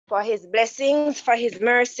for his blessings, for his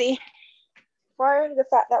mercy, for the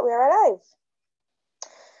fact that we are alive.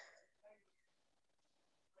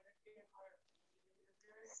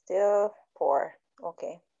 Still poor.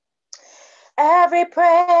 Okay. Every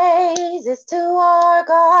praise is to our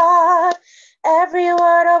God. Every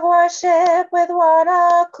word of worship with one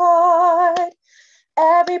accord.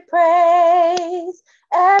 Every praise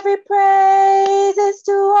is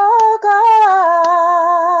to our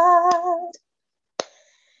God.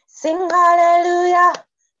 Sing hallelujah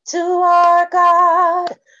to our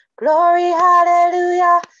God. Glory,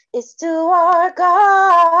 hallelujah, is to our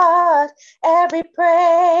God. Every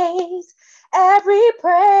praise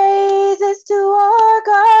is to our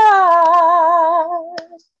God.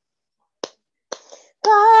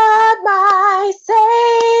 God, my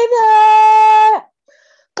Savior,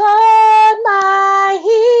 God, my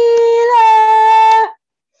healer,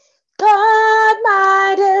 God,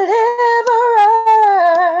 my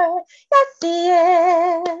deliverer. Yes, he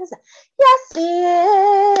is. Yes, he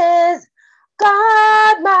is.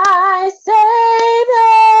 God, my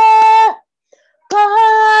Savior,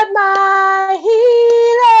 God, my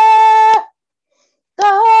healer,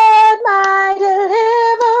 God, my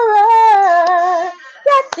deliverer.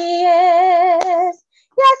 Yes, he is.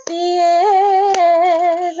 Yes, he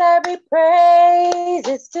is. Every praise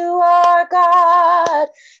is to our God.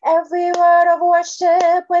 Every word of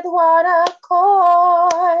worship with one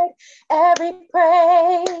accord. Every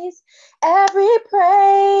praise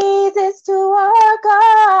is to our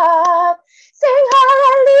God.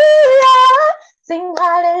 Sing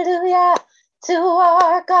hallelujah to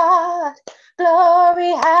our God.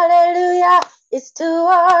 Glory, hallelujah, is to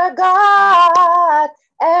our God.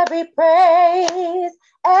 Every praise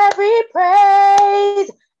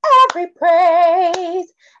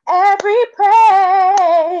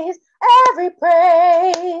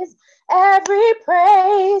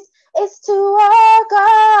is to our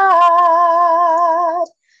God.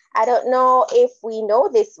 I don't know if we know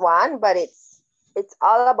this one, but it's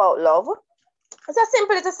all about love. It's a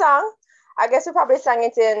simple little song. I guess we probably sang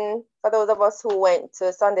it in, for those of us who went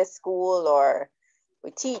to Sunday school, or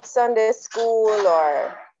we teach Sunday school,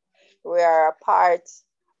 or we are a part,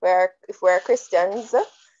 if we're Christians,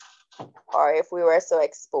 or if we were so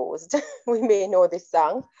exposed, we may know this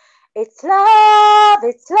song. It's love,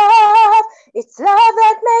 it's love, it's love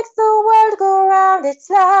that makes the world go round. It's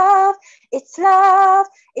love, it's love,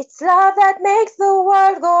 it's love that makes the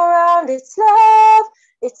world go round. It's love,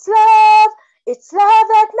 it's love, it's love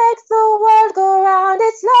that makes the world go round.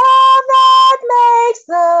 It's love that makes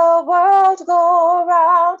the world go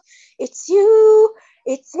round. It's you,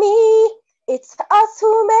 it's me, it's us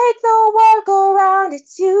who make the world go round.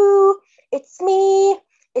 It's you, it's me,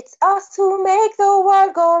 it's us who make the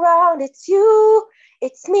world go round. It's you,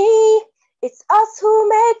 it's me, it's us who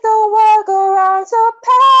make the world go round. So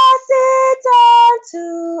pass it on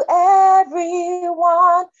to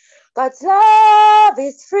everyone. God's love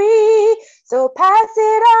is free, so pass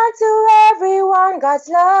it on to everyone. God's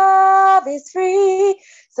love is free,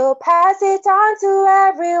 so pass it on to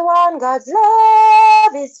everyone. God's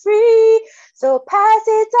love is free, so pass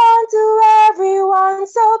it on to everyone.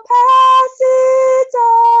 So pass it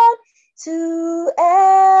on to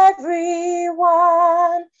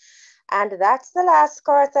everyone. And that's the last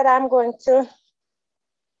chorus that I'm going to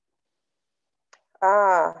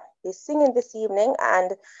be singing this evening.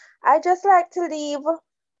 And I just like to leave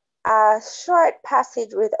a short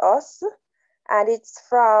passage with us, and it's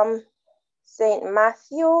from St.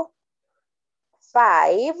 Matthew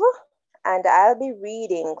 5, and I'll be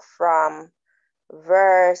reading from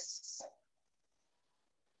verse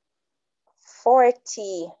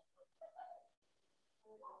 43.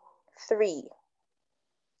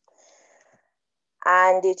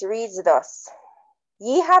 And it reads thus: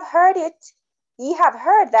 Ye have heard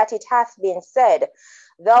that it hath been said,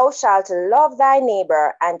 Thou shalt love thy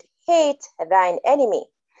neighbor and hate thine enemy.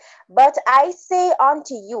 But I say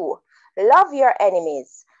unto you, love your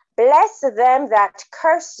enemies, bless them that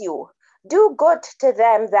curse you, do good to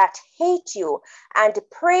them that hate you, and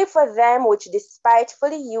pray for them which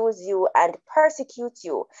despitefully use you and persecute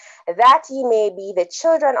you, that ye may be the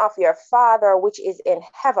children of your Father which is in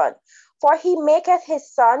heaven. For he maketh his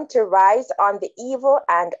sun to rise on the evil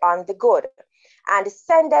and on the good, and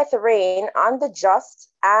sendeth rain on the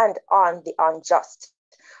just and on the unjust.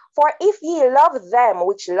 For if ye love them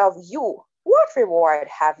which love you, what reward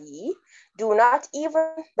have ye? Do not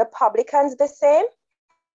even the publicans the same?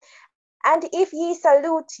 And if ye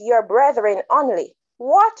salute your brethren only,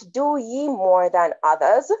 what do ye more than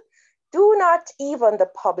others? Do not even the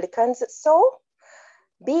publicans so?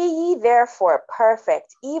 Be ye therefore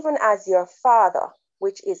perfect, even as your Father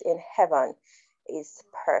which is in heaven is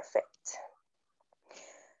perfect.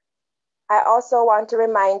 I also want to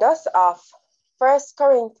remind us of 1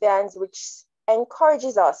 Corinthians, which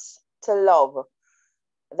encourages us to love,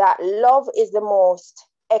 that love is the most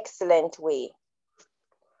excellent way.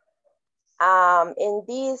 In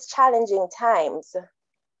these challenging times,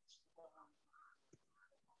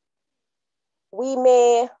 we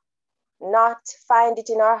may not find it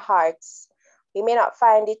in our hearts. We may not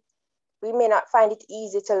find it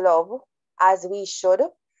easy to love as we should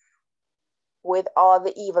with all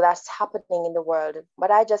the evil that's happening in the world.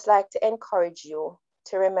 But I just like to encourage you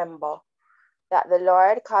to remember that the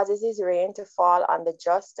Lord causes his rain to fall on the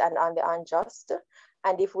just and on the unjust.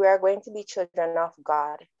 And if we are going to be children of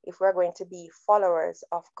God, if we're going to be followers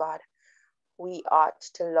of God, we ought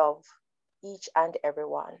to love each and every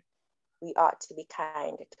one. We ought to be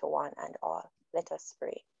kind to one and all. Let us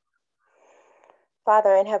pray.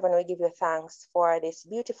 Father in heaven, we give you thanks for this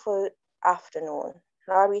beautiful afternoon.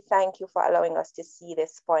 Lord, we thank you for allowing us to see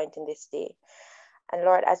this point in this day. And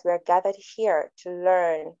Lord, as we are gathered here to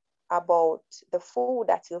learn about the food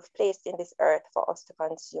that you've placed in this earth for us to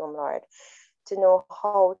consume, Lord, to know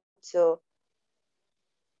how to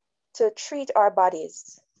treat our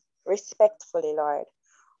bodies respectfully, Lord,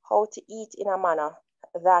 how to eat in a manner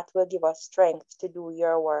that will give us strength to do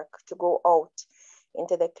your work, to go out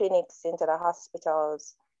into the clinics, into the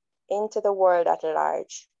hospitals, into the world at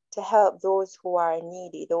large, to help those who are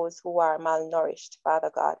needy, those who are malnourished,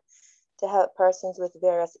 Father God, to help persons with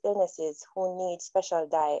various illnesses who need special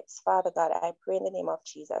diets. Father God, I pray in the name of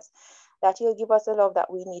Jesus that you'll give us the love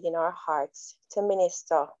that we need in our hearts to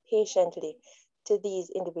minister patiently to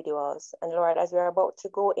these individuals. And Lord, as we're about to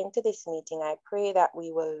go into this meeting, I pray that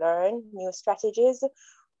we will learn new strategies.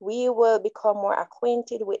 We will become more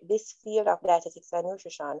acquainted with this field of dietetics and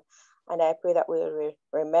nutrition. And I pray that we'll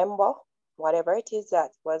remember whatever it is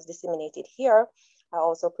that was disseminated here. I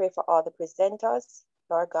also pray for all the presenters,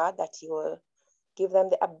 Lord God, that you will give them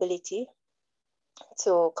the ability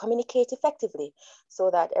to communicate effectively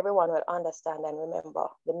so that everyone will understand and remember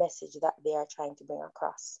the message that they are trying to bring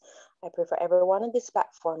across. I pray for everyone on this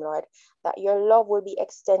platform, Lord, that your love will be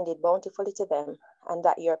extended bountifully to them and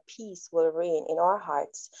that your peace will reign in our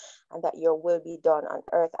hearts and that your will be done on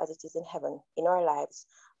earth as it is in heaven in our lives,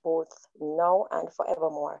 both now and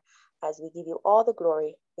forevermore. As we give you all the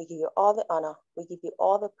glory, we give you all the honor, we give you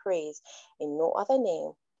all the praise in no other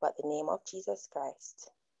name but the name of Jesus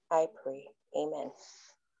Christ. I pray. Amen.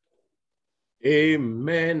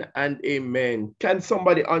 Amen and amen. Can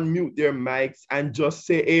somebody unmute their mics and just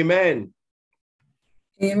say amen?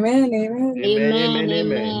 Amen, amen. Amen, amen,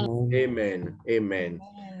 amen. Amen, amen.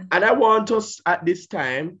 And I want us at this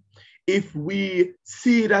time, if we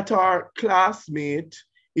see that our classmate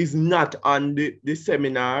is not on the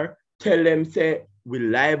seminar, tell them, say, we're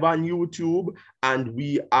live on YouTube and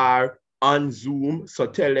we are on Zoom. So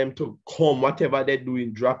tell them to come, whatever they're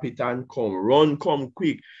doing, drop it and come. Run, come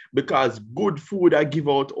quick, because good food I give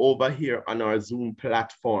out over here on our Zoom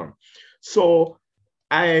platform. So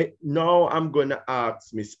I'm going to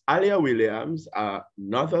ask Miss Alia Williams,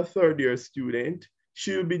 another third-year student.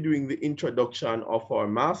 She'll be doing the introduction of our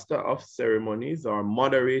Master of Ceremonies, our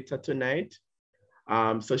moderator tonight.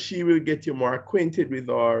 So she will get you more acquainted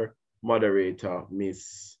with our moderator,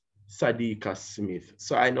 Miss Sadika Smith.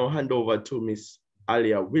 So I now hand over to Miss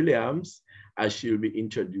Alia Williams as she'll be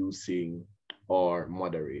introducing our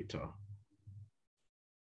moderator.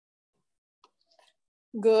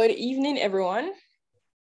 Good evening, everyone.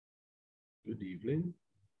 Good evening.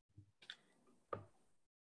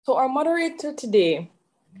 So our moderator today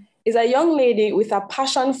is a young lady with a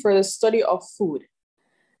passion for the study of food.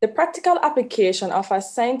 The practical application of a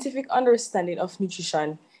scientific understanding of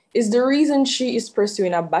nutrition is the reason she is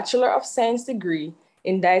pursuing a Bachelor of Science degree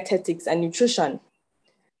in dietetics and nutrition.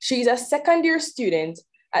 She is a second-year student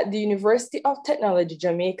at the University of Technology,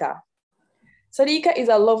 Jamaica. Sadika is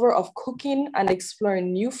a lover of cooking and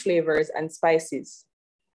exploring new flavors and spices.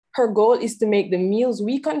 Her goal is to make the meals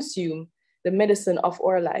we consume the medicine of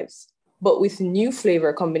our lives, but with new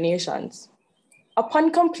flavor combinations.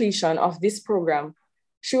 Upon completion of this program,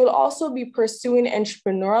 she will also be pursuing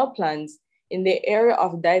entrepreneurial plans in the area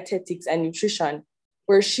of dietetics and nutrition,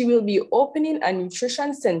 where she will be opening a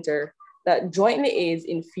nutrition center that jointly aids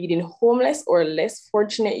in feeding homeless or less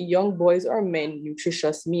fortunate young boys or men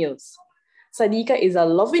nutritious meals. Sadika is a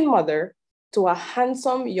loving mother to a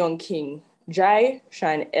handsome young king, Jai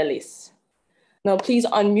Shan Ellis. Now please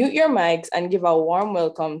unmute your mics and give a warm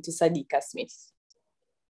welcome to Sadika Smith.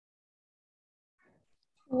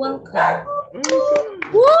 Welcome.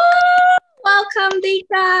 Woo! Welcome,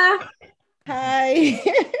 Dika. Hi.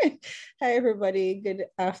 Hi, everybody. Good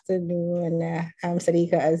afternoon. I'm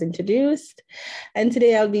Sadika, as introduced. And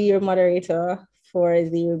today I'll be your moderator for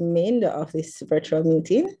the remainder of this virtual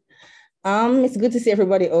meeting. It's good to see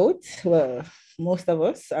everybody out. Well, most of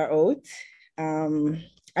us are out.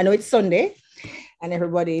 I know it's Sunday and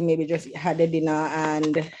everybody maybe just had their dinner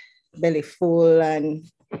and belly full and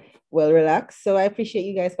well relaxed. So I appreciate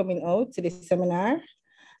you guys coming out to this seminar.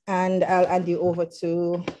 And I'll hand you over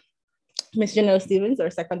to Ms. Janelle Stevens, our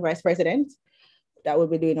second vice president, that will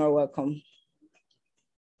be doing our welcome.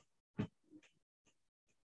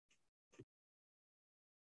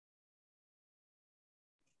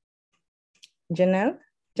 Janelle?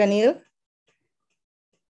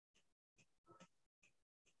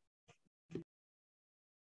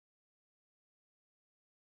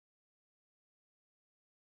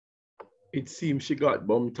 It seems she got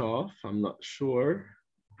bumped off. I'm not sure.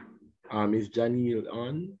 Is Janelle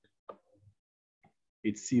on?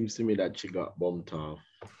 It seems to me that she got bumped off.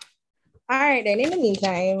 All right, then in the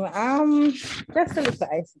meantime, just a little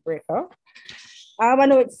icebreaker. I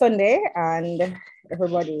know it's Sunday and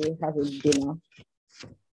everybody having dinner.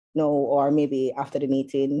 No, or maybe after the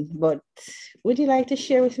meeting, but would you like to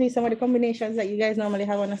share with me some of the combinations that you guys normally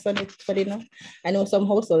have on a Sunday for dinner? I know some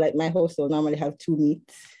household, like my household, normally have two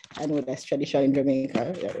meats. I know that's traditional in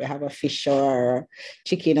Jamaica. We have a fish or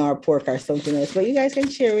chicken or pork or something else, but you guys can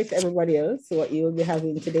share with everybody else what you will be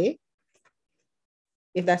having today.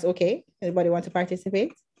 If that's okay. Anybody want to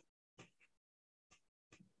participate?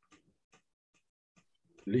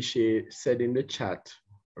 Lishay said in the chat,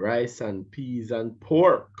 rice and peas and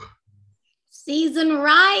pork. Seasoned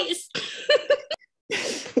rice.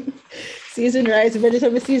 Seasoned rice,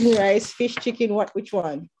 vegetable seasoned rice, fish, chicken, which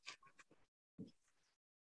one?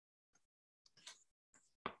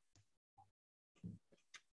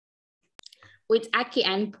 With ackee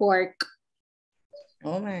and pork.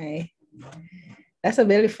 Oh my. That's a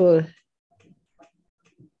belly full.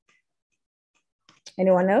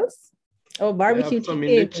 Anyone else? Oh, barbecue some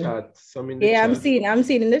chicken. In the chat. Some in the chat. I'm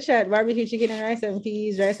seeing in the chat. Barbecue chicken and rice and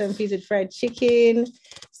peas with fried chicken.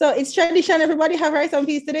 So it's tradition. Everybody have rice and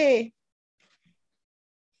peas today.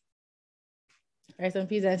 Rice and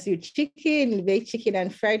peas and stewed chicken, baked chicken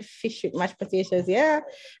and fried fish with mashed potatoes. Yeah.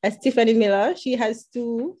 That's Tiffany Miller. She has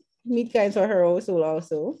two meat kinds for her household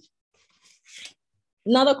also.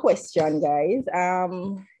 Another question, guys.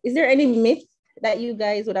 Is there any myth that you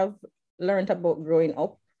guys would have learned about growing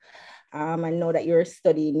up? I know that you're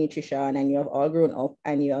studying nutrition and you have all grown up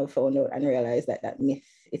and you have found out and realized that that myth,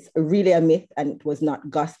 it's really a myth and it was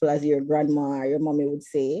not gospel as your grandma or your mommy would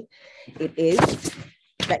say it is,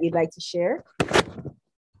 that you'd like to share?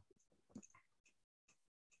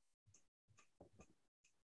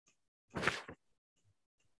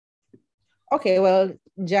 Okay, well,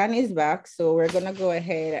 Jan is back, so we're gonna go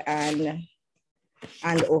ahead and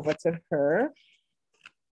hand over to her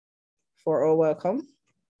for our welcome.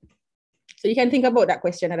 So you can think about that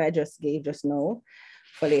question that I just gave just now.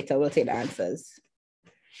 For later, we'll take the answers.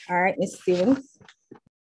 All right, Ms. Stevens.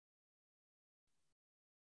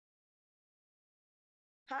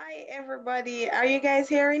 Hi, everybody. Are you guys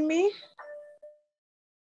hearing me?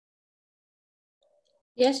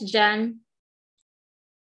 Yes, Jan.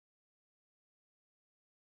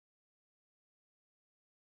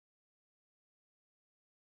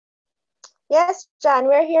 Yes, Jan,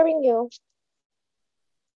 we're hearing you.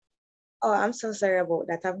 Oh, I'm so sorry about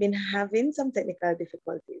that. I've been having some technical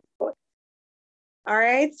difficulties. But all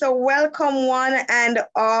right, so welcome one and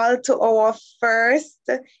all to our first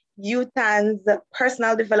UTANS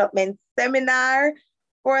Personal Development Seminar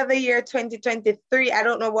for the year 2023. I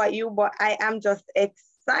don't know about you, but I am just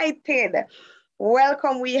excited.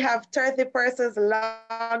 Welcome, we have 30 persons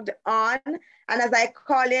logged on. And as I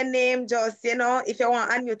call your name, just, if you want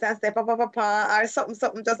to unmute and say, papa, or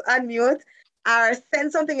something, just unmute. Or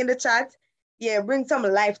send something in the chat. Yeah, bring some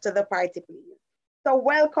life to the party, please. So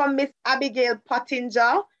welcome Miss Abigail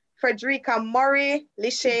Pottinger, Frederica Murray,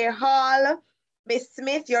 Lishay Hall, Miss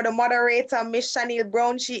Smith, you're the moderator, Miss Chanel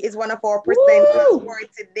Brown, she is one of our presenters for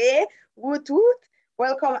today. Woot woot.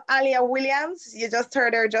 Welcome Alia Williams, you just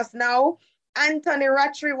heard her just now. Anthony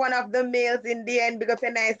Rattry, one of the males in the end, big up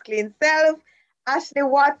your nice clean self. Ashley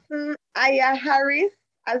Watson, Aya Harris,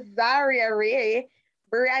 Azaria Ray,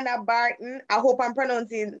 Brianna Barton. I hope I'm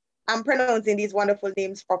pronouncing these wonderful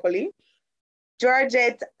names properly.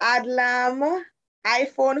 Georgette Adlam,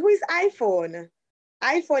 iPhone. Who is iPhone?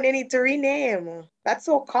 iPhone, they need to rename. That's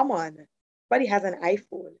so common. But he has an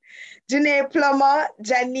iPhone. Janae Plummer,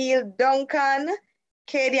 Janelle Duncan,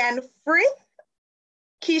 Kadian Frith,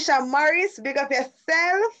 Keisha Morris, big up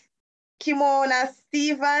yourself. Kimona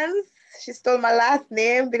Stevens, She stole my last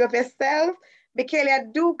name. Big up yourself. Michaela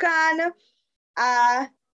Dukan,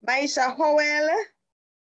 Maisha Howell,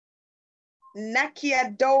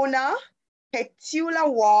 Nakia Dona,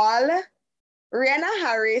 Petula Wall, Rihanna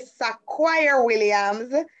Harris, Saquire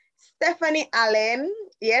Williams, Stephanie Allen.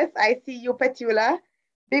 Yes, I see you, Petula.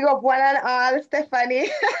 Big up one and all, Stephanie.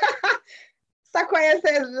 Saquire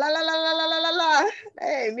says, la, la, la, la, la, la, la, la.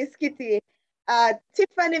 Hey, Miss Kitty.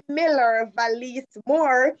 Tiffany Miller, Valise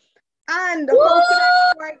Moore, and how could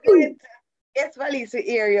I forget? Yes, Valise, we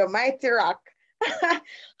hear you, Mighty Rock.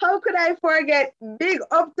 How could I forget? Big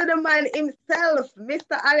up to the man himself,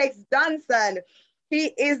 Mr. Alex Johnson. He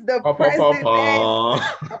is the president.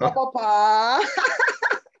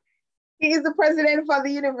 He is the president for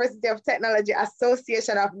the University of Technology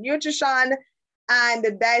Association of Nutrition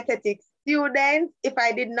and Dietetic Students. If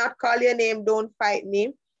I did not call your name, don't fight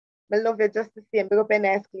me. I love you just the same. Big up and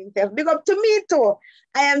nice clean self. Big up to me too.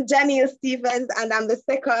 I am Janelle Stevens and I'm the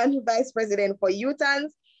second vice president for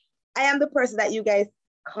UTANS. I am the person that you guys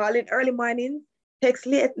call in early mornings, text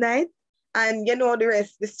late at night, and you know the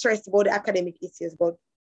rest, the stress about the academic issues. But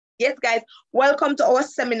yes, guys, welcome to our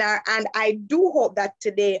seminar. And I do hope that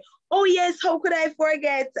today, oh yes, how could I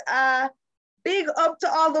forget? Big up to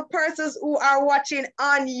all the persons who are watching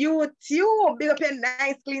on YouTube. Big up your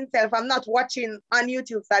nice clean self. I'm not watching on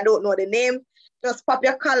YouTube, so I don't know the name. Just pop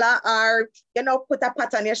your collar or, you know, put a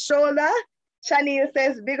pat on your shoulder. Chanel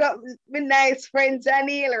says, big up my nice friend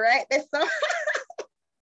Janelle, right? That's so.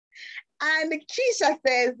 And Keisha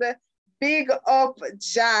says, big up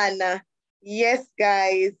Jan. Yes,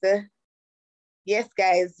 guys. Yes,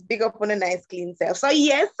 guys, big up on a nice clean self. So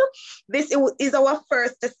yes, this is our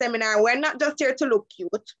first seminar. We're not just here to look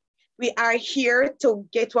cute. We are here to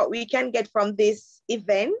get what we can get from this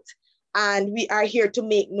event. And we are here to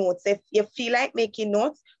make notes. If you feel like making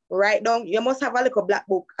notes, write down. You must have a little black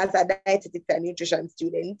book as a dietetics and nutrition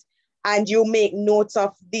student. And you make notes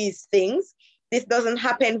of these things. This doesn't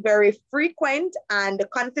happen very frequent. And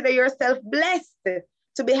consider yourself blessed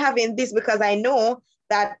to be having this, because I know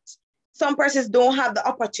that some persons don't have the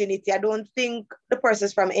opportunity. I don't think the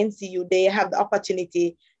persons from NCU, they have the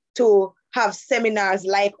opportunity to have seminars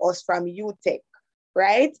like us from UTech,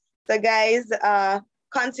 right? So guys,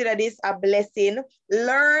 consider this a blessing.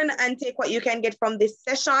 Learn and take what you can get from this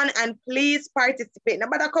session, and please participate. No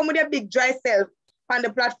matter come with your big dry self on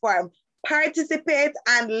the platform, participate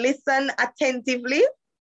and listen attentively.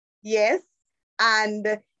 Yes,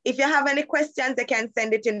 and if you have any questions, you can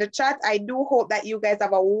send it in the chat. I do hope that you guys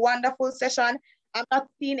have a wonderful session. I'm not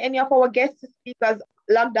seeing any of our guest speakers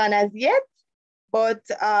logged on as yet, but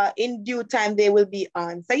in due time, they will be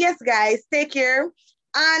on. So yes, guys, take care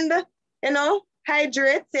and, you know,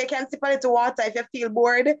 hydrate. So you can sip a little water if you feel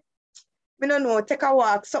bored. I don't know, take a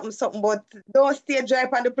walk, something, but don't stay dry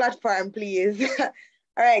on the platform, please. All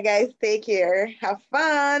right, guys, take care. Have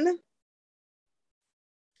fun.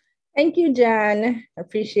 Thank you, Jan.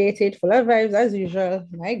 Appreciate it. Full of vibes as usual.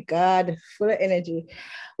 My God, full of energy.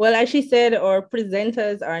 Well, as she said, our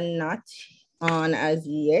presenters are not on as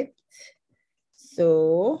yet.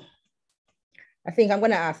 So I think I'm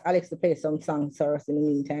going to ask Alex to play some songs for us in the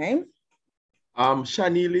meantime.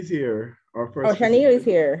 Chanel is here. Our first Chanel is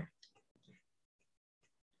here.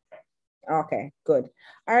 Okay, good.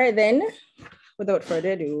 All right, then, without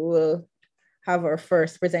further ado, we'll have our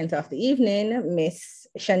first presenter of the evening, Miss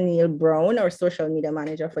Chanel Brown, our social media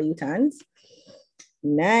manager for UTANS.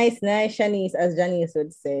 Nice, Shanice, as Janice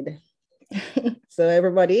would said. So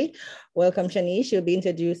everybody, welcome Shanice. She'll be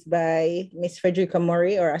introduced by Miss Frederica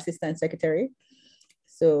Murray, our assistant secretary.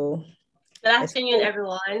 So. Good afternoon,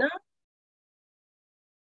 everyone.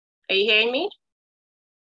 Are you hearing me?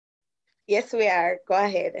 Yes, we are. Go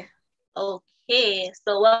ahead. Okay,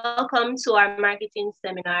 so welcome to our marketing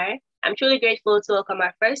seminar. I'm truly grateful to welcome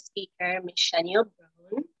our first speaker, Ms. Chanel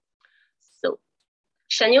Brown. So,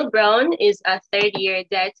 Chanel Brown is a third-year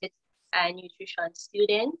dietetics and nutrition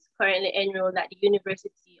student, currently enrolled at the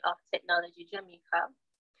University of Technology, Jamaica.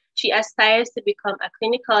 She aspires to become a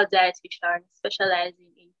clinical dietitian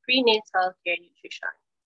specializing in prenatal care nutrition.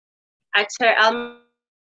 At her alma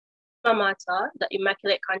mater, the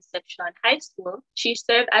Immaculate Conception High School, she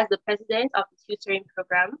served as the president of the tutoring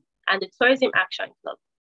program and the Tourism Action Club.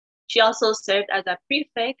 She also served as a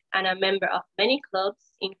prefect and a member of many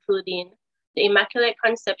clubs, including the Immaculate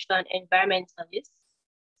Conception Environmentalists,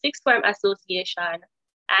 Sixth Form Association,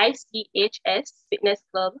 ICHS Fitness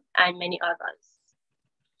Club, and many others.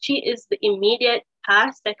 She is the immediate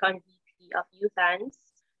past second VP of UTANS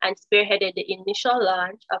and spearheaded the initial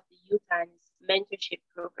launch of the UTANS mentorship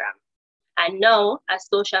program, and now a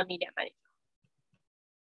social media manager.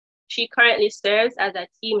 She currently serves as a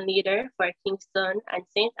team leader for Kingston and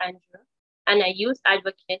St. Andrew and a youth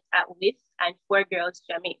advocate at WIF and For Girls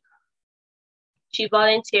Jamaica. She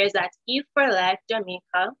volunteers at Eve for Life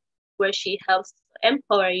Jamaica, where she helps to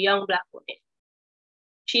empower young Black women.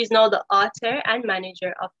 She is now the author and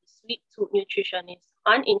manager of the Sweet Tooth Nutritionist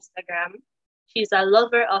on Instagram. She's a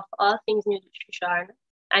lover of all things nutrition,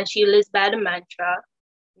 and she lives by the mantra,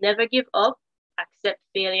 never give up, accept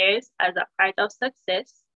failures as a part of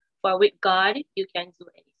success, for with God, you can do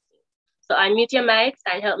anything. So unmute your mics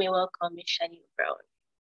and help me welcome Miss Shani Brown.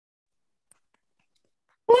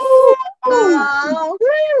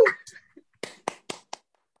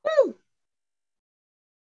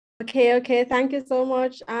 Okay. Thank you so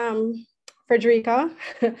much, Frederica,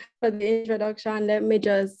 for the introduction. Let me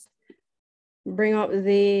just bring up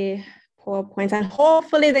the PowerPoint, and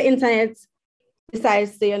hopefully the internet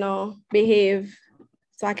decides to, behave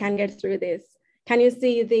so I can get through this. Can you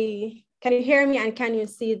hear me, and can you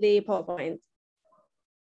see the PowerPoint?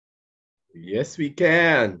 Yes, we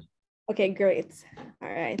can. Okay, great. All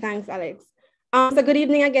right, thanks, Alex. So good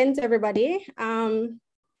evening again to everybody. Good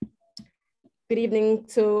evening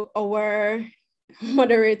to our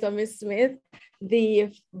moderator, Ms. Smith,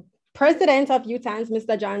 the president of UTANS,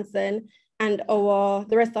 Mr. Johnson, and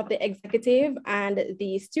the rest of the executive and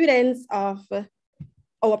the students of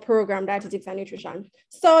our program, Dietetics and Nutrition.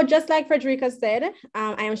 So just like Frederica said,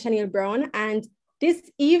 I am Shaniel Brown, and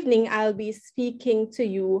this evening I'll be speaking to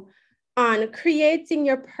you on creating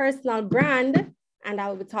your personal brand, and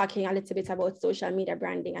I'll be talking a little bit about social media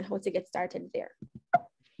branding and how to get started there. All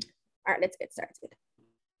right, let's get started.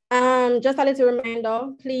 Just a little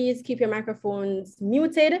reminder, please keep your microphones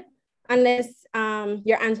muted unless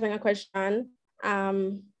you're answering a question.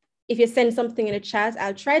 If you send something in the chat,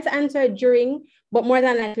 I'll try to answer it during, but more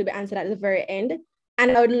than likely will be answered at the very end.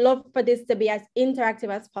 And I would love for this to be as interactive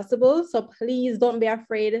as possible. So please don't be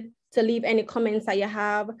afraid to leave any comments that you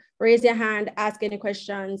have, raise your hand, ask any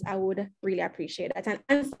questions. I would really appreciate it. And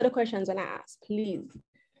answer the questions when I ask, please.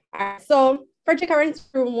 All right, so Frederica went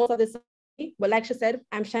through most of this, but like she said,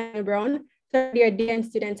 I'm Shani Brown, third-year DN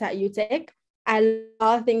student at UTech. I love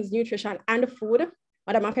all things nutrition and food.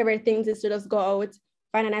 One of my favorite things is to just go out,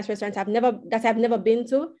 find a nice restaurant I've never been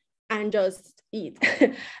to, and just eat.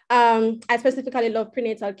 I specifically love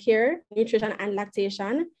prenatal care, nutrition, and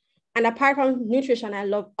lactation. And apart from nutrition, I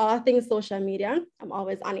love all things social media. I'm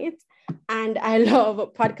always on it. And I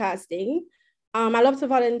love podcasting. I love to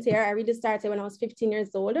volunteer. I really started when I was 15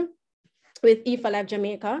 years old with Eve for Life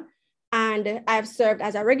Jamaica. And I've served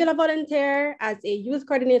as a regular volunteer, as a youth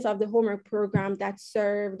coordinator of the homework program that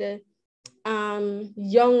served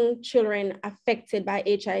young children affected by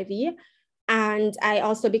HIV. And I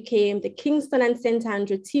also became the Kingston and St.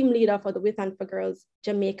 Andrew team leader for the With and For Girls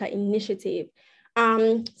Jamaica initiative.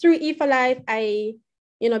 Through Eve for Life, I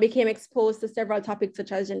became exposed to several topics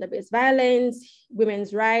such as gender-based violence,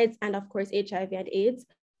 women's rights, and of course, HIV and AIDS.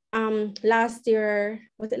 Last year,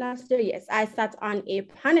 was it last year? Yes, I sat on a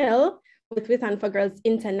panel with and For Girls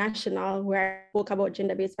International where I spoke about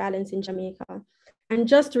gender-based violence in Jamaica. And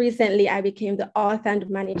just recently, I became the author and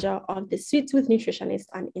manager of the Sweet Tooth Nutritionist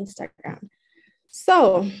on Instagram.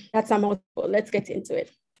 So that's a mouthful. Let's get into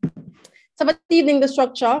it. So this evening, the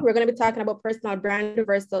structure, we're going to be talking about personal brand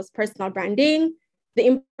versus personal branding, the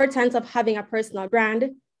importance of having a personal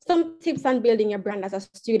brand, some tips on building your brand as a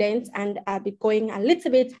student, and I'll be going a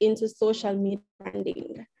little bit into social media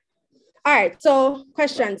branding. All right, so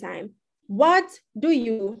question time. What do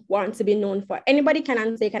you want to be known for? Anybody can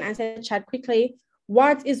answer, you can answer in the chat quickly.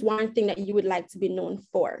 What is one thing that you would like to be known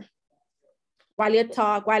for? While you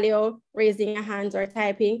talk, while you're raising your hands or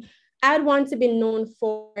typing, I'd want to be known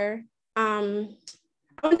for, I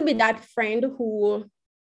want to be that friend who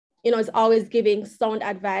is always giving sound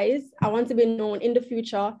advice. I want to be known in the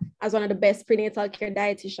future as one of the best prenatal care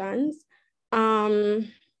dietitians. I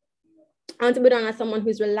want to be known as someone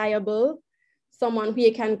who's reliable, someone who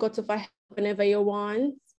you can go to for help whenever you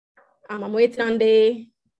want. I'm waiting on the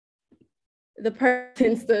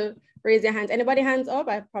persons to raise their hands. Anybody hands up?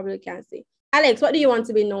 I probably can't see. Alex, what do you want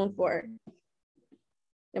to be known for?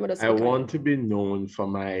 I want to be known for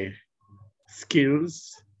my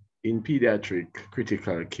skills in pediatric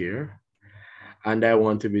critical care. And I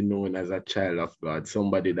want to be known as a child of God,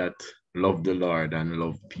 somebody that loved the Lord and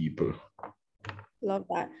loved people. Love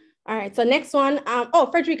that. All right, so next one.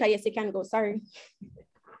 Frederica, yes, you can go, sorry.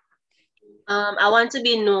 I want to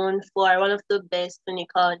be known for one of the best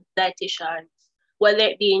clinical dietitians, whether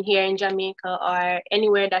it be in here in Jamaica or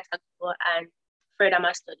anywhere that I go and further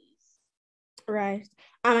my studies. Right.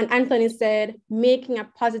 And Anthony said, making a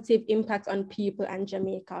positive impact on people and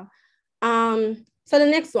Jamaica. So the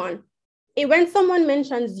next one, when someone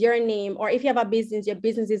mentions your name, or if you have a business, your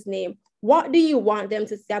business's name, what do you want them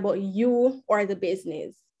to say about you or the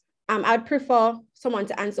business? I'd prefer someone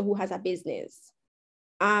to answer who has a business.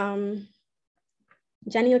 Janelle,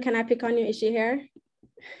 can I pick on you? Is she here?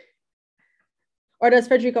 Or does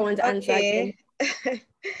Frederica want to answer again?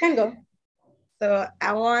 Can go. So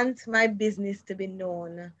I want my business to be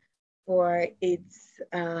known for its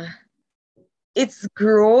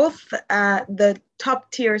growth, the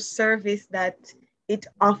top tier service that it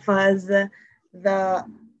offers, the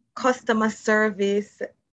customer service,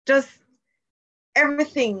 just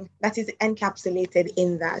everything that is encapsulated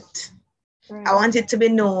in that. Right. I want it to be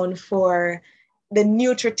known for the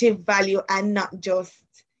nutritive value and not just,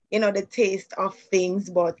 the taste of things,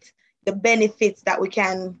 but the benefits that we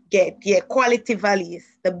can get. Yeah, quality values,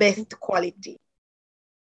 the best quality.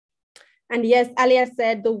 And yes, Alia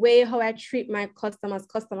said the way how I treat my customers,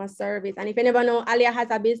 customer service. And if you never know, Alia has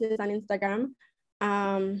a business on Instagram.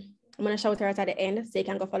 I'm going to shout her out at the end so you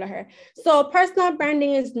can go follow her. So personal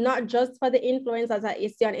branding is not just for the influencers that you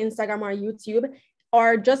see on Instagram or YouTube,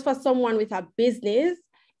 or just for someone with a business.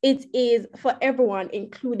 It is for everyone,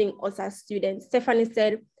 including us as students. Stephanie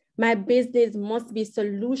said, my business must be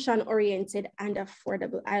solution-oriented and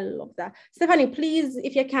affordable. I love that. Stephanie, please,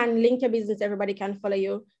 if you can, link your business, everybody can follow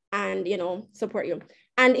you and, support you.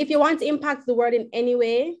 And if you want to impact the world in any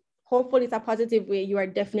way, hopefully it's a positive way, you are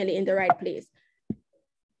definitely in the right place.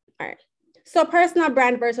 All right. So personal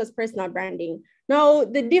brand versus personal branding. Now,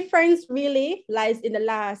 the difference really lies in the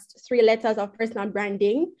last 3 letters of personal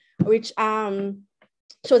branding, which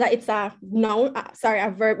shows that it's a noun,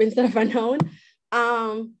 a verb instead of a noun.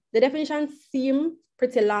 The definitions seem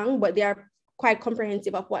pretty long, but they are quite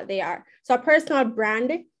comprehensive of what they are. So a personal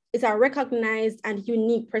brand is a recognized and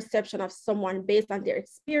unique perception of someone based on their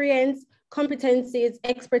experience, competencies,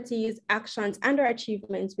 expertise, actions, and their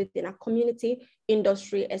achievements within a community,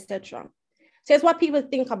 industry, etc. So it's what people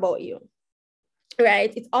think about you,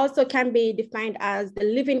 right? It also can be defined as the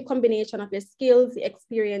living combination of your skills,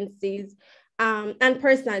 experiences, and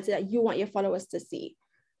personality that you want your followers to see.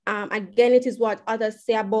 Again, it is what others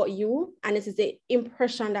say about you, and it is the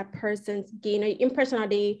impression that persons gain, or the impression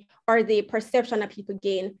or the perception that people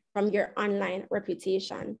gain from your online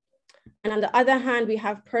reputation. And on the other hand, we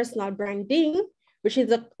have personal branding, which is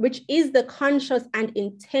the conscious and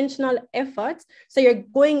intentional effort. So you're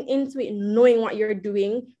going into it knowing what you're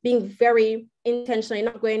doing, being very intentional.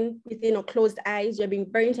 You're not going with closed eyes. You're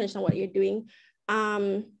being very intentional what you're doing.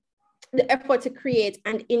 The effort to create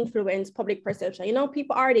and influence public perception.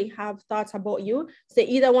 People already have thoughts about you. So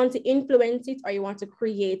you either want to influence it or you want to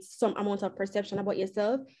create some amount of perception about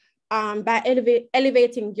yourself by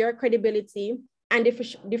elevating your credibility and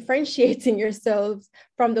differentiating yourselves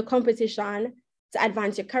from the competition to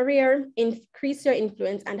advance your career, increase your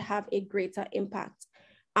influence, and have a greater impact.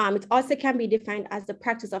 It also can be defined as the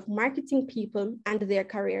practice of marketing people and their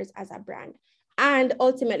careers as a brand. And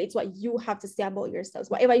ultimately, it's what you have to say about yourselves.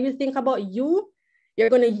 Whatever you think about you, you're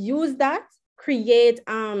going to use that,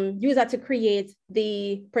 to create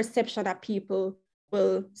the perception that people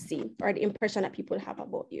will see, or the impression that people have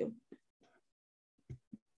about you.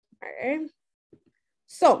 All right.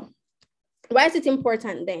 So why is it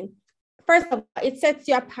important then? First of all, it sets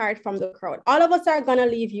you apart from the crowd. All of us are going to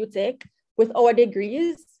leave UTech with our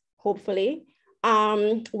degrees, hopefully,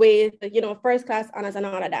 with first class honors and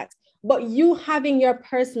all of that. But you having your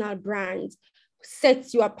personal brand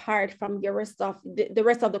sets you apart from the rest of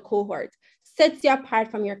the cohort, sets you apart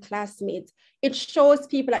from your classmates. It shows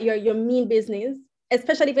people that you mean business,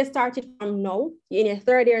 especially if you started from now, in your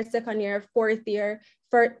 3rd year, 2nd year, 4th year,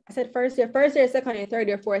 first year, 2nd year, 3rd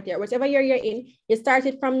year, 4th year, whichever year you're in, you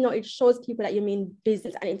started from now. It shows people that you mean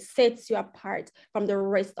business, and it sets you apart from the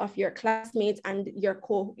rest of your classmates and your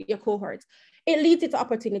cohort. It leads to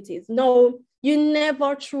opportunities. No, you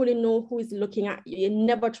never truly know who is looking at you. You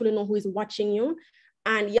never truly know who is watching you.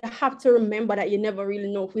 And you have to remember that you never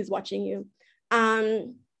really know who is watching you.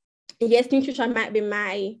 Yes, nutrition might be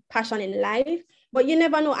my passion in life, but you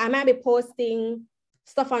never know. I might be posting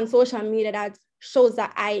stuff on social media that shows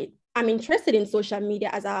that I'm interested in social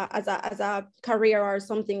media as a career or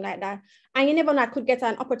something like that. And you never know, I could get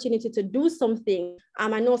an opportunity to do something.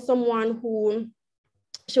 I know someone who,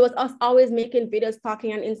 she was always making videos,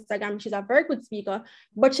 talking on Instagram. She's a very good speaker,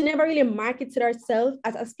 but she never really marketed herself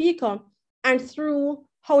as a speaker. And through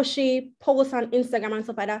how she posts on Instagram and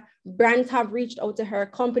stuff like that, brands have reached out to her,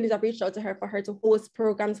 companies have reached out to her for her to host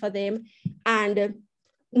programs for them. And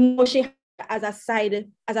now she has as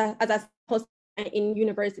a host in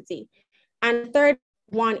university. And third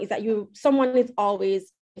one is that someone is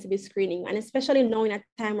always to be screening, and especially knowing at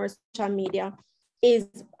time where social media is,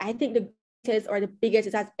 I think, the greatest or the biggest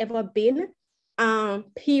it has ever been.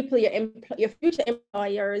 People, your future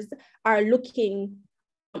employers are looking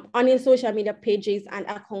on your social media pages and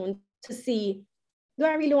accounts to see, do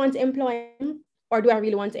I really want to employ him or do I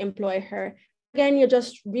really want to employ her? Again, you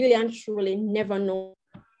just really and truly never know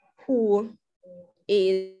who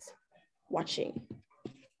is watching.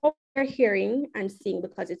 What you're hearing and seeing,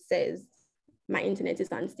 because it says my internet is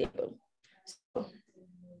unstable. So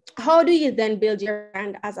how do you then build your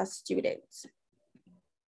brand as a student?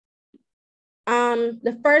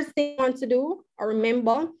 The first thing you want to do or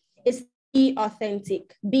remember is be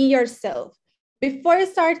authentic, be yourself. Before you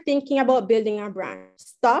start thinking about building a brand,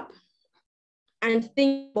 stop and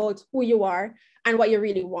think about who you are and what you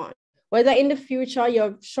really want. Whether in the future,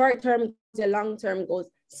 your short-term goals, your long-term goals,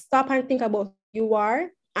 stop and think about who you are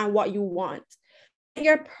and what you want. Let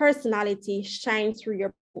your personality shine through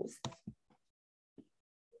your posts.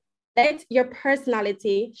 Let your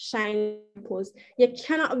personality shine in your posts. You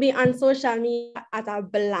cannot be on social media as a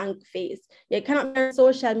blank face. You cannot be on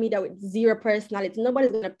social media with zero personality.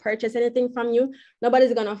 Nobody's going to purchase anything from you.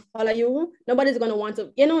 Nobody's going to follow you. Nobody's going to want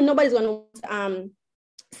to, nobody's going to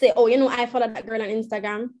say, oh, I followed that girl on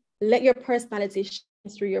Instagram. Let your personality shine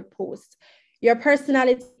through your posts. Your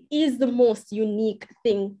personality is the most unique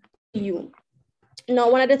thing to you. Now,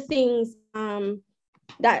 one of the things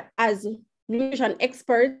that as nutrition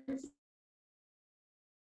experts,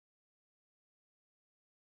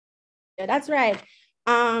 yeah, that's right.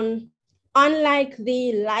 Unlike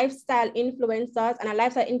the lifestyle influencers, and a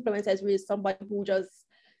lifestyle influencer is really somebody who just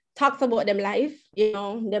talks about them life,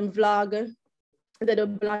 them vlog, they do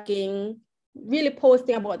blogging, really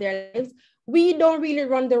posting about their lives. We don't really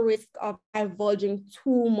run the risk of divulging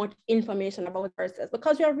too much information about ourselves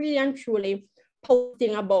because we are really and truly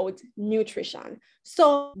posting about nutrition.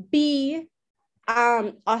 So be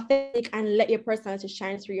authentic and let your personality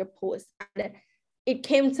shine through your posts. And it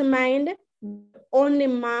came to mind, the only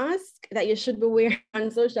mask that you should be wearing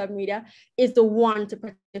on social media is the one to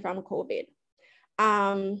protect you from COVID.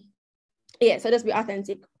 So just be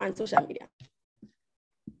authentic on social media.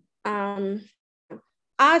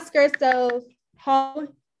 Ask yourself how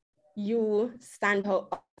you stand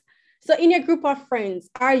out. So in your group of friends,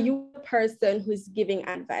 are you the person who's giving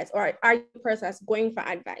advice, or are you the person that's going for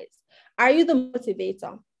advice? Are you the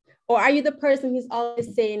motivator, or are you the person who's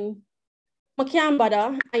always saying, I can't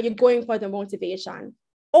bother, and you're going for the motivation?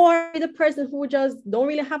 Or are you the person who just don't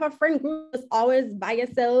really have a friend group, just always by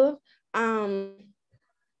yourself? You're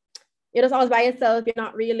just always by yourself, you're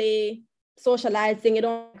not really socializing, you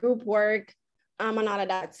don't group work, and all of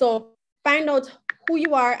that. So find out who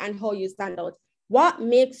you are and how you stand out. What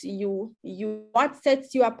makes you, what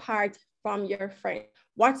sets you apart from your friends?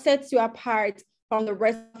 What sets you apart from the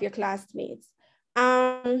rest of your classmates?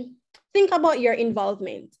 Think about your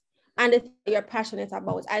involvement and the things you're passionate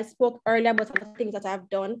about. I spoke earlier about some of the things that I've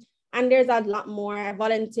done, and there's a lot more. I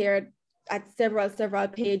volunteered at several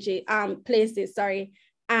places,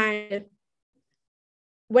 and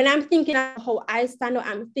when I'm thinking of how I stand out,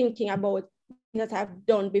 I'm thinking about things that I've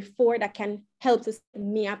done before that can help to set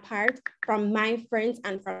me apart from my friends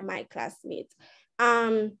and from my classmates.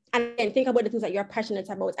 And again, think about the things that you're passionate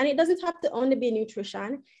about. And it doesn't have to only be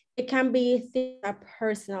nutrition. It can be things that are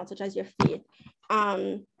personal, such as your faith.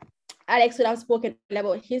 Alex would have spoken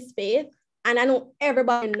about his faith. And I know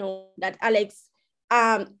everybody knows that Alex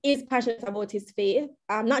is passionate about his faith.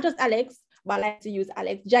 Not just Alex, but I like to use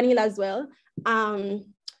Alex, Janil as well.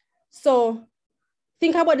 So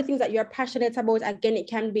think about the things that you're passionate about. Again, it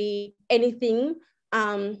can be anything.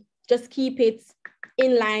 Just keep it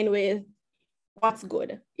in line with what's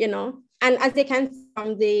good, And as you can see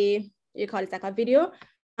from you call it like a video,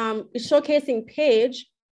 it's showcasing Paige,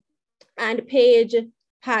 and Paige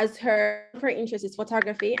has her interest is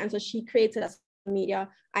photography. And so she created a social media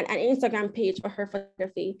and an Instagram page for her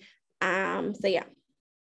photography. So yeah.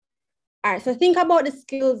 All right, so think about the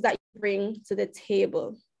skills that you bring to the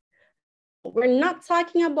table. We're not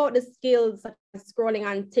talking about the skills such as scrolling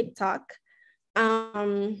on TikTok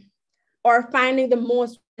or finding the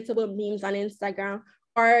most relatable memes on Instagram,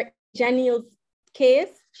 or Janil's case,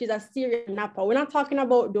 she's a serial napper. We're not talking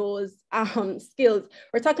about those skills.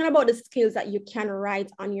 We're talking about the skills that you can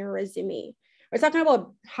write on your resume. We're talking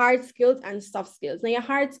about hard skills and soft skills. Now, your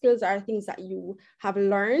hard skills are things that you have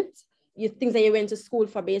learned, things that you went to school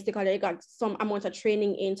for, basically, you got some amount of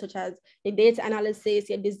training in, such as your data analysis,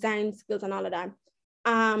 your design skills, and all of that.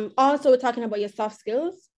 Also, we're talking about your soft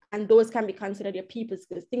skills, and those can be considered your people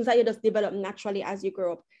skills, things that you just develop naturally as you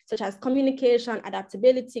grow up, such as communication,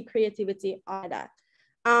 adaptability, creativity, all that.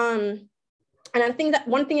 And I think that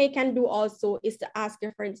one thing you can do also is to ask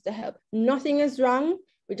your friends to help. Nothing is wrong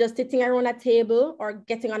with just sitting around a table or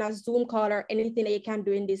getting on a Zoom call or anything that you can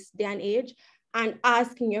do in this day and age and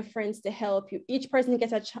asking your friends to help you. Each person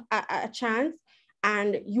gets a chance,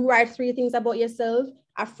 and you write 3 things about yourself.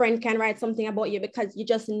 A friend can write something about you, because you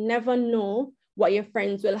just never know what your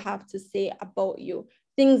friends will have to say about you.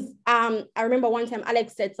 Things, I remember one time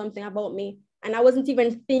Alex said something about me, and I wasn't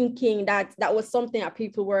even thinking that that was something that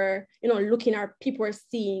people were, looking at, people were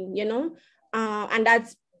seeing, and I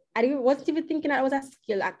wasn't even thinking that it was a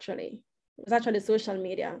skill, actually. It was actually social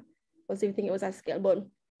media. I wasn't even thinking it was a skill, but,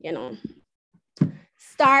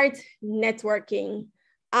 start networking.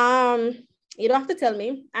 You don't have to tell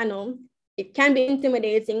me, I know. It can be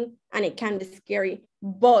intimidating and it can be scary,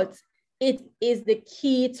 but it is the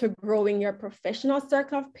key to growing your professional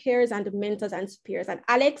circle of peers and mentors and peers. And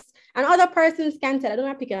Alex and other persons can tell, I don't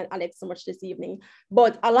want to pick on Alex so much this evening,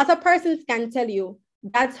 but a lot of persons can tell you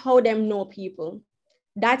that's how them know people.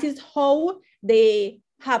 That is how they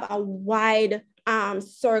have a wide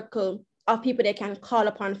circle of people they can call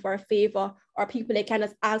upon for a favor, or people they can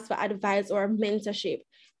just ask for advice or mentorship.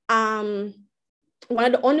 One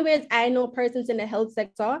of the only ways I know persons in the health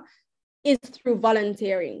sector is through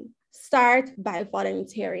volunteering. Start by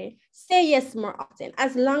volunteering. Say yes more often.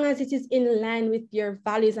 As long as it is in line with your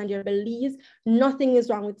values and your beliefs, nothing is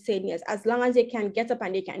wrong with saying yes. As long as you can get up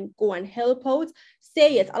and you can go and help out,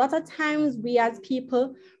 say yes. A lot of times we as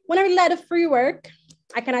people, when I really like the free work,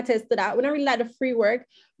 I can attest to that. When I really like the free work,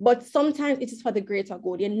 but sometimes it is for the greater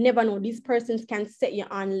good. You never know. These persons can set you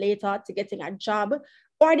on later to getting a job,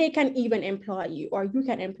 or they can even employ you, or you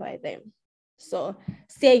can employ them. So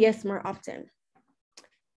say yes more often.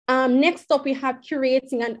 Next up, we have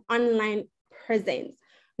curating an online presence.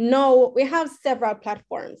 Now, we have several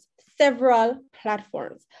platforms. We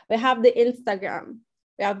have the Instagram,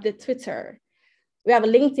 we have the Twitter, we have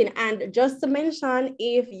LinkedIn. And just to mention,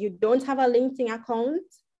 if you don't have a LinkedIn account,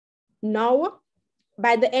 now,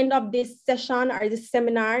 by the end of this session or this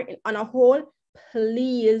seminar on a whole,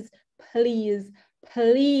 please go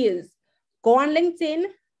on LinkedIn,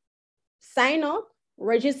 sign up,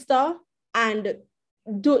 register, and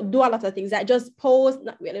do a lot of things. Like just post,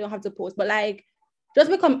 not really, don't have to post, but like just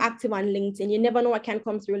become active on LinkedIn. You never know what can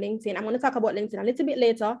come through LinkedIn. I'm going to talk about LinkedIn a little bit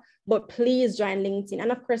later, but please join LinkedIn.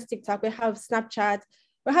 And of course, TikTok, we have Snapchat,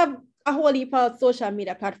 we have a whole heap of social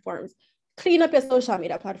media platforms. Clean up your social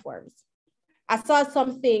media platforms. I saw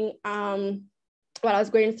something while I was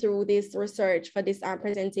going through this research for this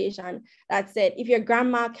presentation that said, if your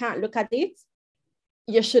grandma can't look at it,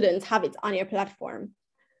 you shouldn't have it on your platform.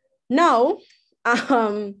 Now,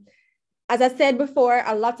 as I said before,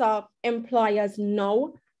 a lot of employers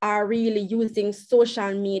now are really using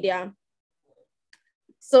social media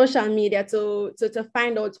to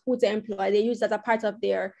find out who to employ. They use it as a part of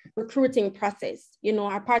their recruiting process,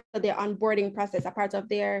 a part of their onboarding process, a part of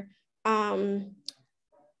their,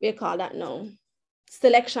 we call that now,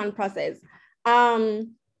 selection process.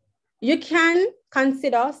 You can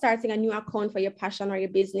consider starting a new account for your passion or your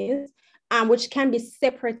business, which can be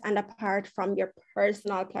separate and apart from your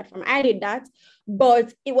personal platform. I did that,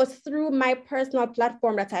 but it was through my personal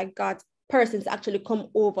platform that I got persons actually come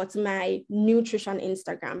over to my nutrition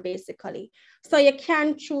Instagram, basically. So you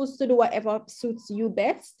can choose to do whatever suits you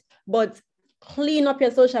best, but clean up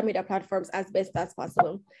your social media platforms as best as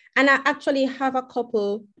possible. And I actually have a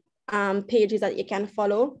couple pages that you can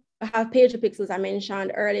follow. I have Page Pixels I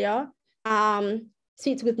mentioned earlier,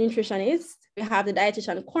 Sweets with Nutritionist. We have the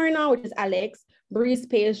Dietitian Corner, which is Alex, Breeze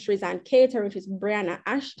Pastries and Catering, which is Brianna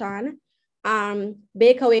Ashton,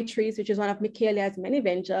 Bakeaway Trees, which is one of Michaela's many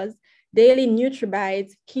ventures, Daily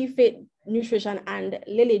NutriBites, Key Fit Nutrition, and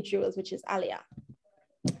Lily Jewels, which is Alia.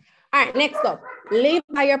 All right, next up, live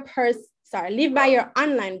by your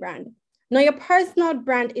online brand. Now, your personal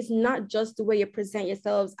brand is not just the way you present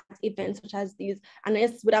yourselves at events such as these. And I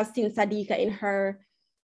would have seen Sadiqa in her,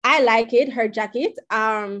 I like it, her jacket.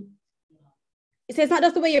 So it's not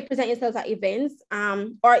just the way you present yourselves at events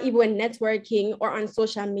or even when networking or on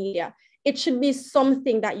social media. It should be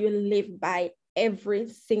something that you live by every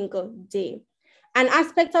single day. An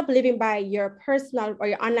aspect of living by your personal or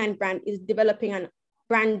your online brand is developing a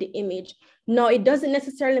brand image. No, it doesn't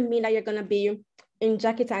necessarily mean that you're going to be in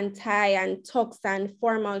jacket and tie and tux and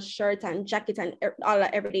formal shirt and jacket and all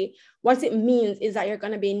that every day. What it means is that you're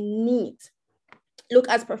going to be neat, look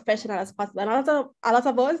as professional as possible. And a lot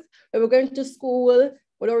of us, when we're going to school,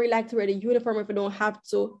 we don't really like to wear the uniform if we don't have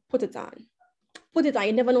to put it on. Put it on,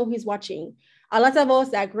 you never know who's watching. A lot of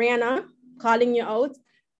us, like Rihanna, calling you out,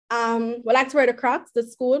 we like to wear the Crocs to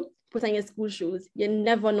school. put on your school shoes. You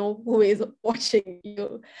never know who is watching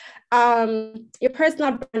you. Your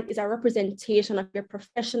personal brand is a representation of your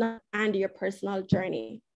professional and your personal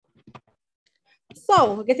journey.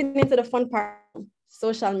 So getting into the fun part,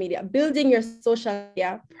 social media, building your social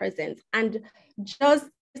media presence. And just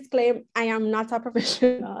disclaim, I am not a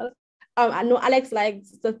professional. I know Alex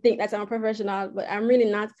likes to think that I'm a professional, but I'm really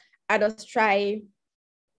not. I just read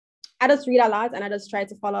a lot, and I just try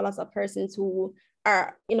to follow lots of persons who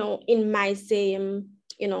are, in my same,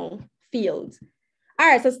 field. All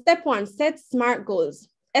right, so step 1, set SMART goals,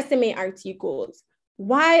 SMART goals.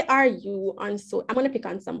 Why are you on I'm gonna pick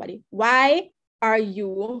on somebody. Why are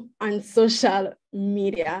you on social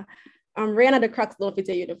media? Rihanna the Crocs don't fit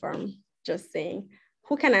your uniform, just saying.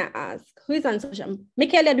 Who can I ask? Who is on social?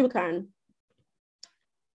 Michaela Dukan.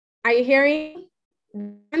 Are you hearing?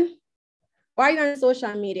 Why are you on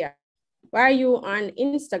social media? Why are you on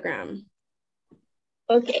Instagram?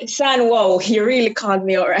 Okay, Sean, wow, you really called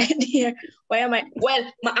me out right here. Why am I?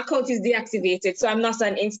 Well, my account is deactivated, so I'm not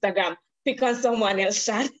on Instagram. Pick on someone else,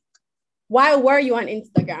 Sean. Why were you on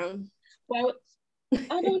Instagram? Well,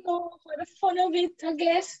 I don't know, for the fun of it, I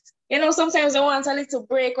guess. Sometimes I want a little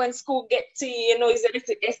break when school gets to you, it's a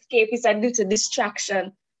little escape, it's a little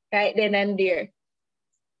distraction right then and there.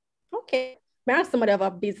 Okay, may I ask somebody have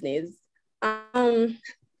a business?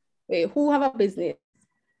 Wait, who have a business?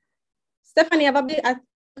 Stephanie have a business.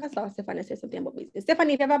 I saw Stephanie say something about business.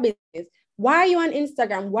 Stephanie, if you have a business, why are you on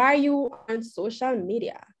Instagram? Why are you on social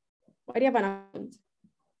media? Why do you have an account?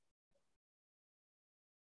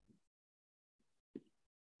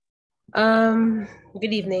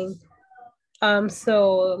 Good evening.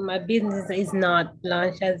 So my business is not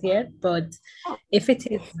launched as yet, but if it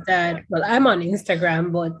is that, well, I'm on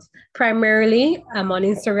Instagram, but primarily I'm on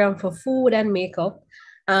Instagram for food and makeup.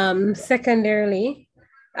 Secondarily,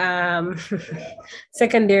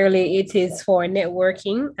 secondarily, it is for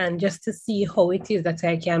networking and just to see how it is that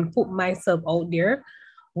I can put myself out there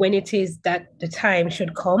when it is that the time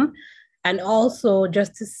should come, and also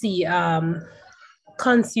just to see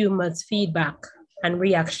consumers' feedback and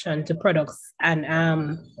reaction to products and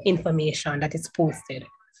information that is posted.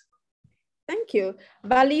 Thank you.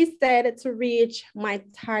 Vali said to reach my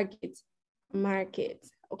target market.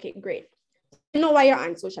 Okay, great. You know why you're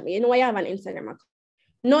on social media. You know why you have an Instagram account.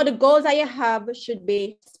 No, the goals that you have should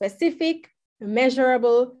be specific,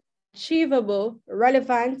 measurable, achievable,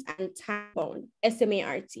 relevant, and time-bound,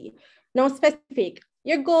 SMART. Now, specific,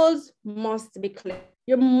 your goals must be clear.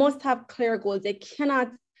 You must have clear goals. They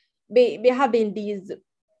cannot be having these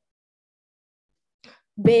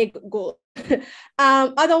big goals.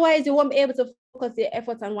 Otherwise, you won't be able to focus your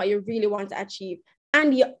efforts on what you really want to achieve.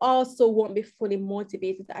 And you also won't be fully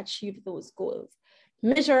motivated to achieve those goals.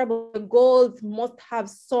 Measurable goals must have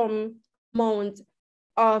some amount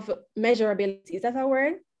of measurability. Is that a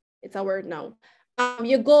word? It's a word now.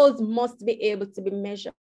 Your goals must be able to be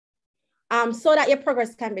measured so that your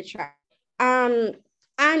progress can be tracked and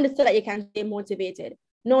so that you can stay motivated.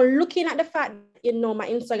 Now, looking at the fact that, my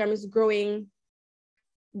Instagram is growing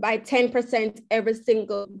by 10% every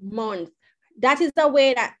single month, that is the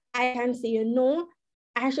way that I can say,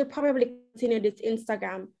 I should probably continue this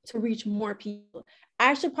Instagram to reach more people.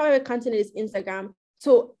 I should probably continue this Instagram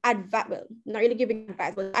to advise, well, not really giving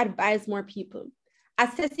advice, but advise more people.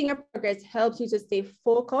 Assessing your progress helps you to stay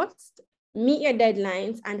focused, meet your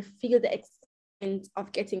deadlines, and feel the excitement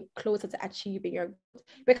of getting closer to achieving your goals.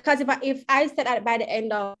 Because if I said that by the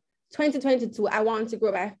end of 2022, I want to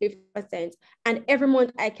grow by 50%, and every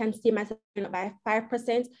month I can see myself by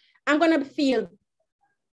 5%, I'm going to feel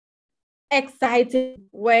excited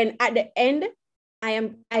when at the end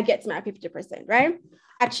I get to my 50%, right?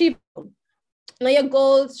 Achievable. Now your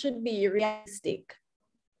goals should be realistic.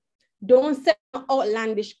 Don't set an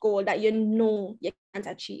outlandish goal that you can't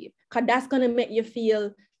achieve, because that's gonna make you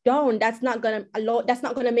feel down. That's not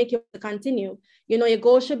gonna make you continue. Your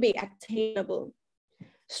goal should be attainable.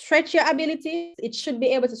 Stretch your abilities. It should be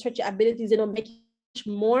able to stretch your abilities, make it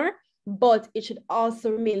more, but it should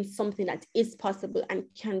also remain something that is possible and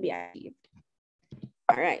can be achieved.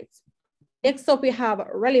 All right. Next up, we have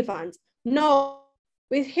relevant. Now,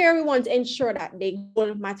 here we want to ensure that the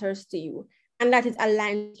goal matters to you and that it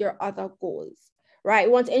aligns with your other goals, right?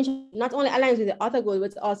 We want to ensure not only aligns with the other goals,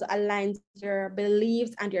 but also aligns with your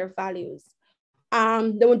beliefs and your values.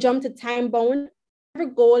 Then we'll jump to time bound. Every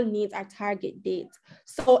goal needs a target date.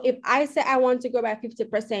 So if I say I want to grow by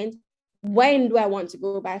 50%, when do I want to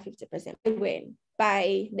grow by 50%? When?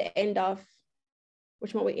 By the end of,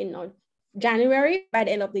 which month we're in now? January, by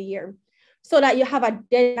the end of the year. So that you have a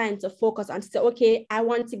deadline to focus on. So, okay, I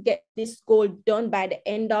want to get this goal done by the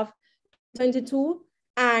end of 2022.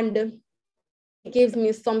 and it gives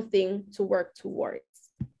me something to work towards.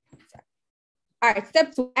 All right,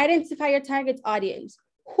 step 2, identify your target audience.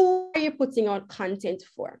 Who are you putting out content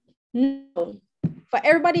for? No, for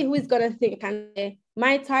everybody who is gonna think and say,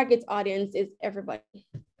 my target audience is everybody.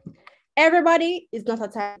 Everybody is not a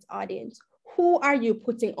target audience. Who are you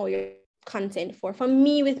putting all your content for? For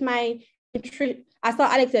me, with my I saw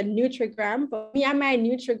Alex said Nutrigram, but me and my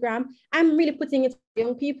Nutrigram, I'm really putting it for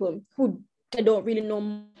young people who don't really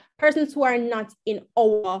know, persons who are not in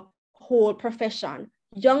our whole profession,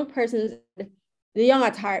 young persons, the young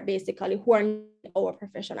at heart, basically, who are in our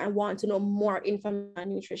profession. I want to know more information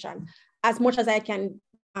on nutrition as much as I can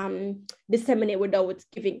disseminate without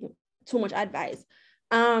giving too much advice.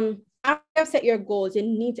 After you've set your goals, you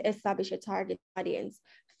need to establish your target audience.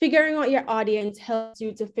 Figuring out your audience helps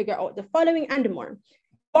you to figure out the following and more.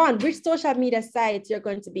 One, which social media sites you're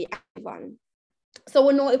going to be active on. So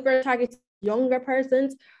we know if we're targeting younger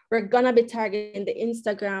persons, we're gonna be targeting the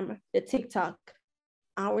Instagram, the TikTok.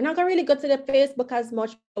 We're not gonna really go to the Facebook as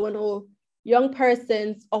much. We know young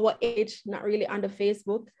persons our age, not really on the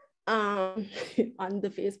Facebook, on the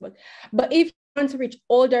Facebook. But if you want to reach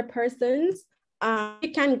older persons,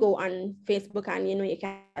 you can go on Facebook and you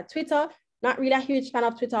can Twitter. Not really a huge fan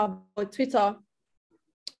of Twitter, but Twitter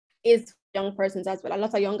is young persons as well. A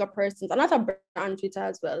lot of younger persons, a lot of on Twitter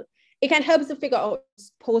as well. It can help to figure out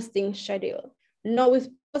posting schedule. Now with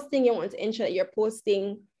posting, you want to ensure that you're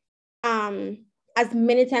posting as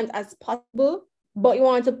many times as possible, but you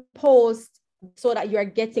want to post so that you're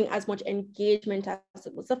getting as much engagement as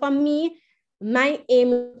possible. So for me, my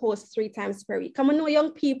aim is to post 3 times per week. Come on, know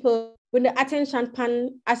young people with the attention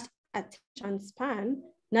span,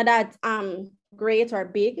 not that great or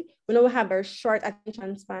big. We know we have a short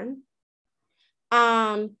attention span.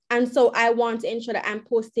 And so I want to ensure that I'm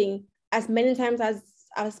posting as many times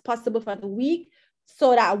as possible for the week,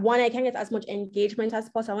 so that one, I can get as much engagement as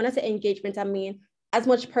possible. When I say engagement, I mean as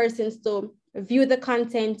much persons to view the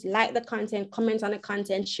content, like the content, comment on the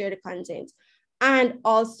content, share the content, and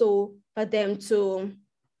also for them to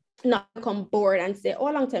not become bored and say,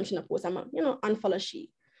 oh, long time she not post, I'm unfollow she.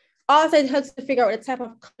 Also, it helps to figure out the type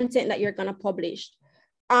of content that you're gonna publish.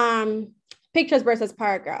 Pictures versus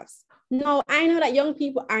paragraphs. No, I know that young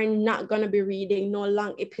people are not gonna be reading no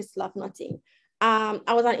long epistle of nothing. I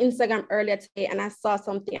was on Instagram earlier today and I saw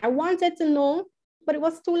something I wanted to know, but it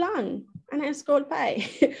was too long and I scrolled by.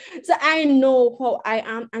 So I know how I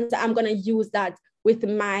am, and so I'm gonna use that with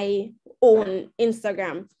my own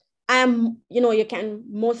Instagram. You can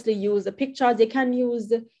mostly use the pictures, you can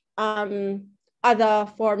use other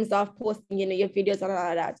forms of posting, your videos and all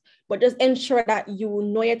of that, but just ensure that you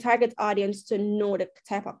know your target audience to know the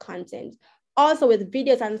type of content. Also with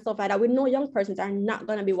videos and stuff like that, we know young persons are not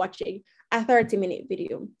gonna be watching a 30-minute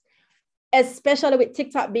video, especially with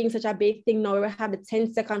TikTok being such a big thing now. We have the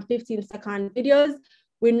 10-second, 15-second videos.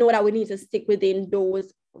 We know that we need to stick within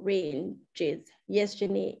those ranges. Yes,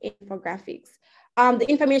 Jenny, infographics. The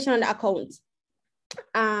information on the account.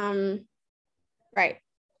 Right.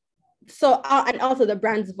 So, and also the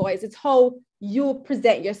brand's voice. It's how you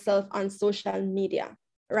present yourself on social media,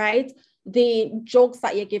 right? The jokes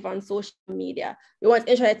that you give on social media. You want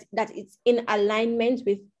to ensure that it's in alignment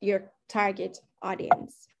with your target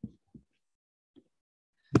audience.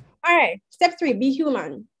 All right, step 3, be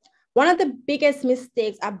human. One of the biggest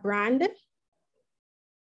mistakes a brand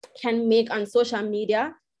can make on social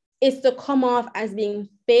media is to come off as being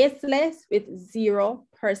faceless with zero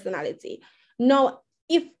personality. Now,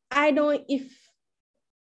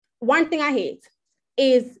 one thing I hate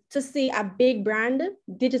is to see a big brand,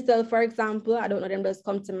 digital, for example, I don't know, them just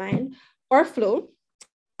come to mind, or Flow,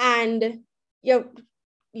 and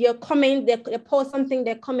you comment, they post something,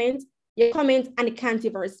 they comment, you comment, and they can't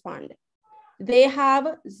even respond. They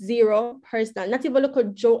have zero personal, not even look a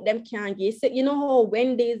joke them can give. So you know how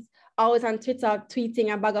Wendy's always on Twitter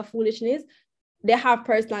tweeting a bag of foolishness? They have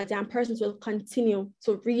personality, and persons will continue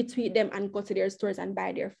to retweet them and go to their stores and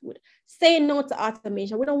buy their food. Say no to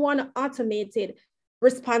automation. We don't want automated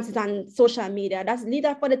responses on social media. That's leave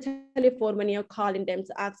that for the telephone when you're calling them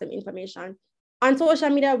to ask them information. On social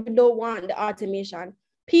media, we don't want the automation.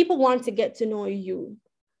 People want to get to know you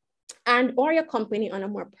and or your company on a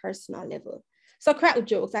more personal level. So crack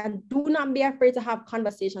jokes, and do not be afraid to have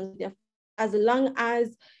conversations with them, as long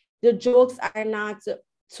as the jokes are not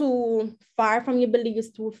too far from your beliefs,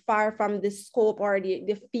 too far from the scope or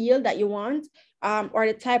the field that you want, or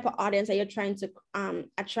the type of audience that you're trying to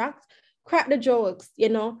attract. Crack the jokes,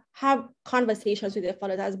 have conversations with your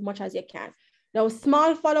followers as much as you can. Now,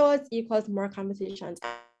 small followers equals more conversations.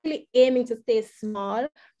 I'm really aiming to stay small,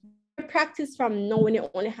 practice from now when you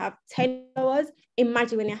only have 10 followers,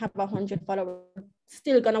 imagine when you have 100 followers,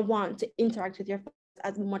 still gonna want to interact with your followers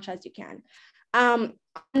as much as you can. On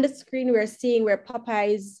the screen, we're seeing where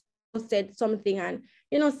Popeyes posted something and,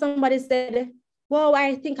 somebody said, well,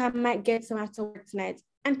 I think I might get some after work tonight.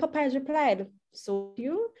 And Popeyes replied, so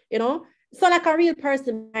so like a real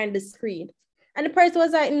person behind the screen. And the person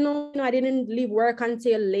was like, no, I didn't leave work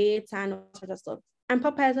until late and all sorts of stuff. And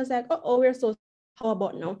Popeyes was like, oh, we're so, how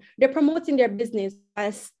about now? They're promoting their business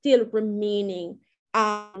while still remaining,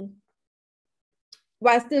 while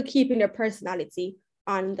still keeping their personality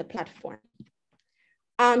on the platform.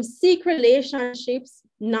 Seek relationships,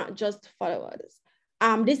 not just followers.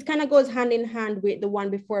 This kind of goes hand in hand with the one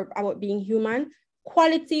before about being human.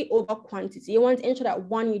 Quality over quantity. You want to ensure that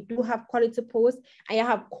one, you do have quality posts and you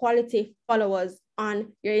have quality followers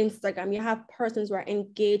on your Instagram. You have persons who are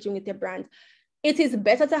engaging with your brand. It is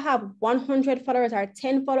better to have 100 followers or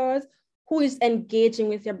 10 followers who is engaging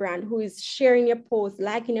with your brand, who is sharing your posts,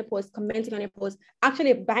 liking your posts, commenting on your posts,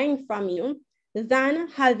 actually buying from you, than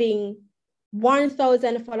having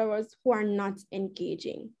 1,000 followers who are not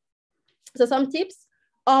engaging. So some tips: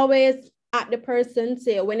 always at the person,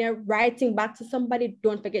 say when you're writing back to somebody,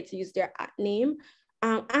 don't forget to use their name.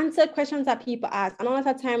 Answer questions that people ask. And a lot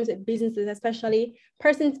of times with businesses, especially,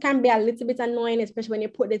 persons can be a little bit annoying, especially when you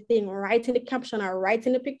put the thing right in the caption or right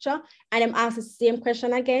in the picture and them ask the same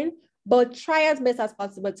question again. But try as best as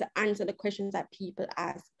possible to answer the questions that people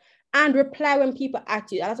ask and reply when people at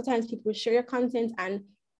you. A lot of times people will share your content and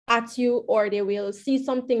at you, or they will see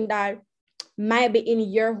something that might be in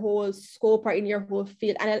your whole scope or in your whole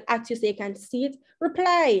field, and I'll ask you so you can see it.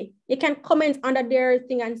 Reply. You can comment under their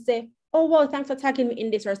thing and say, oh, well, thanks for tagging me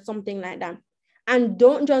in this, or something like that. And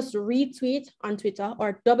don't just retweet on Twitter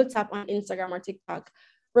or double tap on Instagram or TikTok.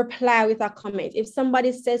 Reply with a comment. If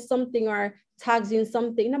somebody says something or tags you in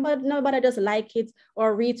something, nobody just like it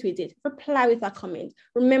or retweet it. Reply with a comment.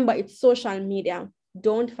 Remember, it's social media.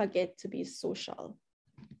 Don't forget to be social.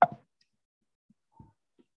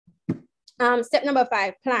 Step number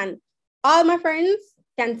 5, plan. All my friends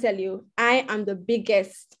can tell you, I am the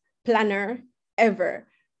biggest planner ever.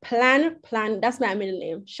 Plan, that's my middle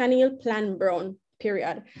name, Chanel Plan Brown,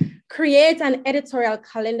 period. Create an editorial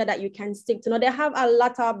calendar that you can stick to. Now, they have a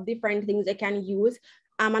lot of different things they can use.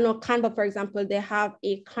 I know Canva, for example, they have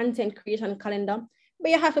a content creation calendar, but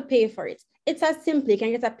you have to pay for it. It's as simple. You can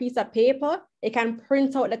get a piece of paper, you can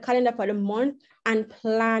print out the calendar for the month and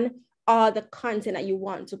plan all the content that you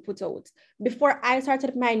want to put out. Before I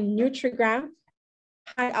started my Nutrigram,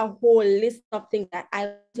 I had a whole list of things that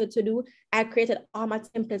I wanted to do. I created all my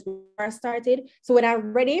templates before I started. So when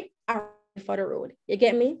I'm ready, I'm ready for the road. You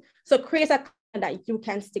get me? So create a calendar that you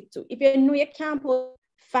can stick to. If you know you can't post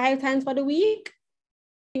 5 times for the week,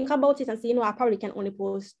 think about it and say, I probably can only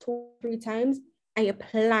post 2 or 3 times, and you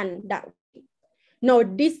plan that way. Now,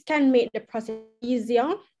 this can make the process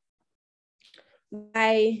easier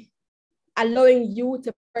by allowing you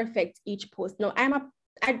to perfect each post. Now, I'm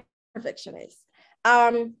a perfectionist.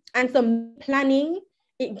 And so planning,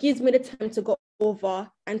 it gives me the time to go over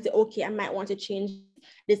and say, okay, I might want to change.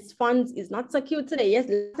 This font is not so cute today. Yes,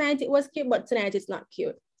 last night it was cute, but tonight it's not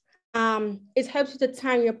cute. It helps you to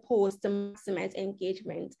time your post to maximize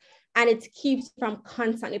engagement, and it keeps you from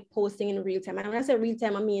constantly posting in real time. And when I say real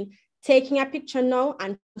time, I mean taking a picture now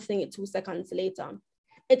and posting it 2 seconds later.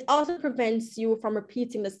 It also prevents you from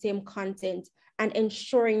repeating the same content and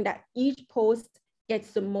ensuring that each post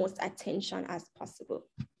gets the most attention as possible.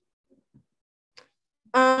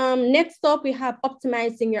 Next up, we have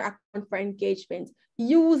optimizing your account for engagement.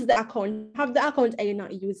 Use the account. Have the account and you're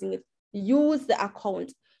not using it. Use the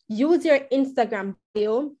account. Use your Instagram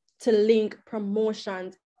bio to link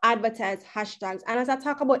promotions, advertise hashtags. And as I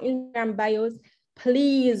talk about Instagram bios,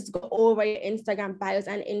 please go over your Instagram bios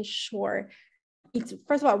and ensure it's,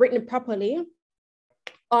 first of all, written properly.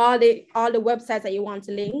 All the websites that you want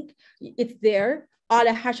to link, it's there. All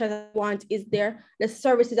the hashtags that you want is there. The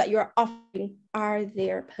services that you're offering are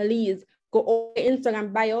there. Please go over your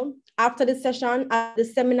Instagram bio after the session, after the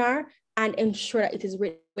seminar, and ensure that it is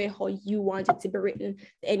written the way how you want it to be written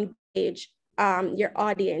to engage your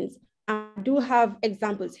audience. I do have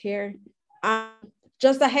examples here.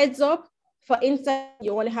 Just a heads up, for Instagram,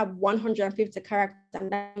 you only have 150 characters,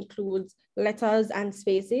 and that includes letters and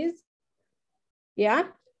spaces. Yeah.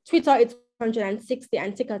 Twitter, it's 160,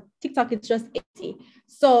 and TikTok is just 80.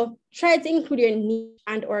 So try to include your niche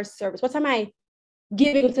and or service. What am I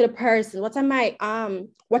giving to the person? What am I,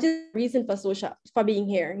 what is the reason for being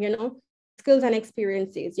here? Skills and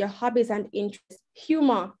experiences, your hobbies and interests,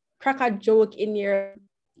 humor, crack a joke in your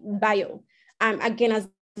bio. Again, as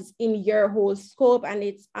is in your whole scope and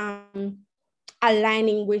it's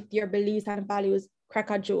aligning with your beliefs and values, crack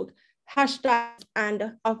a joke. Hashtags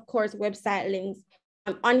and of course website links.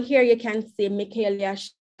 On here you can see Michaela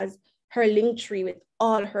has her link tree with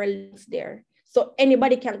all her links there. So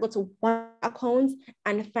anybody can go to one account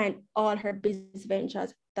and find all her business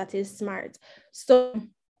ventures. That is smart. So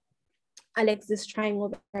Alex is trying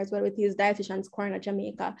over as well with his Dietitian's Corner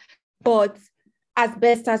Jamaica. But as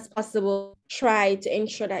best as possible, try to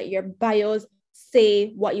ensure that your bios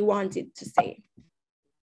say what you want it to say.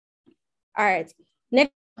 All right,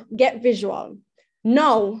 next, get visual.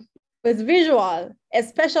 Now, with visual,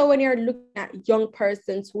 especially when you're looking at young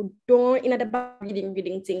persons who don't in the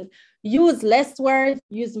reading thing, use less words,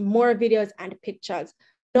 use more videos and pictures.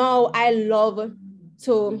 Now, I love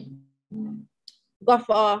to go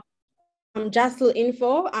for Jassel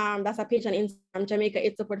Info. That's a page on Instagram, Jamaica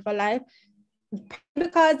It's Support for Life.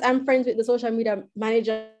 Because I'm friends with the social media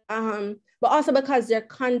manager, but also because their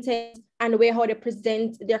content and the way how they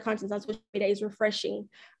present their content on social media is refreshing.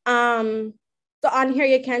 So on here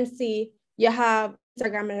you can see you have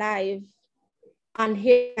Instagram Live. On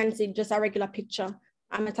here you can see just a regular picture.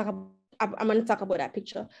 I'm gonna talk about that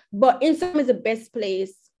picture. But Instagram is the best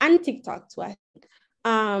place, and TikTok too, I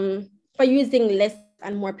think, for using less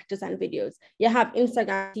and more pictures and videos. You have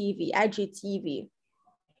Instagram TV, IGTV,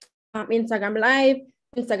 Instagram Live,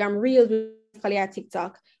 Instagram Reels,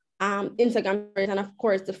 TikTok, Instagram, and of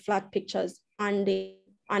course the flat pictures on the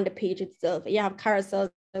page itself. You have carousel,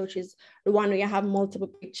 which is the one where you have multiple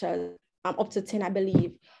pictures, up to 10, I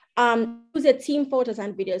believe. Use your team photos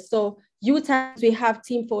and videos. So UTANDS, we have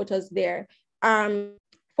team photos there.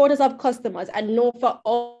 Photos of customers. I know for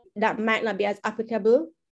all that might not be as applicable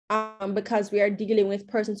because we are dealing with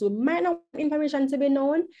persons who might not want information to be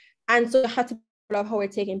known. And so you have to of how we're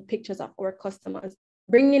taking pictures of our customers.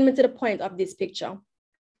 Bringing me to the point of this picture.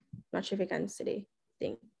 Not sure if you can see the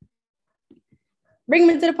thing. Bring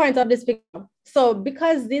me to the point of this picture. So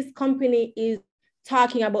because this company is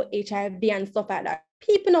talking about HIV and stuff like that,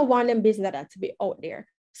 people don't want them business like that to be out there.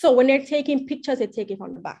 So when they're taking pictures, they take it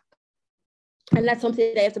from the back. And that's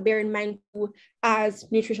something that you have to bear in mind too,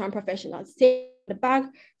 as nutrition professionals. Take the back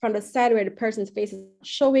from the side where the person's face is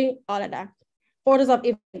showing, all of that. Photos of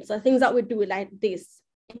events, so things that we do like this.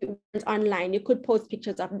 If it went online, you could post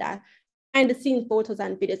pictures of that. Behind the scenes photos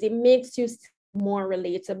and videos, it makes you more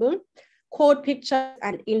relatable. Quote pictures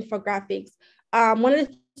and infographics. One of the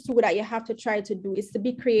things too that you have to try to do is to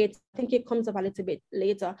be creative. I think it comes up a little bit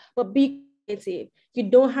later, but be creative. You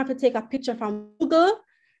don't have to take a picture from Google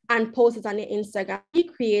and post it on your Instagram. Be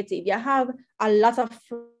creative. You have a lot of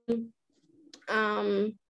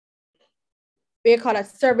we call it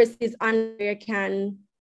services on where you can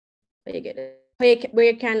where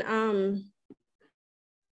you can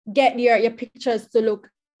get your pictures to look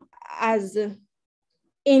as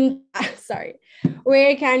in where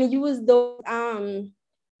you can use those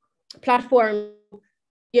platforms,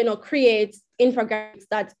 create infographics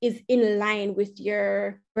that is in line with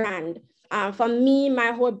your brand. For me,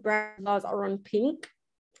 my whole brand was around pink.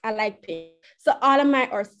 I like pink. So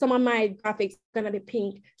some of my graphics are gonna be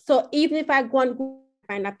pink. So even if I go and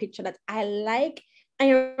find a picture that I like, I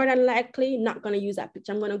am more than likely not gonna use that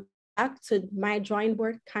picture. I'm gonna go back to my drawing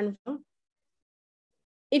board, Canva.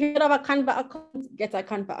 If you don't have a Canva account, get a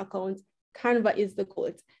Canva account. Canva is the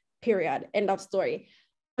gold, period, end of story.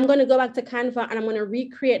 I'm gonna go back to Canva and I'm gonna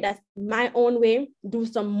recreate that my own way, do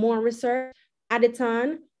some more research, add it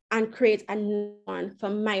on, and create a new one for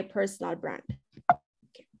my personal brand.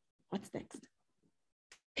 What's next?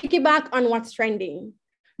 Piggyback on what's trending.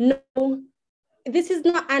 No, this is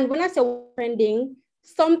not, and when I say trending,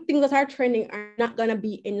 some things that are trending are not gonna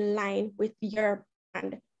be in line with your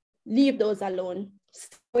brand. Leave those alone.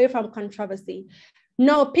 Stay away from controversy.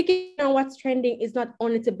 No, picking on what's trending is not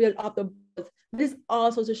only to build up the buzz, but it's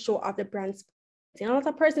also to show off the brand's. A lot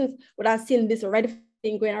of persons would have seen this red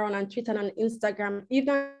thing going around on Twitter and on Instagram,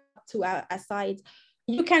 even to a site.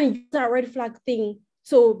 You can use that red flag thing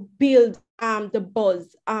to build the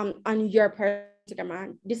buzz on your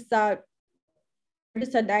Instagram. This is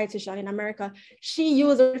a dietitian in America. She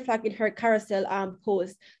used a red flag in her carousel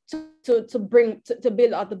post to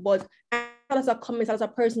build out the buzz. And lots of comments, lots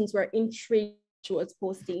of persons were intrigued she was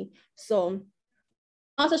posting. So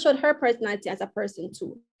also showed her personality as a person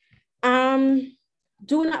too.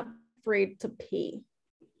 Do not be afraid to pay.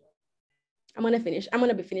 I'm gonna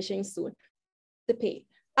be finishing soon. To pay.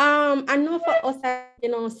 I know for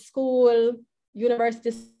us, school,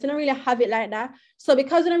 universities, you don't really have it like that. So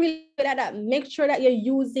because you don't really have it like that, make sure that you're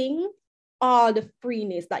using all the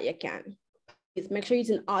freeness that you can. Please make sure you're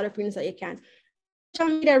using all the freeness that you can.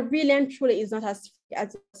 social media really and truly is not as free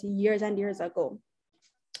as it was years and years ago.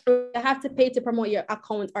 You have to pay to promote your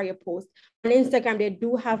account or your post. On Instagram, they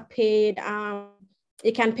do have paid,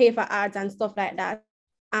 you can pay for ads and stuff like that.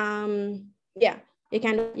 Yeah, you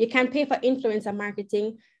can pay for influencer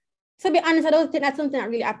marketing. To be honest, I don't think that's something that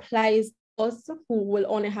really applies to us who will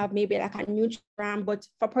only have maybe like a neutral brand, but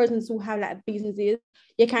for persons who have like businesses,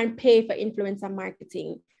 you can pay for influencer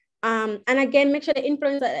marketing. And again, make sure the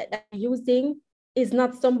influencer that you're using is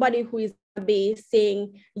not somebody who is be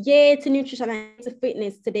saying, yay to nutrition and to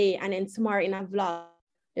fitness today, and then tomorrow in a vlog.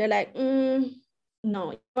 They're like, no, you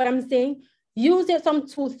know what I'm saying? Use some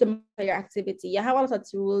tools to monitor your activity. You have a lot of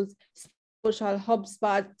tools, social,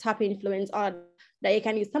 HubSpot, Tap Influence, all that you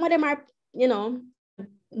can use. Some of them are, you know,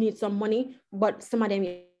 need some money, but some of them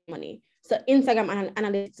need money. So Instagram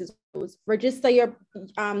analytics is those. Register your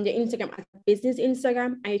Instagram as a business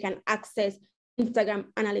Instagram, and you can access Instagram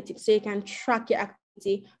analytics so you can track your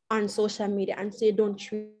activity on social media, and so you don't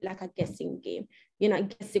treat it like a guessing game. You're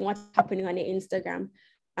not guessing what's happening on your Instagram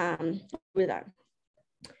with that.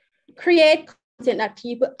 Create content that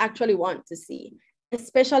people actually want to see,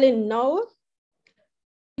 especially now.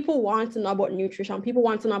 People want to know about nutrition. People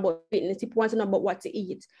want to know about fitness. People want to know about what to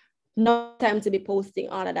eat. No time to be posting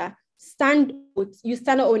all of that. Stand out. You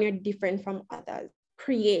stand out when you're different from others.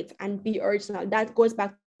 Create and be original. That goes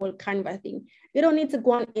back to the whole Canva thing. You don't need to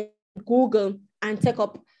go on Google and take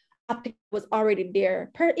up a picture that was already there.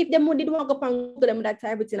 If they did walk up on Google, them that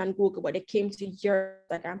type it in on Google, but they came to your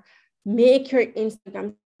Instagram. Make your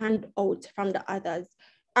Instagram stand out from the others.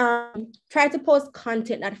 Try to post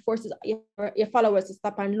content that forces your followers to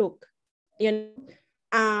stop and look, you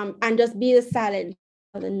know, and just be the silent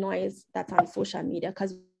of the noise that's on social media,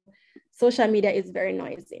 because social media is very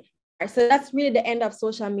noisy. Right, so that's really the end of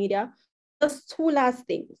social media. Just two last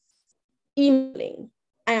things. Emailing.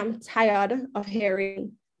 I am tired of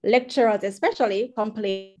hearing lecturers especially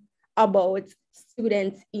complain about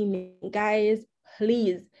students emailing. Guys,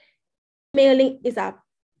 please, emailing is a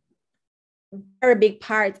very big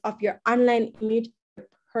part of your online image, your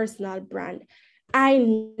personal brand. I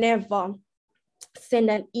never send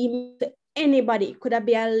an email to anybody. It could have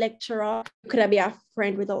been a lecturer, it could have been a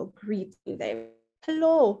friend, without greeting them.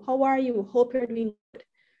 Hello, how are you? Hope you're doing good.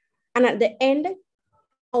 And at the end,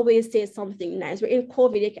 always say something nice. We're in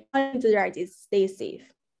COVID, you can only do right is stay safe.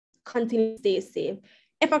 Continue to stay safe.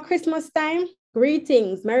 If at Christmas time,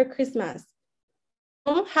 greetings, Merry Christmas,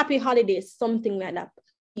 happy holidays, something like that.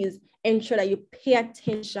 Please ensure that you pay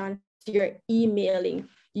attention to your emailing.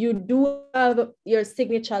 You do have your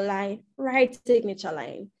signature line, write signature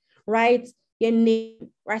line, write your name,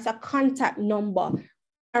 write a contact number,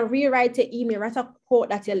 and rewrite your email, write a quote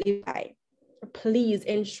that you live by. Please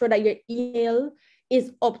ensure that your email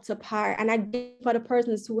is up to par. And again, for the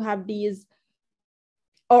persons who have these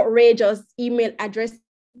outrageous email addresses,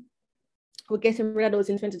 we're getting rid of those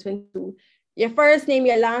in 2022. Your first name,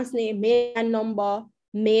 your last name, maybe a number,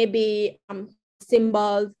 maybe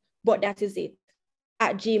symbols, but that is it,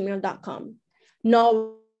 at gmail.com.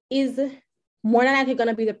 Now, is more than likely going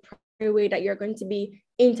to be the primary way that you're going to be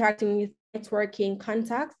interacting with networking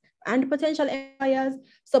contacts and potential employers.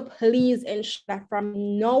 So please ensure that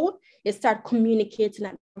from now, you start communicating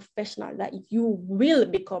as a professional that you will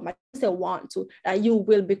become. I don't say want to, that you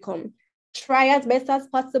will become. Try as best as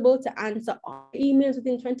possible to answer all emails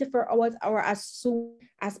within 24 hours or as soon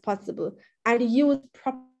as possible. And use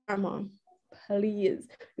proper grammar, please.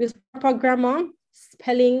 Use proper grammar,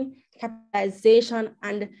 spelling, capitalization,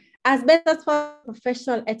 and as best as possible,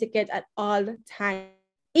 professional etiquette at all times.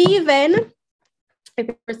 Even if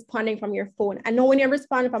you're responding from your phone. I know when you're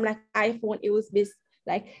responding from like iPhone, it was this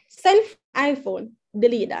like send iPhone,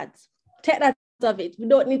 delete that. Take that of it. We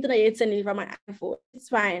don't need to know you're sending it from an iPhone. It's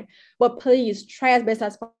fine. But please try as best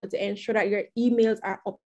as possible to ensure that your emails are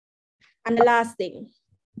up. And the last thing,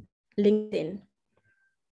 LinkedIn.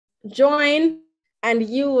 Join and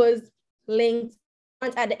use LinkedIn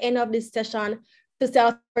at the end of this session to see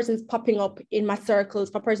how persons popping up in my circles,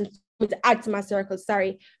 for persons to add to my circles,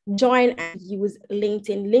 join and use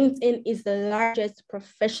LinkedIn. LinkedIn is the largest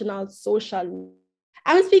professional social.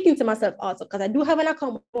 I'm speaking to myself also because I do have an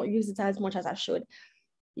account, but I don't use it as much as I should.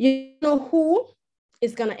 You know who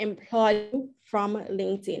is going to employ you from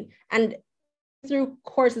LinkedIn. And through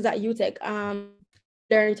courses at UTech,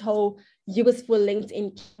 learned how useful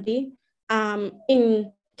LinkedIn can be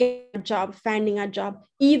in getting a job, finding a job,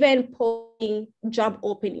 even posting job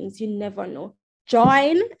openings. You never know.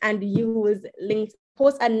 Join and use LinkedIn.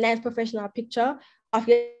 Post a nice professional picture of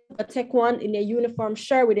your tech one in your uniform,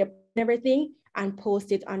 share with your everything, and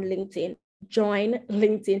post it on LinkedIn. Join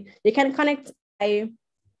LinkedIn. You can connect by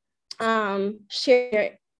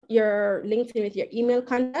share your LinkedIn with your email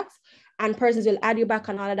contacts, and persons will add you back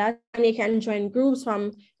and all of that. And you can join groups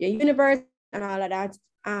from your university and all of that,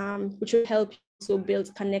 which will help you to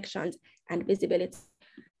build connections and visibility.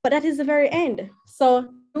 But that is the very end. So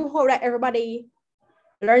I hope that everybody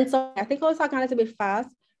learns something. I think I was talking a little bit fast,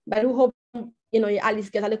 but I do hope you at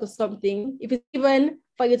least get a little something. If it's even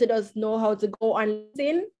for you to just know how to go on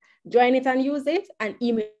LinkedIn, join it and use it, and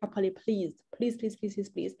email properly, please. Please, please, please, please,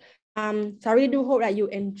 please. So I really do hope that you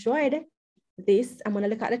enjoyed this. I'm gonna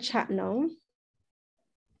look at the chat now.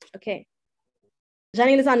 Okay.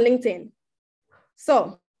 Janine is on LinkedIn.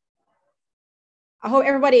 So I hope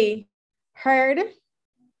everybody heard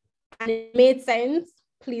and it made sense.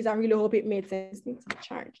 Please, I really hope it made sense. It needs to be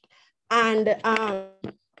charged. And if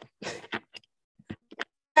you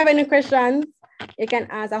have any questions, you can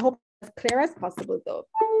ask. I hope it's as clear as possible though.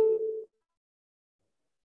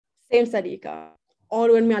 Same Sadiqa.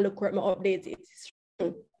 All when me I look at my updates, it's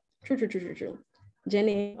true.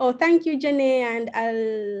 Jenny. Oh, thank you, Jenny and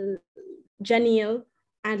Janelle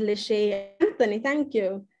and Leshay. Anthony, thank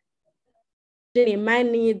you. Jenny,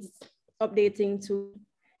 mine needs updating to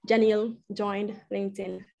Janelle joined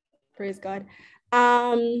LinkedIn. Praise God. She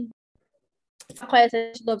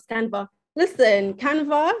loves Canva. Listen,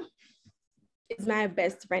 Canva is my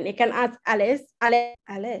best friend. You can ask Alice.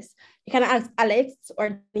 You can ask Alex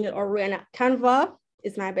or Daniel or Rihanna. Canva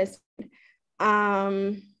is my best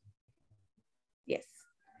friend. Yes.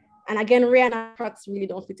 And again, Rihanna Crocs really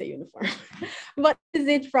don't fit a uniform. But this is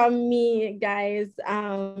it from me, guys.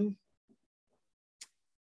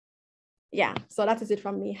 Yeah, so that is it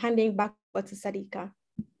from me. Handing back over to Sadiqa.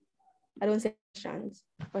 I don't say questions,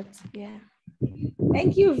 but yeah.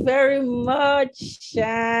 Thank you very much,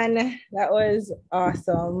 Shan. That was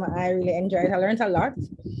awesome. I really enjoyed it. I learned a lot.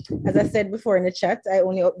 As I said before in the chat, I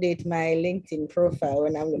only update my LinkedIn profile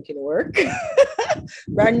when I'm looking to work.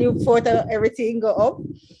 Brand new photo, everything go up,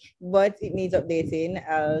 but it needs updating.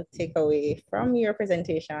 I'll take away from your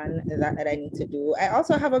presentation that I need to do. I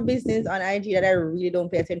also have a business on IG that I really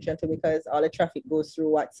don't pay attention to because all the traffic goes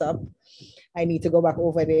through WhatsApp. I need to go back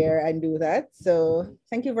over there and do that. So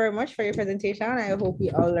thank you very much for your presentation. I hope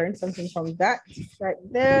we all learned something from that right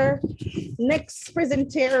there. Next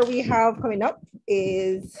presenter we have coming up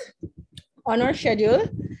is on our schedule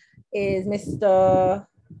is Mr.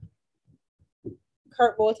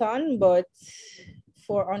 Kurt Bolton, but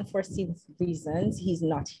for unforeseen reasons, he's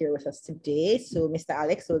not here with us today. So Mr.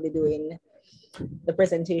 Alex will be doing the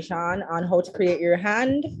presentation on how to create your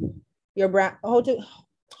hand, your brand, how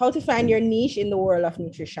to find your niche in the world of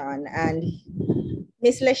nutrition. And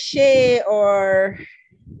Miss Leshay, or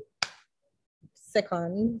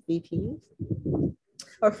second VP,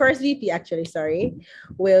 or first VP actually, sorry,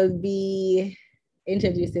 will be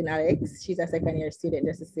introducing Alex. She's a second year student,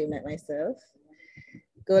 just the same like myself.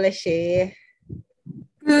 Go Leshay.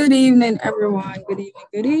 Good evening, everyone.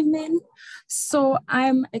 Good evening. So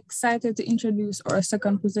I'm excited to introduce our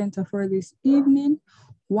second presenter for this evening.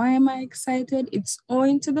 Why am I excited? It's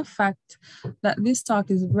owing to the fact that this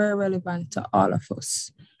talk is very relevant to all of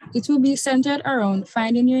us. It will be centered around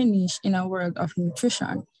finding your niche in a world of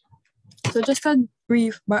nutrition. So just a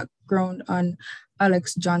brief background on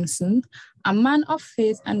Alex Johnson. A man of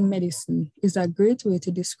faith and medicine is a great way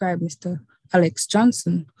to describe Mr. Alex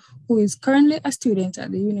Johnson, who is currently a student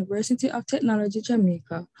at the University of Technology,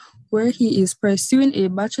 Jamaica, where he is pursuing a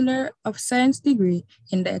Bachelor of Science degree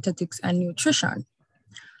in dietetics and nutrition.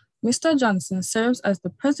 Mr. Johnson serves as the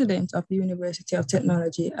president of the University of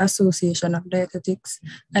Technology Association of Dietetics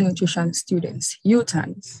and Nutrition Students,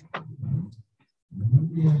 UTANDS.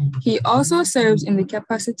 He also serves in the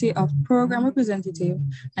capacity of program representative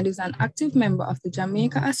and is an active member of the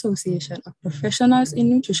Jamaica Association of Professionals in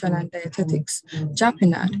Nutrition and Dietetics,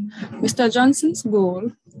 JAPINAD. Mr. Johnson's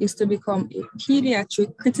goal is to become a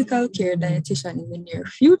pediatric critical care dietitian in the near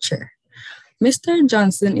future. Mr.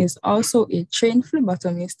 Johnson is also a trained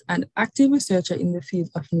phlebotomist and active researcher in the field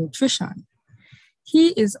of nutrition. He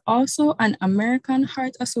is also an American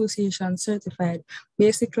Heart Association certified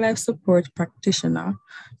basic life support practitioner,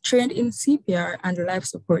 trained in CPR and life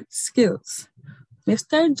support skills.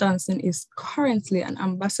 Mr. Johnson is currently an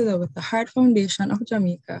ambassador with the Heart Foundation of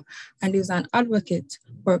Jamaica and is an advocate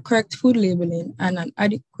for correct food labeling and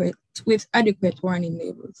with adequate warning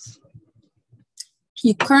labels.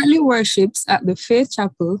 He currently worships at the Faith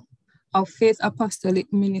Chapel of Faith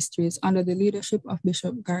Apostolic Ministries under the leadership of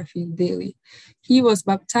Bishop Garfield Daly. He was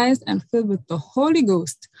baptized and filled with the Holy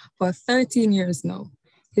Ghost for 13 years now.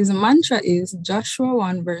 His mantra is Joshua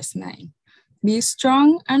 1 verse 9. Be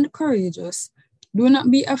strong and courageous. Do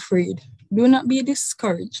not be afraid. Do not be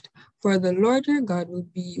discouraged, for the Lord your God will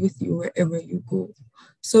be with you wherever you go.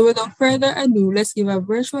 So without further ado, let's give a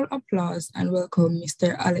virtual applause and welcome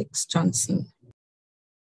Mr. Alex Johnson.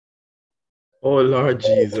 Oh, Lord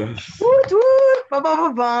Jesus. Woot, woot, ba, ba,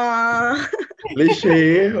 ba, ba.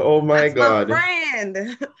 Lishay, oh my That's God. my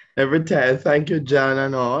friend. Every time, thank you, John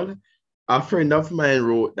and all. A friend of mine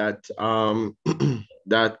wrote that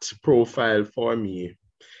that profile for me,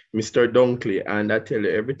 Mr. Dunkley, and I tell you,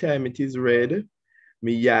 every time it is read,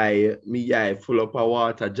 me eye full up of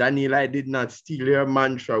water. Janelle, I did not steal your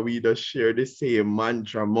mantra. We just share the same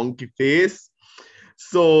mantra, monkey face.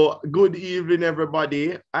 So good evening,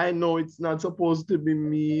 everybody. I know it's not supposed to be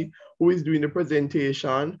me who is doing the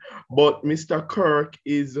presentation, but Mr. Kirk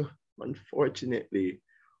is, unfortunately,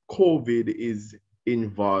 COVID is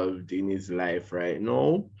involved in his life right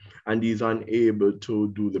now, and he's unable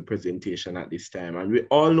to do the presentation at this time. And we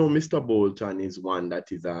all know Mr. Bolton is one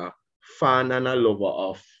that is a fan and a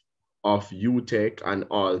lover of UTech and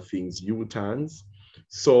all things UTANDS.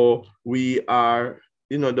 So we are,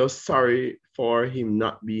 just sorry for him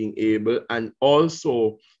not being able. And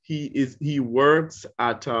also he works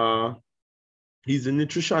at he's a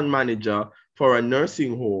nutrition manager for a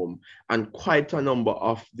nursing home, and quite a number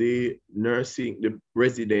of the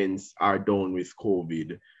residents are down with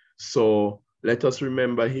COVID. So let us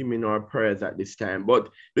remember him in our prayers at this time. But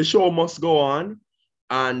the show must go on,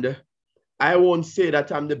 and I won't say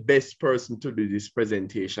that I'm the best person to do this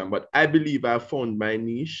presentation, but I believe I found my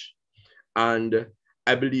niche, and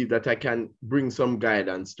I believe that I can bring some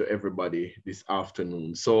guidance to everybody this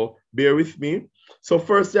afternoon. So bear with me. So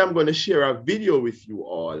firstly, I'm going to share a video with you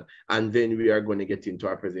all, and then we are going to get into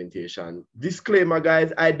our presentation. Disclaimer,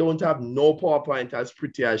 guys, I don't have no PowerPoint as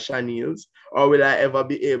pretty as Chanel's, or will I ever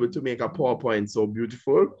be able to make a PowerPoint so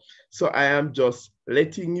beautiful. So I am just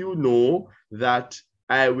letting you know that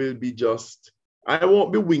I won't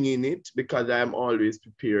be winging it because I am always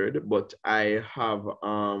prepared, but I have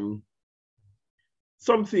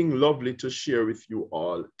something lovely to share with you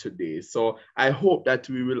all today. So I hope that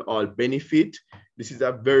we will all benefit. This is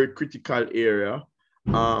a very critical area.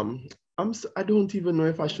 I don't even know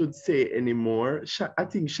if I should say anymore. I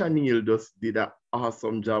think Chanel just did an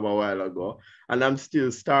awesome job a while ago, and I'm still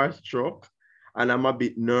starstruck, and I'm a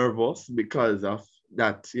bit nervous because of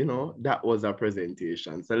that, that was a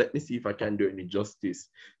presentation. So let me see if I can do any justice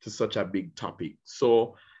to such a big topic.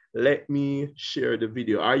 So let me share the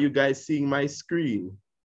video. Are you guys seeing my screen?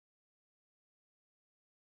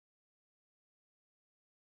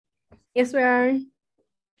 Yes, we are.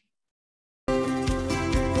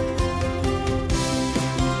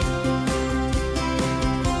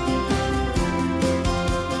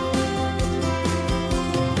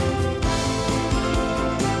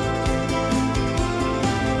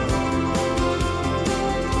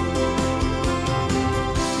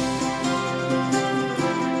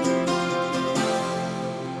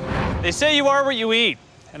 They say you are what you eat,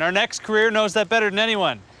 and our next career knows that better than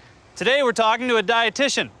anyone. Today, we're talking to a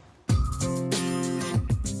dietitian.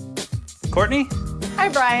 Courtney? Hi,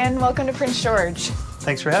 Brian. Welcome to Prince George.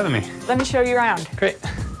 Thanks for having me. Let me show you around. Great.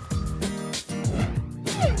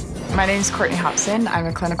 My name is Courtney Hobson. I'm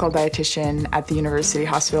a clinical dietitian at the University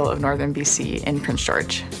Hospital of Northern BC in Prince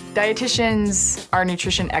George. Dietitians are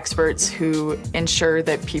nutrition experts who ensure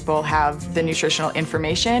that people have the nutritional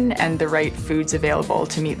information and the right foods available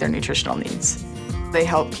to meet their nutritional needs. They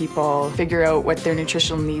help people figure out what their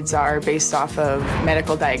nutritional needs are based off of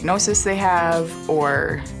medical diagnosis they have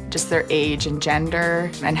or just their age and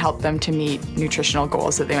gender, and help them to meet nutritional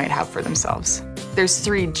goals that they might have for themselves. There's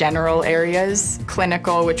 3 general areas: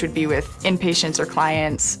 clinical, which would be with inpatients or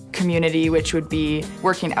clients; community, which would be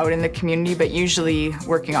working out in the community, but usually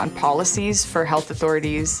working on policies for health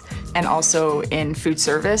authorities; and also in food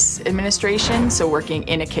service administration, so working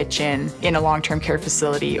in a kitchen, in a long-term care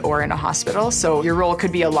facility, or in a hospital. So your role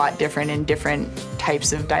could be a lot different in different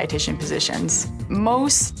types of dietitian positions.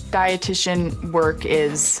 Most dietitian work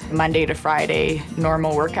is Monday to Friday,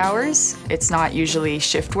 normal work hours. It's not usually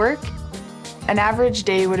shift work. An average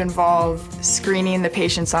day would involve screening the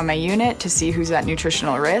patients on my unit to see who's at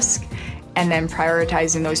nutritional risk, and then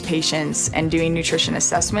prioritizing those patients and doing nutrition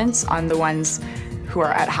assessments on the ones who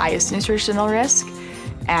are at highest nutritional risk,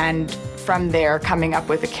 and from there coming up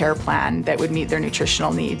with a care plan that would meet their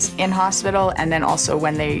nutritional needs in hospital and then also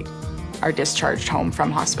when they are discharged home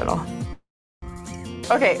from hospital.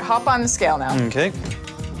 Okay, hop on the scale now. Okay.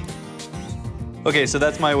 Okay, so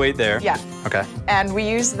that's my weight there. Yeah. Okay. And we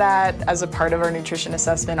use that as a part of our nutrition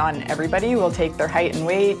assessment on everybody. We'll take their height and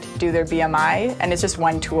weight, do their BMI, and it's just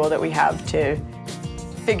one tool that we have to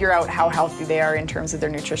figure out how healthy they are in terms of their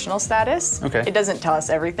nutritional status. Okay. It doesn't tell us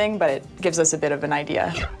everything, but it gives us a bit of an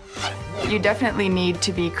idea. You definitely need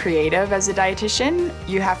to be creative as a dietitian.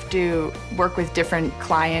 You have to work with different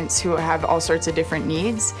clients who have all sorts of different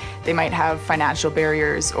needs. They might have financial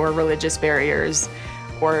barriers or religious barriers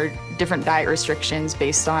or different diet restrictions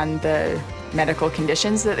based on the medical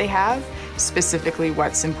conditions that they have. Specifically,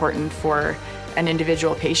 what's important for an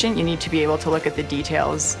individual patient, you need to be able to look at the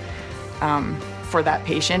details for that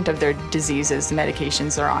patient of their diseases, the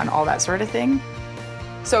medications they're on, all that sort of thing.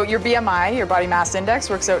 So your BMI, your body mass index,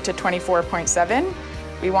 works out to 24.7.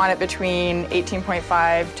 We want it between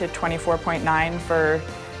 18.5 to 24.9 for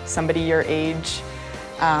somebody your age.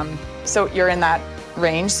 So you're in that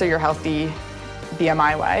range, so you're healthy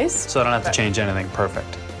BMI-wise. So I don't have to change anything.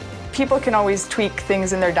 Perfect. People can always tweak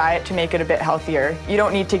things in their diet to make it a bit healthier. You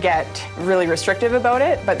don't need to get really restrictive about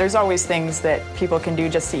it, but there's always things that people can do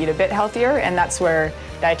just to eat a bit healthier, and that's where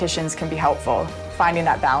dietitians can be helpful, finding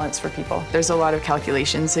that balance for people. There's a lot of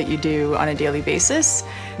calculations that you do on a daily basis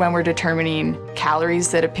when we're determining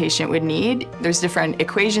calories that a patient would need. There's different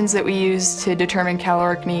equations that we use to determine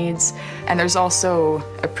caloric needs, and there's also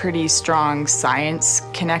a pretty strong science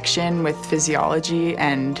connection with physiology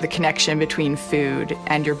and the connection between food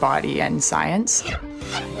and your body and science.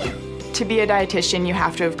 To be a dietitian, you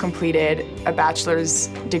have to have completed a bachelor's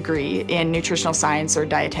degree in nutritional science or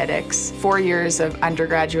dietetics, 4 years of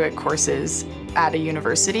undergraduate courses at a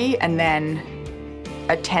university, and then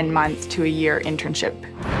a 10-month to a year internship.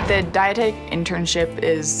 The dietetic internship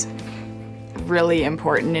is really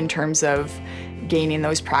important in terms of gaining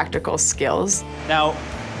those practical skills. Now,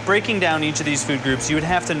 breaking down each of these food groups, you would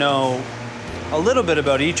have to know a little bit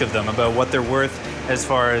about each of them, about what they're worth as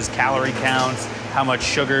far as calorie counts, how much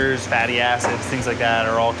sugars, fatty acids, things like that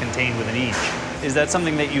are all contained within each. Is that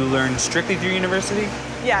something that you learn strictly through university?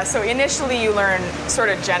 Yeah, so initially you learn sort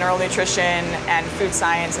of general nutrition and food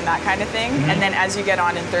science and that kind of thing. Mm-hmm. And then as you get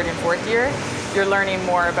on in 3rd and 4th year, you're learning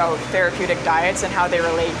more about therapeutic diets and how they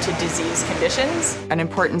relate to disease conditions. An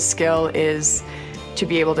important skill is to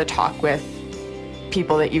be able to talk with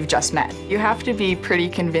people that you've just met. You have to be pretty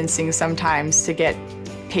convincing sometimes to get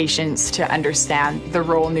patients to understand the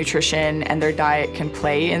role nutrition and their diet can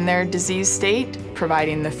play in their disease state,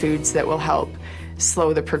 providing the foods that will help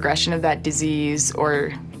slow the progression of that disease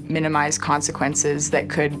or minimize consequences that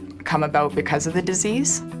could come about because of the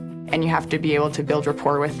disease. And you have to be able to build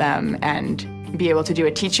rapport with them and be able to do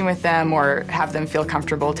a teaching with them or have them feel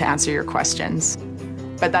comfortable to answer your questions.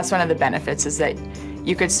 But that's one of the benefits, is that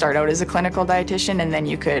you could start out as a clinical dietitian and then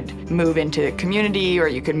you could move into community or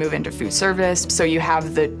you could move into food service. So you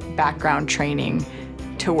have the background training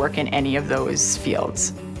to work in any of those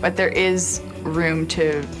fields. But there is room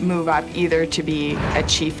to move up either to be a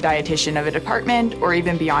chief dietitian of a department, or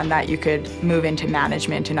even beyond that, you could move into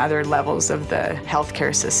management and other levels of the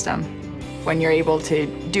healthcare system. When you're able to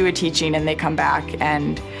do a teaching and they come back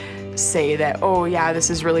and say that, oh yeah, this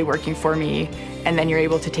is really working for me, and then you're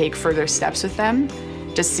able to take further steps with them,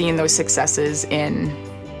 just seeing those successes in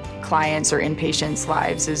clients or in patients'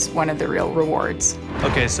 lives is one of the real rewards.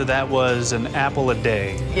 Okay, so that was an apple a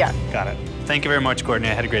day. Yeah. Got it. Thank you very much, Courtney.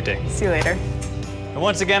 I had a great day. See you later. And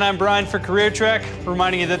once again, I'm Brian for Career Trek,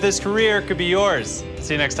 reminding you that this career could be yours.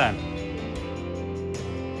 See you next time.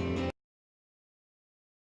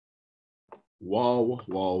 Wow,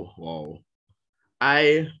 wow, wow.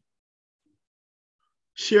 I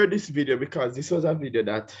shared this video because this was a video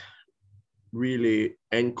that really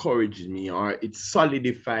encouraged me, or it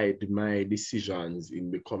solidified my decisions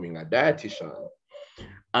in becoming a dietitian.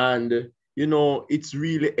 And you know, it's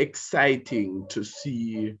really exciting to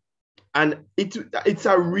see, and it's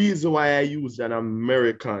a reason why I used an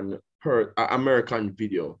American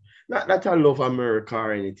video. Not that I love America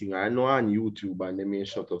or anything. I know on YouTube and they may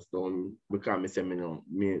shut us down because I say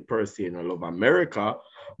me personally I love America,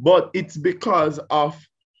 but it's because of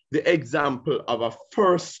the example of a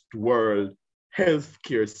first world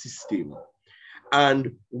healthcare system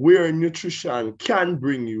and where nutrition can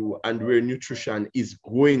bring you and where nutrition is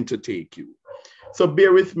going to take you. So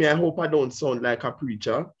bear with me. I hope I don't sound like a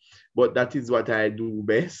preacher, but that is what I do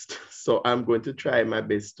best. So I'm going to try my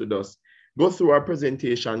best to just go through our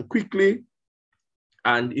presentation quickly.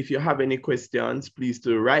 And if you have any questions, please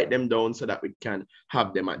to write them down so that we can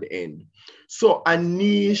have them at the end. So a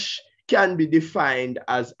niche can be defined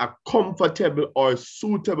as a comfortable or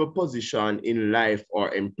suitable position in life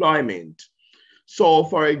or employment. So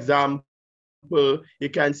for example, you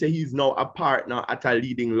can say he's now a partner at a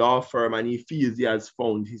leading law firm and he feels he has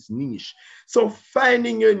found his niche. So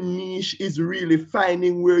finding your niche is really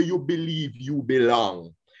finding where you believe you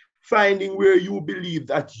belong, finding where you believe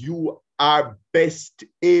that you are best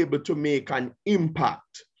able to make an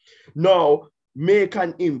impact. Now, make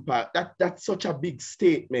an impact, that's such a big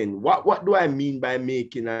statement. What do I mean by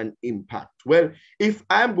making an impact? Well, if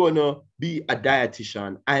I'm gonna be a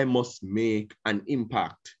dietitian, I must make an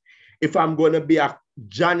impact. If I'm gonna be a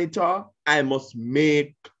janitor, I must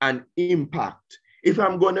make an impact. If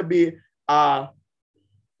I'm gonna be a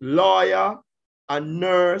lawyer, a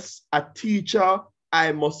nurse, a teacher,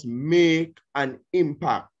 I must make an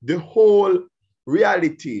impact. The whole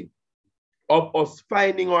reality of us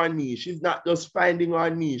finding our niche is not just finding our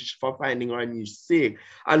niche for finding our niche sake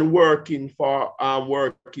and working for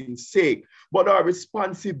working sake, but our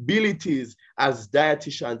responsibilities as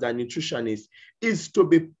dietitians and nutritionists is to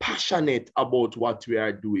be passionate about what we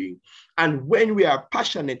are doing. And when we are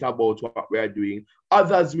passionate about what we are doing,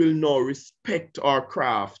 others will now respect our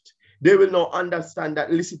craft. They will now understand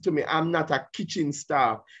that, listen to me, I'm not a kitchen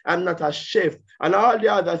staff, I'm not a chef, and all the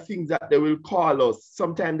other things that they will call us.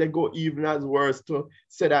 Sometimes they go even as worse to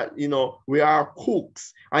say that, you know, we are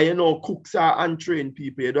cooks. And you know, cooks are untrained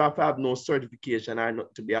people. You don't have to have no certification or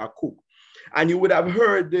not to be a cook. And you would have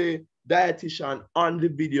heard the dietitian on the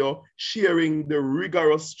video sharing the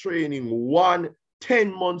rigorous training,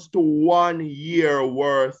 10 months to 1 year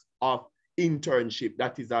worth of internship.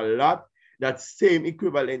 That is a lot. That's same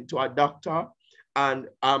equivalent to a doctor. And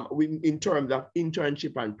in terms of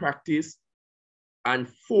internship and practice, and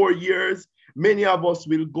 4 years, many of us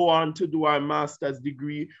will go on to do our master's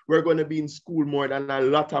degree. We're going to be in school more than a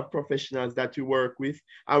lot of professionals that we work with.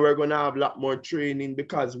 And we're going to have a lot more training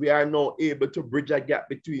because we are now able to bridge a gap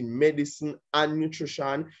between medicine and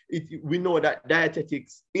nutrition. We know that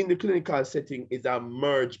dietetics in the clinical setting is a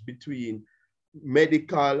merge between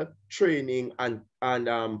medical training and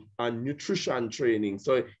nutrition training.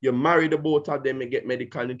 So you marry the both of them and get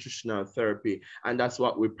medical nutritional therapy. And that's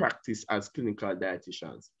what we practice as clinical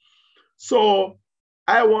dietitians. So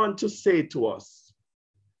I want to say to us,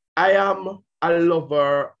 I am a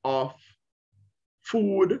lover of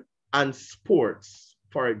food and sports,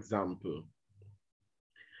 for example.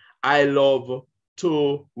 I love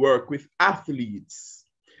to work with athletes.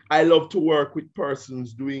 I love to work with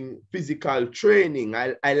persons doing physical training.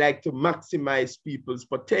 I like to maximize people's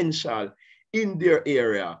potential in their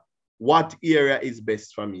area. What area is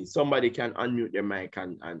best for me? Somebody can unmute their mic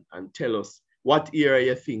and tell us what area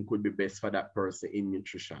you think would be best for that person in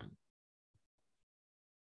nutrition.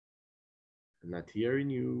 I'm not hearing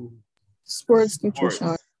you. Sports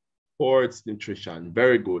nutrition. Sports nutrition,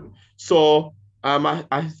 very good. So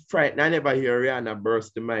I frightened. I never hear Rihanna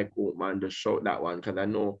burst the mic open and just shout that one because I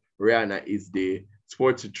know Rihanna is the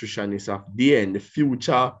sports nutritionist of the end, the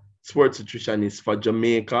future sports nutritionist for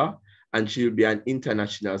Jamaica, and she'll be an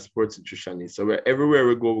international sports nutritionist. So everywhere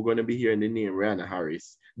we go, we're going to be hearing the name Rihanna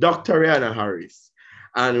Harris, Dr. Rihanna Harris,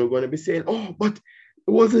 and we're going to be saying, oh, but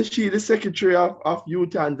wasn't she the secretary of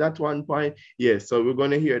UTANS at one point? Yes, so we're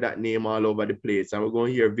going to hear that name all over the place. And we're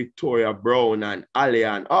going to hear Victoria Brown and Ali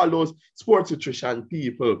and all those sports nutrition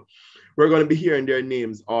people. We're going to be hearing their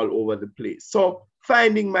names all over the place. So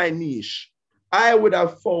finding my niche, I would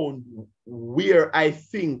have found where I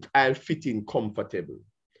think I'll fit in comfortable.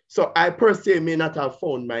 So I per se may not have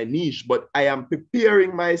found my niche, but I am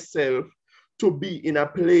preparing myself to be in a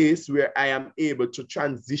place where I am able to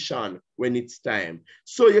transition when it's time.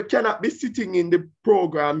 So you cannot be sitting in the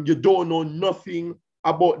program, you don't know nothing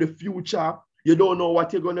about the future, you don't know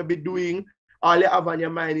what you're going to be doing. All you have on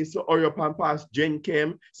your mind is to hurry up and pass Gen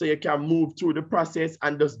Chem so you can move through the process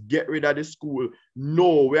and just get rid of the school.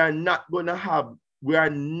 No, we are not going to have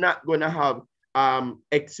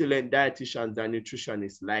excellent dietitians and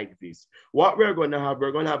nutritionists like this. What we're going to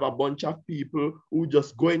have a bunch of people who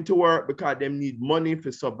just going to work because they need money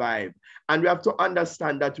to survive. And we have to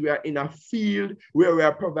understand that we are in a field where we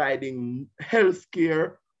are providing health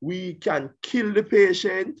care. We can kill the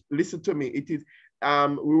patient. Listen to me. It is,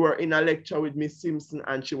 we were in a lecture with Miss Simpson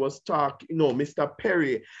and she was talking, Mr.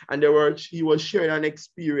 Perry, and he was sharing an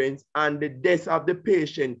experience and the death of the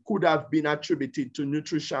patient could have been attributed to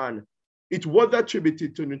nutrition. It was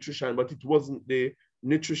attributed to nutrition, but it wasn't the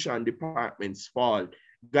nutrition department's fault.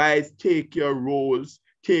 Guys, take your roles,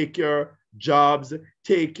 take your jobs,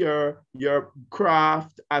 take your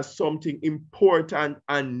craft as something important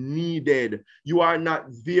and needed. You are not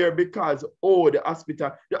there because, the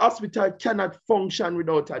hospital cannot function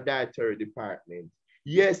without a dietary department.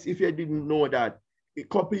 Yes, if you didn't know that, a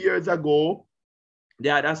couple years ago, they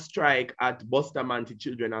had a strike at Bustamante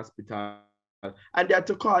Children's Hospital. And they had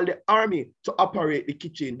to call the army to operate the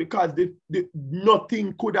kitchen because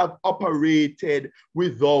nothing could have operated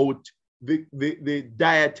without the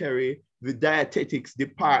dietetics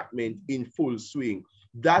department in full swing.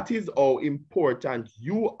 That is how important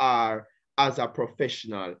you are as a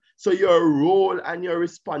professional. So your role and your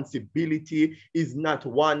responsibility is not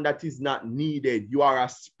one that is not needed. You are a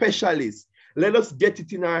specialist. Let us get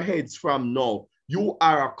it in our heads from now. You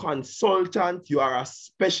are a consultant, you are a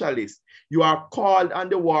specialist. You are called on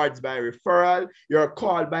the wards by referral. You are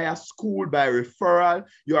called by a school by referral.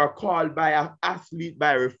 You are called by an athlete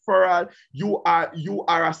by referral. You are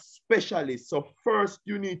a specialist. So first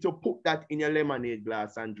you need to put that in your lemonade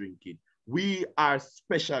glass and drink it. We are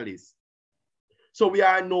specialists. So we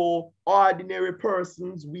are no ordinary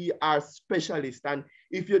persons, we are specialists. And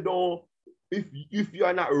if you don't, if you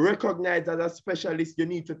are not recognized as a specialist, you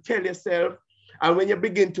need to tell yourself. And when you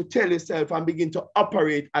begin to tell yourself and begin to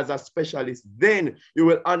operate as a specialist, then you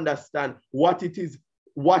will understand what it is,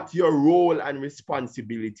 what your role and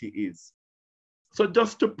responsibility is. So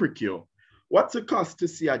just to prick you, what's the cost to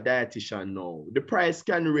see a dietitian now? The price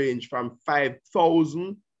can range from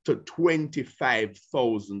 $5,000 to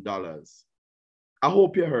 $25,000. I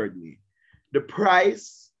hope you heard me. The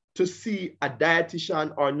price to see a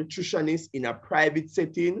dietitian or nutritionist in a private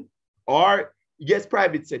setting, or yes,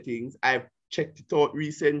 private settings, I've checked it out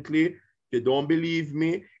recently. If you don't believe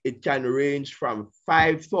me, it can range from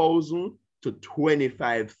 $5,000 to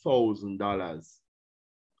 $25,000.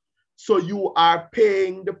 So you are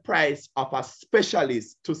paying the price of a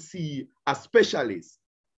specialist to see a specialist.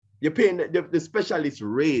 You're paying the specialist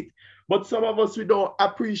rate. But some of us, we don't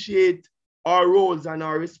appreciate our roles and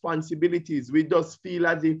our responsibilities. We just feel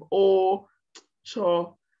as if, oh,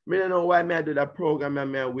 sure, I don't know why I do that program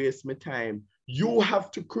and I waste my time. You have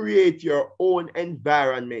to create your own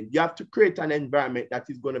environment. You have to create an environment that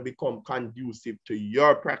is going to become conducive to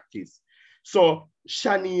your practice. So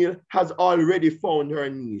Shaniel has already found her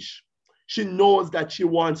niche. She knows that she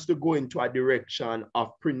wants to go into a direction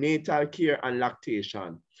of prenatal care and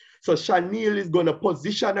lactation. So Shaniel is going to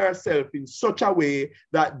position herself in such a way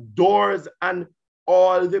that doors and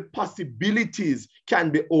all the possibilities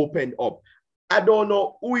can be opened up. I don't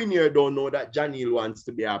know who in here don't know that Janelle wants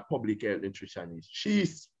to be a public health nutritionist. She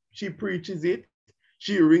preaches it,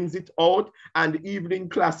 she rings it out, and evening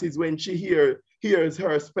classes when she hears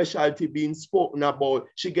her specialty being spoken about,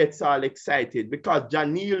 she gets all excited because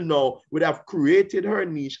Janelle now would have created her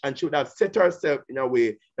niche and she would have set herself in a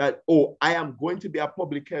way that, oh, I am going to be a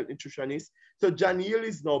public health nutritionist. So Janelle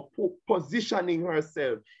is now positioning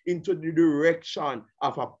herself into the direction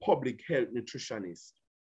of a public health nutritionist.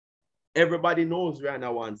 Everybody knows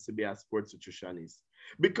Rihanna wants to be a sports nutritionist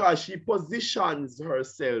because she positions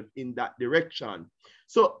herself in that direction.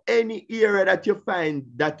 So any area that you find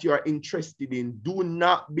that you're interested in, do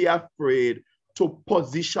not be afraid to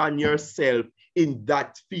position yourself in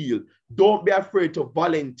that field. Don't be afraid to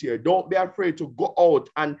volunteer. Don't be afraid to go out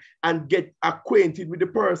and get acquainted with the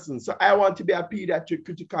person. So I want to be a pediatric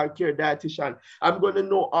critical care dietitian. I'm going to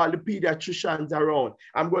know all the pediatricians around.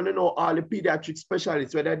 I'm going to know all the pediatric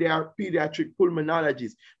specialists, whether they are pediatric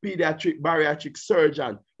pulmonologists, pediatric bariatric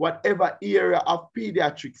surgeon, whatever area of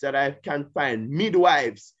pediatrics that I can find,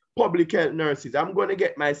 midwives, public health nurses. I'm going to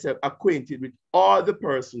get myself acquainted with all the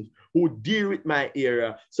persons who deal with my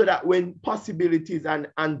area so that when possibilities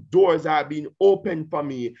and doors are being opened for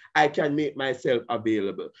me, I can make myself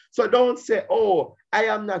available. So don't say, oh, I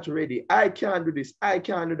am not ready. I can't do this. I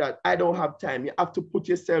can't do that. I don't have time. You have to put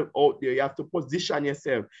yourself out there. You have to position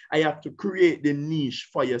yourself. And you have to create the niche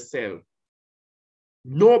for yourself.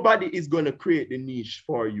 Nobody is going to create the niche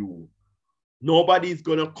for you. Nobody is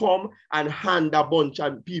going to come and hand a bunch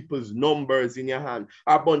of people's numbers in your hand,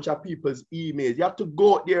 a bunch of people's emails. You have to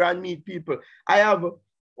go out there and meet people. I have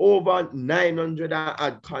over 900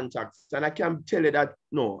 odd contacts, and I can tell you that,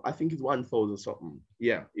 no, I think it's 1,000 something.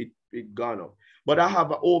 Yeah, it gone up. But I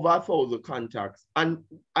have over 1,000 contacts, and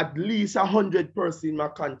at least 100% in my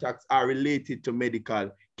contacts are related to medical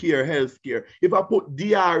care, healthcare. If I put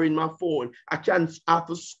DR in my phone, I have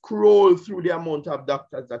to scroll through the amount of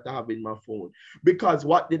doctors that I have in my phone. Because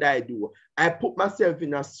what did I do? I put myself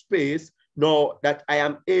in a space now that I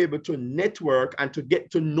am able to network and to get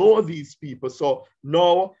to know these people. So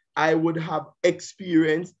now I would have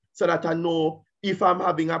experience so that I know if I'm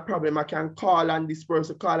having a problem, I can call on this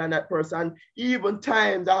person, call on that person. Even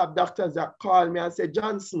times I have doctors that call me and say,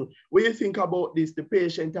 Johnson, what do you think about this? The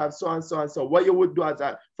patient has so and so and so. What you would do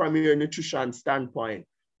from your nutrition standpoint?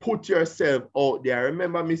 Put yourself out there. I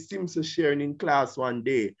remember Miss Simpson sharing in class one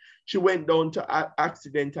day. She went down to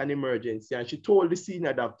accident and emergency and she told the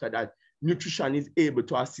senior doctor that nutrition is able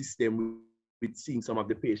to assist them with seeing some of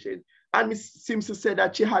the patients. And Ms. Simpson said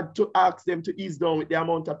that she had to ask them to ease down with the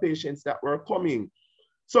amount of patients that were coming.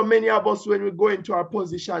 So many of us, when we go into our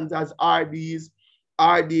positions as RDs,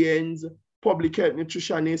 RDNs, public health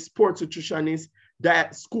nutritionist, sports nutritionist,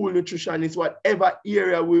 diet, school nutritionist, whatever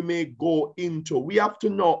area we may go into, we have to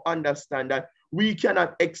now understand that we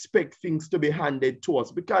cannot expect things to be handed to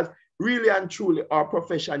us because really and truly our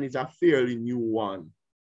profession is a fairly new one.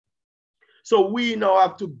 So we now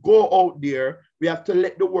have to go out there. We have to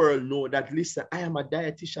let the world know that, listen, I am a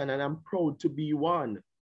dietitian and I'm proud to be one.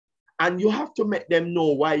 And you have to make them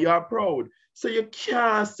know why you are proud. So you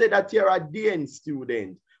can't say that you're a DN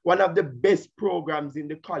student, one of the best programs in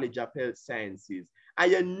the College of Health Sciences,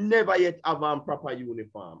 and you never yet have a proper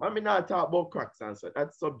uniform. I mean, not talk about cracks and so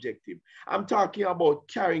that's subjective. I'm talking about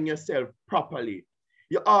carrying yourself properly.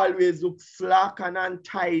 You always look slack and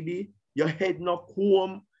untidy. Your head not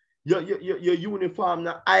comb. Your uniform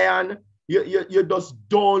not iron. You just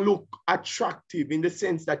don't look attractive in the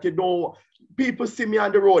sense that you don't. People see me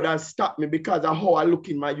on the road and stop me because of how I look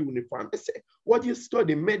in my uniform. They say, what do you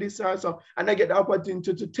study? Medicine or so? And I get the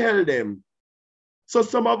opportunity to tell them. So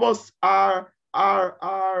some of us are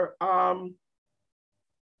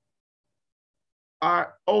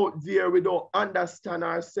out there. We don't understand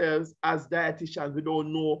ourselves as dietitians. We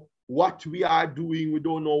don't know what we are doing. We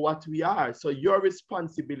don't know what we are. So your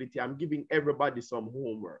responsibility, I'm giving everybody some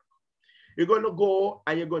homework. You're going to go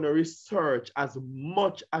and you're going to research as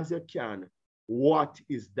much as you can what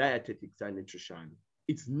is dietetics and nutrition.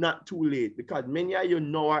 It's not too late because many of you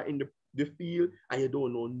now are in the field and you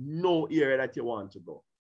don't know no area that you want to go.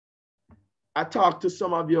 I talk to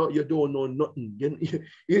some of you, you don't know nothing.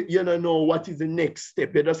 You don't know what is the next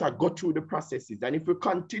step. You just go through the processes. And if we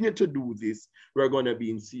continue to do this, we're going to be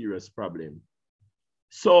in serious problem.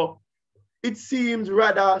 So it seems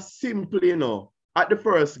rather simple, you know, at the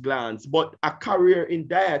first glance, but a career in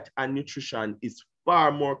diet and nutrition is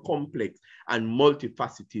far more complex and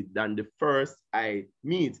multifaceted than the first eye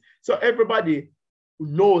meets. So everybody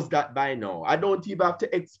knows that by now. I don't even have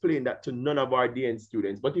to explain that to none of our DN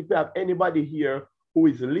students, but if you have anybody here who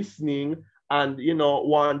is listening and, you know,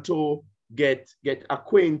 want to get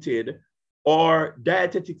acquainted, our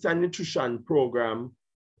dietetics and nutrition program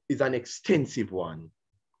is an extensive one.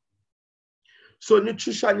 So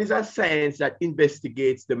nutrition is a science that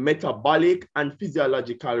investigates the metabolic and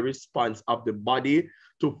physiological response of the body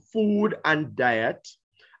to food and diet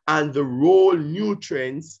and the role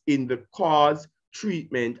nutrients in the cause,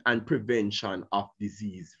 treatment, and prevention of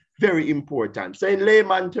disease. Very important. So in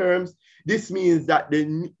layman terms, this means that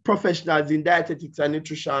the professionals in dietetics and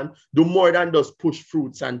nutrition do more than just push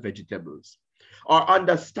fruits and vegetables. Our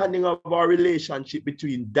understanding of our relationship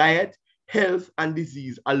between diet, health, and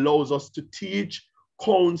disease allows us to teach,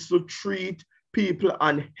 counsel, treat people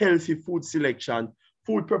on healthy food selection,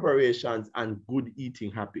 food preparations, and good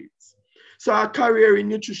eating habits. So a career in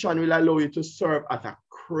nutrition will allow you to serve as a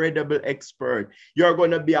credible expert. You're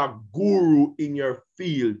going to be a guru in your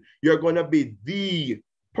field. You're going to be the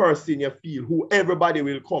person in your field who everybody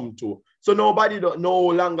will come to. So nobody no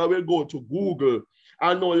longer will go to Google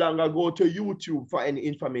and no longer go to YouTube for any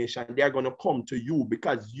information. They're going to come to you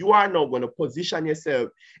because you are now going to position yourself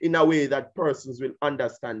in a way that persons will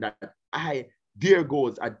understand that there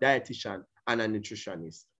goes a dietitian and a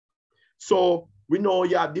nutritionist. So we know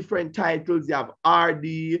you have different titles. You have RD,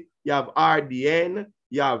 you have RDN,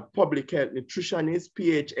 you have public health nutritionist,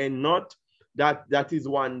 PHN not. That is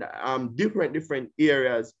one, different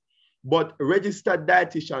areas. But registered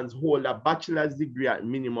dietitians hold a bachelor's degree at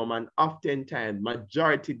minimum, and oftentimes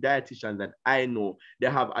majority dietitians that I know, they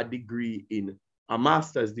have a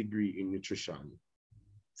master's degree in nutrition.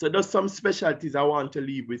 So there's some specialties I want to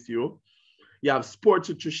leave with you. You have sports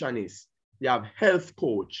nutritionist, you have health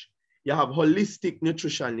coach, you have holistic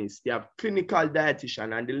nutritionist, you have clinical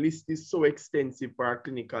dietitian, and the list is so extensive for our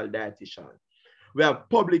clinical dietitian. We have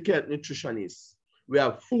public health nutritionist, we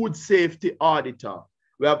have food safety auditor,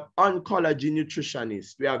 we have oncology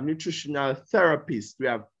nutritionist, we have nutritional therapist, we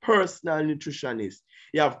have personal nutritionist,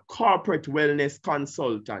 you have corporate wellness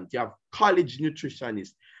consultant, you have college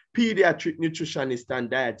nutritionist, pediatric nutritionist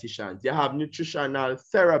and dietitians, you have nutrition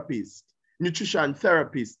therapist,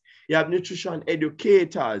 you have nutrition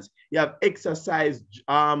educators, you have exercise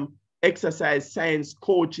science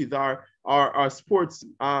coaches or sports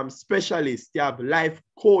specialists, you have life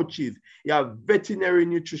coaches, you have veterinary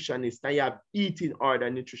nutritionists, and you have eating order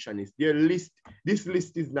nutritionists. This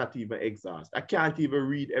list is not even exhaustive. I can't even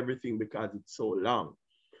read everything because it's so long.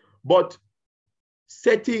 But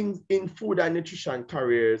settings in food and nutrition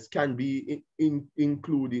careers can be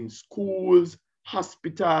including schools,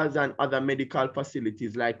 hospitals, and other medical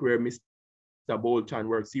facilities, like where Mr. Bolton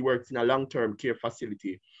works. He works in a long-term care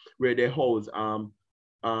facility where they house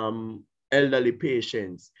elderly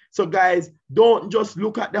patients. So guys, don't just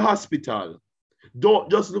look at the hospital. Don't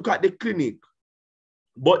just look at the clinic,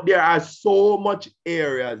 but there are so much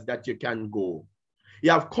areas that you can go.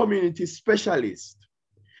 You have community specialists.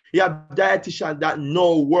 You have dietitians that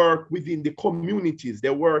now work within the communities. They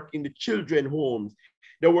work in the children's homes.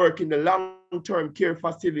 They work in the long-term care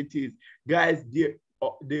facilities. Guys, the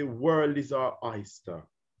world is our oyster.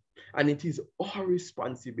 And it is our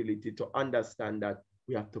responsibility to understand that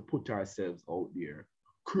we have to put ourselves out there,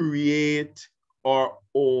 create our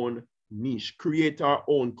own niche, create our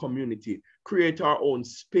own community, create our own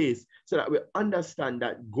space so that we understand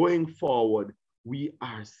that going forward, we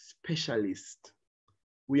are specialists.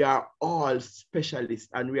 We are all specialists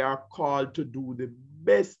and we are called to do the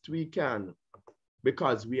best we can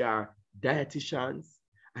because we are dietitians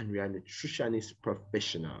and we are nutritionist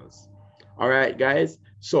professionals. All right, guys.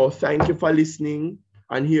 So thank you for listening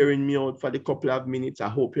and hearing me out for the couple of minutes. I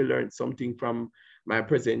hope you learned something from my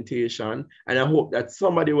presentation and I hope that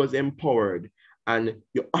somebody was empowered and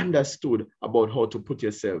you understood about how to put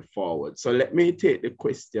yourself forward. So let me take the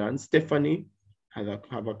question. Stephanie, have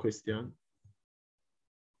a question.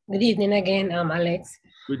 Good evening again, Alex.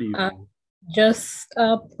 Good evening. Just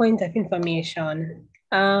a point of information.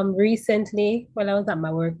 Recently, while I was at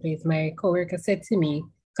my workplace, my coworker said to me,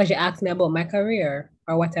 because she asked me about my career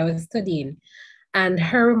or what I was studying, and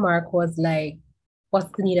her remark was like,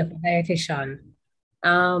 what's the need of a dietitian?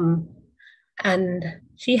 And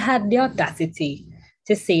she had the audacity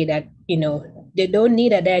to say that, you know, they don't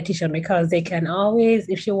need a dietitian because they can always,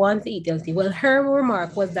 if she wants to eat healthy. Well, her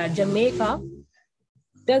remark was that Jamaica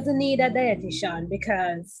doesn't need a dietitian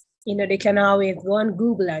because, you know, they can always go on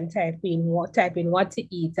Google and type in what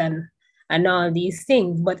to eat and all these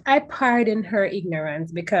things. But I pardon her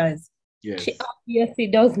ignorance because she obviously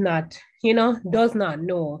does not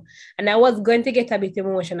know. And I was going to get a bit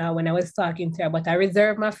emotional when I was talking to her, but I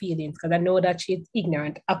reserve my feelings because I know that she's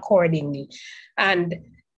ignorant accordingly. And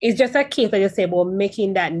it's just a case, I just say, about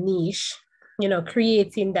making that niche, you know,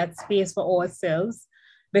 creating that space for ourselves,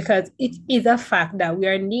 because it is a fact that we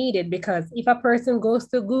are needed. Because if a person goes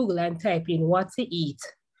to Google and type in what to eat,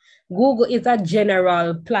 Google is a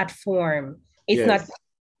general platform. It's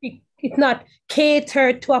not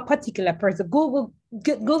catered to a particular person. Google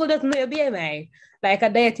doesn't know your BMI like a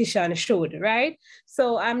dietitian should, right?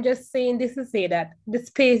 So I'm just saying this to say that the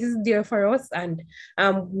space is there for us and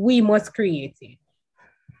we must create it.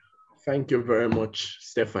 Thank you very much,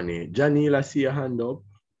 Stephanie. Janelle, I see your hand up.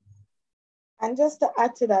 And just to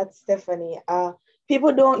add to that, Stephanie,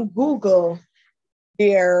 people don't Google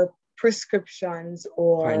their prescriptions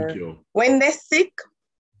or when they're sick,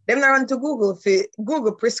 they don't run to Google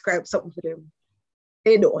Google prescribe something for them.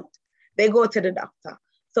 They don't. They go to the doctor.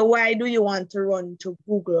 So why do you want to run to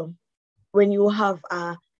Google when you have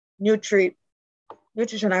a nutritional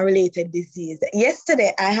related disease?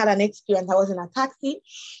 Yesterday, I had an experience. I was in a taxi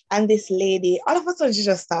and this lady, all of a sudden she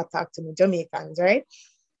just started talking to me, Jamaicans, right?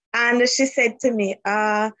 And she said to me,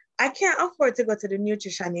 I can't afford to go to the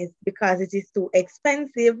nutritionist because it is too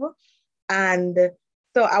expensive. And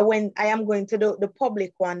so I am going to the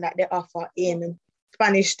public one that they offer in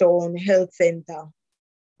Spanish Town Health Center,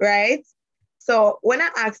 right? So when I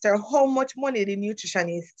asked her how much money the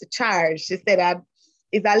nutritionist charge, she said that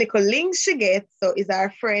it's a little link she gets. So is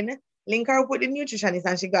our friend link her up with the nutritionist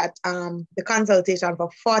and she got the consultation for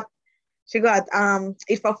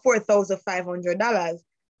 $4,500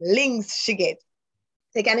 links she get.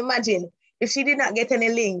 So you can imagine if she did not get any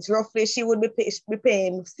links, roughly she would be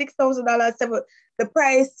paying $6,000. The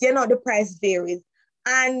price, you know, the price varies.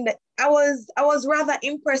 And I was rather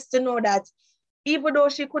impressed to know that even though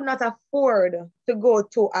she could not afford to go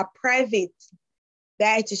to a private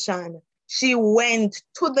dietitian, she went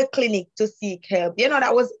to the clinic to seek help. You know,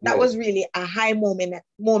 that was really a high moment,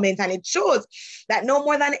 and it shows that no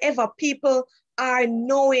more than ever people are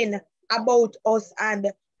knowing about us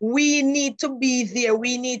and we need to be there.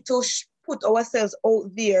 We need to put ourselves out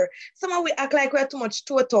there. Somehow we act like we're too much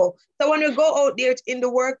total. So when we go out there in the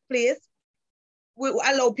workplace, we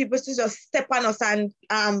allow people to just step on us and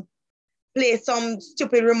play some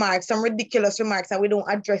stupid remarks, some ridiculous remarks, and we don't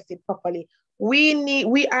address it properly.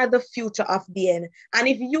 We are the future of DN. And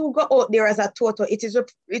if you go out there as a total, it is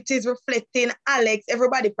reflecting Alex,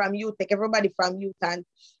 everybody from UTech, everybody from UTANS,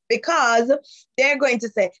 because they're going to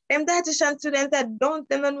say, them dietitian students that don't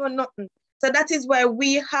know nothing. So that is why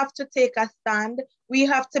we have to take a stand. We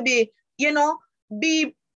have to be,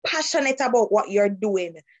 be passionate about what you're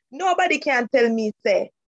doing. Nobody can tell me,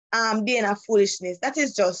 say, being a foolishness. That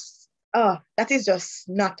is just that is just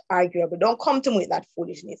not arguable. Don't come to me with that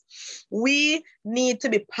foolishness. We need to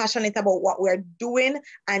be passionate about what we're doing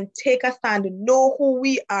and take a stand, know who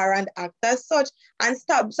we are and act as such, and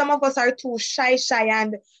stop. Some of us are too shy,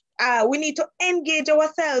 and we need to engage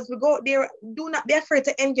ourselves. We go there. Do not be afraid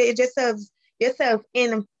to engage yourself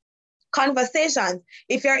in conversations.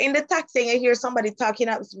 If you're in the taxi and you hear somebody talking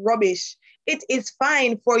up rubbish, it is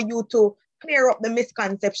fine for you to clear up the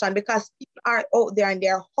misconception, because people are out there and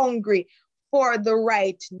they're hungry for the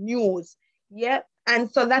right news. Yeah.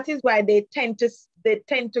 And so that is why they tend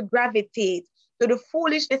to gravitate to the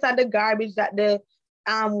foolishness and the garbage that the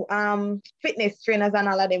fitness trainers and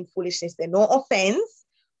all of them foolishness. They no offense.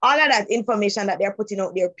 All of that information that they're putting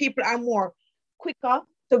out there, people are more quicker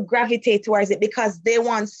to gravitate towards it because they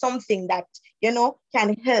want something that,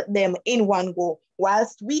 can help them in one go.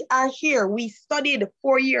 Whilst we are here, we studied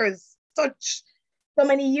 4 years, so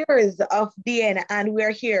many years of DN, and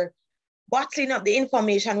we're here bottling up the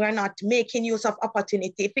information. We're not making use of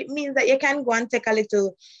opportunity. If it means that you can go and take a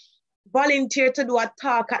little volunteer to do a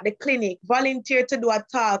talk at the clinic, volunteer to do a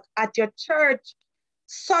talk at your church,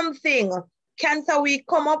 something. Cancer Week,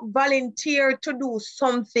 come up, volunteer to do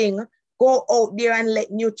something. Go out there and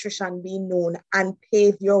let nutrition be known and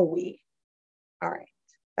pave your way. All right,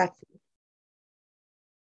 that's it.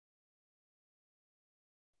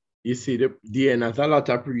 You see, the DN has a lot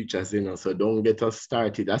of preachers, so don't get us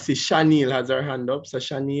started. I see Shanil has her hand up, so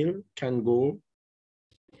Shanil can go.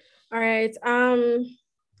 All right, I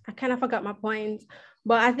kind of forgot my point,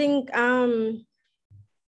 but I think,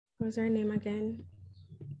 what's her name again?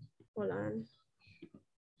 Hold on.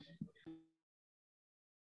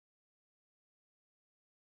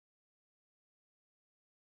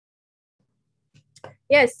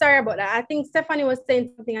 Yes, sorry about that. I think Stephanie was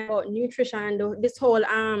saying something about nutrition and this whole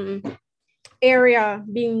area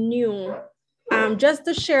being new. Just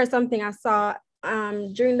to share something I saw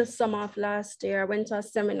during the summer of last year, I went to a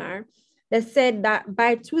seminar. They said that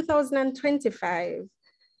by 2025,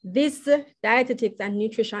 this dietetics and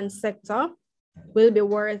nutrition sector will be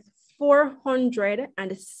worth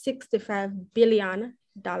 $465 billion.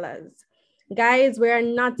 Guys, we're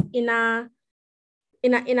not in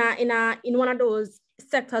one of those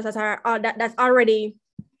sectors that are that's already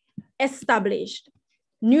established.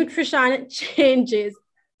 Nutrition changes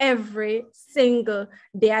every single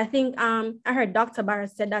day. I think I heard Dr. Barr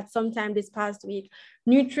said that sometime this past week.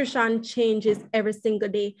 Nutrition changes every single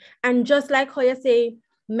day. And just like how you say,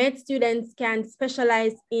 med students can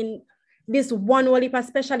specialize in this one whole heap of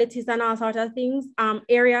specialties and all sorts of things,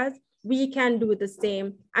 areas, we can do the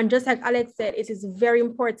same. And just like Alex said, it is very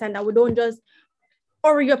important that we don't just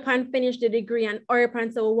hurry up and finish the degree and hurry up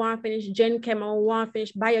and say we want to finish Gen Chem or we want to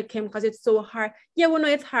finish Biochem because it's so hard. Yeah, we know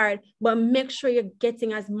it's hard, but make sure you're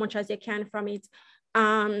getting as much as you can from it.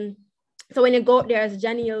 So when you go out there, as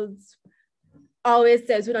Janiels always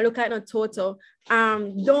says, we don't look at the total.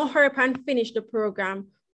 Don't hurry up and finish the program.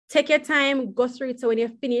 Take your time, go through it. So when you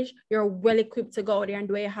finish, you're well equipped to go out there and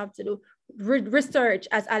do what you have to do. Research,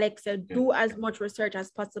 as Alex said, do as much research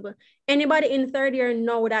as possible. Anybody in third year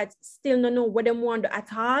know that still don't know what they want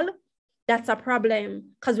at all? That's a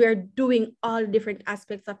problem because we're doing all different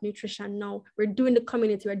aspects of nutrition now. We're doing the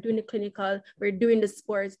community, we're doing the clinical, we're doing the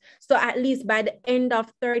sports. So at least by the end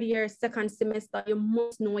of third year, second semester, you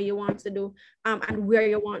must know what you want to do and where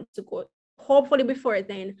you want to go. Hopefully before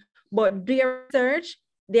then, but do your research.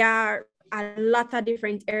 There are a lot of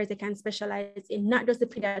different areas they can specialize in, not just the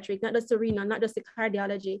pediatric, not just the renal, not just the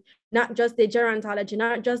cardiology, not just the gerontology,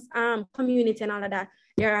 not just community and all of that.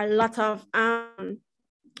 There are a lot of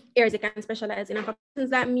areas they can specialize in. And for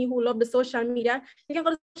persons like me who love the social media, you can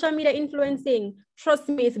go to social media influencing. Trust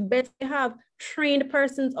me, it's better to have trained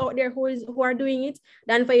persons out there who are doing it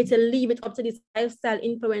than for you to leave it up to these lifestyle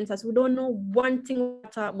influencers who don't know one thing to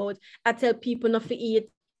talk about. I tell people not to eat,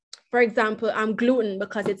 for example, gluten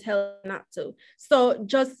because it's healthy not to. So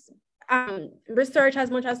just research as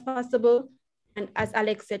much as possible. And as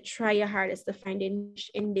Alex said, try your hardest to find a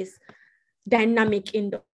niche in this dynamic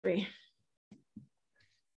industry.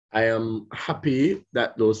 I am happy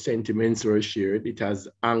that those sentiments were shared. It has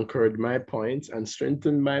anchored my points and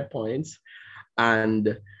strengthened my points.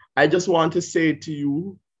 And I just want to say to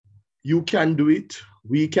you, you can do it.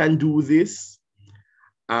 We can do this.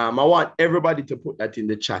 I want everybody to put that in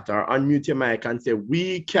the chat or unmute your mic and say,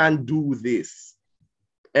 we can do this.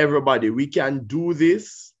 Everybody, we can do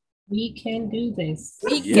this. We can do this.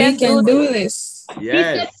 We can do this.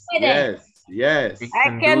 Yes, yes, yes.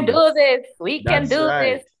 I can do this. We can do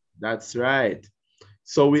this. That's right.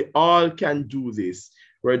 So we all can do this.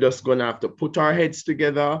 We're just going to have to put our heads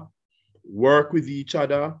together, work with each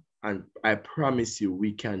other, And I promise you,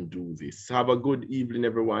 we can do this. Have a good evening,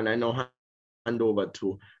 everyone. I now hand over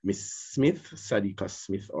to Miss Smith, Sadika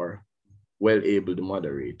Smith, or well-able the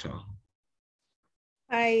moderator.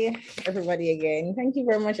 Hi, everybody again. Thank you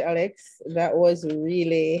very much, Alex. That was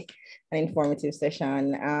really an informative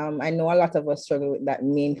session. I know a lot of us struggle with that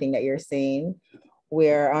main thing that you're saying.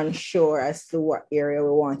 We're unsure as to what area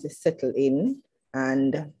we want to settle in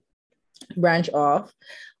and branch off.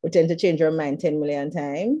 We tend to change our mind 10 million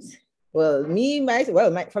times. Well, for me,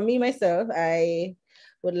 myself, I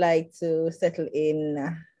would like to settle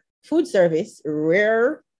in food service,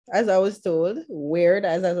 rare, as I was told, weird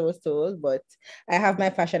as I was told, but I have my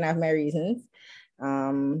passion, I have my reasons.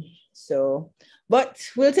 But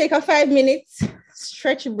we'll take a 5 minutes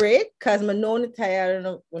stretch break because I'm not tired.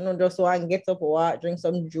 I just want to get up, walk, drink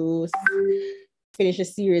some juice, finish a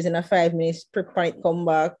series in a 5 minutes, prepare it, come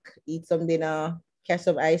back, eat some dinner, catch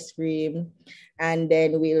some ice cream, and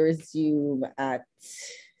then we'll resume at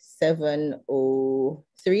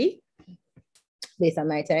 7:03 based on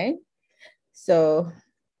my time. So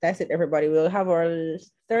that's it, everybody. We'll have our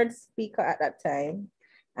third speaker at that time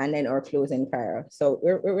and then our closing prayer. So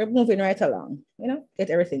we're moving right along, get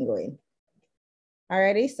everything going.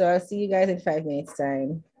 Alrighty, so I'll see you guys in 5 minutes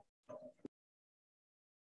time.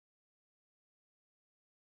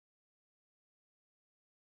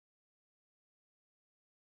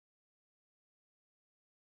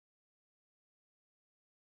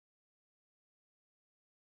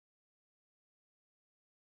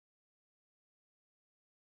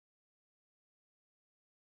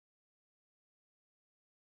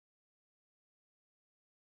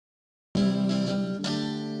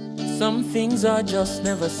 Some things are just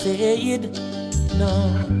never said, no.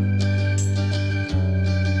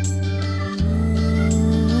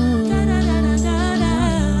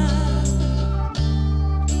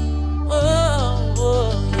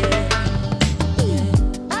 Oh,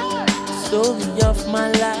 yeah. Story of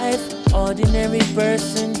my life, ordinary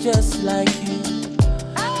person just like you.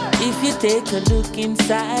 If you take a look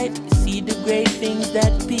inside, you see the great things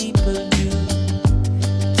that people do.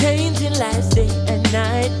 Changing lives day and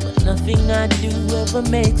night, but nothing I do ever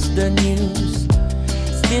makes the news.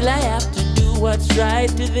 Still I have to do what's right,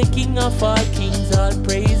 to the King of all kings all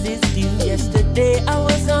praise is due. Yesterday I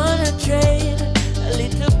was on a train, a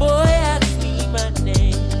little boy asked me my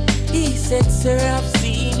name. He said, sir, I've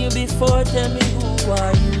seen you before, tell me who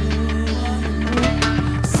are you?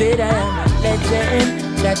 Said I am a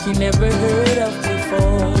legend that you never heard of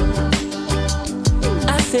before.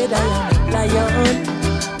 I said I am a lion,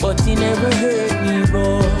 but he never heard me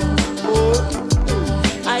roar.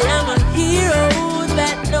 I am a hero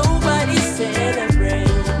that nobody celebrates.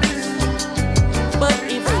 But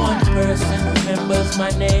if one person remembers my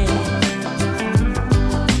name,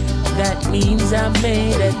 that means I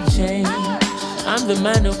made a change. I'm the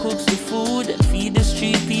man who cooks the food and feed the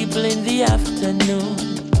street people in the afternoon.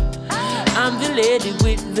 I'm the lady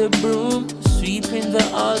with the broom, sweeping the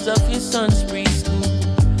halls of your son's preschool.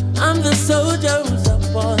 I'm the soldier who's up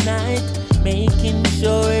all night, making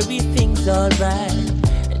sure everything's alright.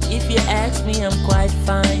 And if you ask me, I'm quite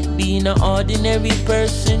fine, being an ordinary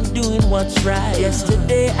person doing what's right.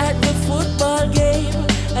 Yesterday at the football game,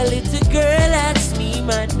 a little girl asked me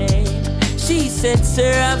my name. She said,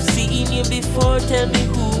 sir, I've seen you before, tell me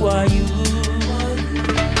who are you?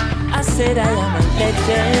 I said I am a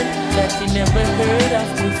legend that you never heard of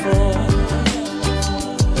before.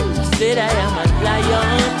 I said I am a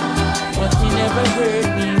lion, but you never heard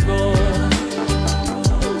me roar.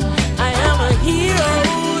 I am a hero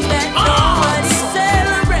that nobody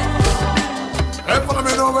celebrates. Hey, follow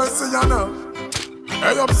me over, see ya now.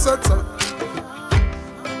 Hey, upset her.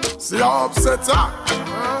 See how upset her.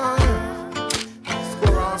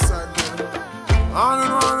 Score outside there.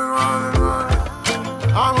 Running.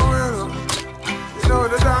 I'm a winner. You know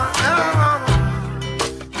the time.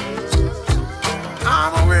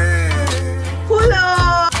 I'm a winner. Pull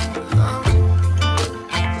up.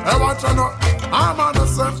 I want you know I'm on the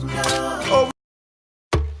set. Oh,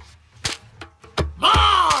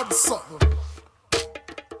 mad something.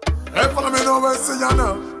 Hey, follow me over, see ya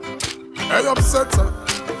now. Hey, upset her.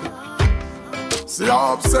 See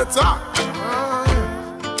how upset her.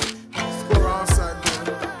 Score outside there.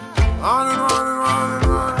 Running.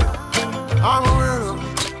 I'm a winner.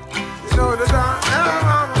 You know the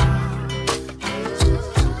time.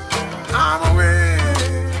 I'm a winner.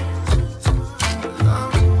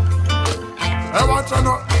 I want you to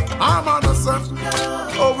know I'm on the sun.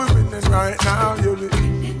 Oh, we're winning right now, you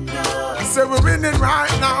winning. Say we're winning right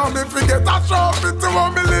now. Me forget that trophy to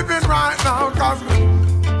what me living right now.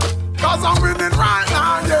 Cause I'm winning right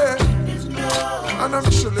now, yeah. And I'm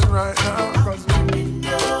chilling right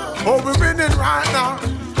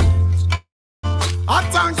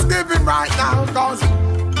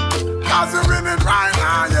cause we're winning right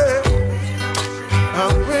now, yeah.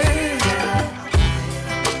 I'm winning.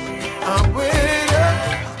 I'm winning.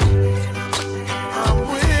 I'm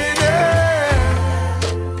winning.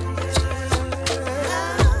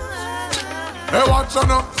 Hey, watch out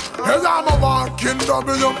now. Hey, I'm a walking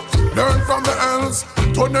W. Learn from the L's.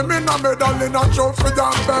 Turn them in a medal in a trophy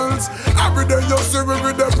and bells. Every day you see we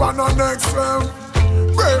with them on our next level.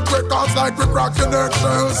 Break records like we cracking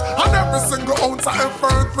eggshells. And every single ounce of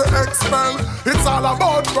effort we expel. It's all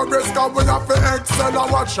about progress cause we have to excel.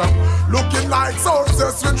 I watch them looking like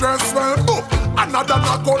success we dress well. Boop. Another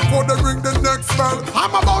knockout for the ring the next bell.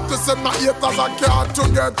 I'm about to send my haters a card to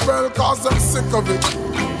get well cause I'm sick of it.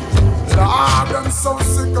 I'm so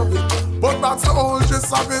sick of it. But that's the whole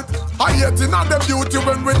gist of it. I hate in all the beauty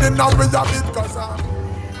when winning now we have it. Cause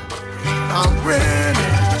I'm winning.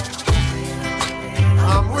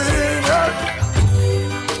 I'm winning.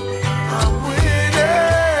 I'm winning.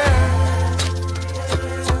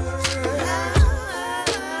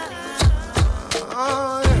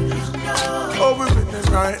 Oh, we're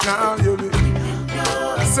winning right now, you be.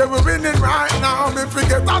 I say we're winning right now. Me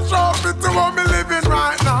forget that trophy to what me living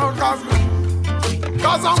right now.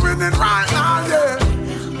 Cause I'm winning right now,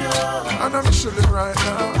 yeah. And I'm chilling right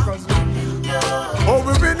now. Oh,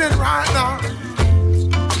 we're winning right now.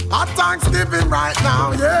 Our Thanksgiving right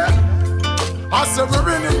now, yeah. I say we're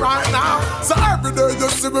winning right now. So every day you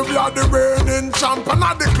see me, we are the reigning champ. And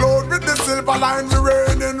at the cloud with the silver line we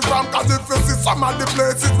reigning from. Cause if you see some of the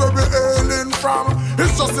places where we hailing from,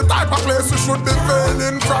 it's just the type of place we should be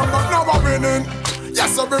failing from. But now we're winning.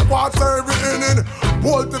 Yes, every quarter, every inning.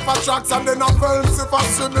 Bolt if I tracks and then I fence if I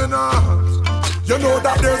swimming. You know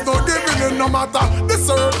that there's no giving in no matter the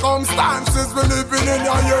circumstances we're living in,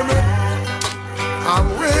 you hear me? I'm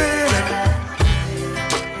winning.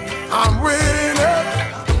 I'm winning.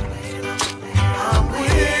 I'm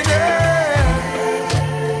winning.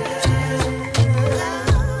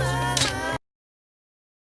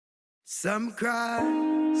 Some cry,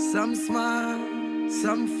 some smile,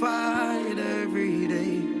 some fight every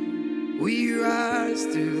day. We rise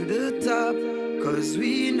to the top, cause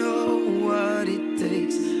we know what it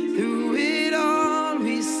takes. Through it all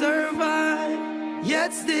we survive,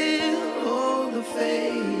 yet still hold the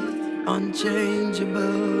faith. Unchangeable,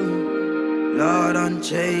 Lord,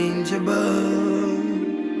 unchangeable.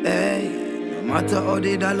 Hey, no matter how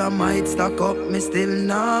the dollar might stack up, me still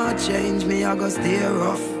not change. Me, I go stay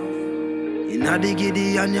rough. Inna the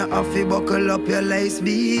giddy and you have to buckle up your lace.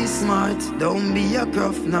 Be smart, don't be a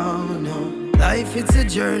gruff, no, no. Life, it's a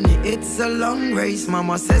journey, it's a long race.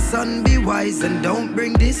 Mama says, son, be wise and don't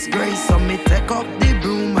bring disgrace. So me take up the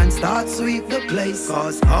broom and start sweep the place.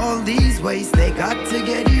 Cause all these ways, they got to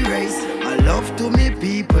get erased. I love to me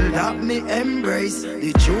people that me embrace.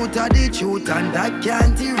 The truth are the truth and that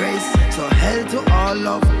can't erase. So hell to all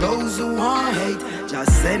of those who want hate.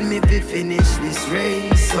 Just send me to finish this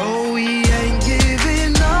race. So we ain't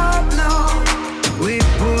giving up now. We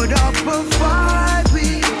put up a fight.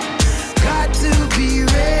 We got to be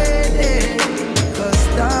ready. Cause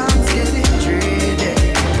time's getting dreary.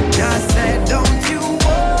 Just said don't you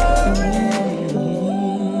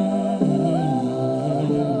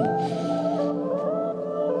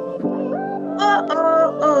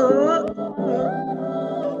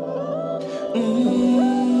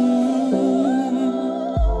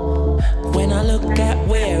When I look at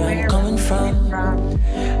where I'm coming from,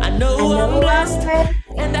 I know I'm blessed,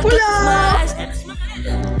 and I close my eyes and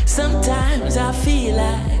smile. Sometimes I feel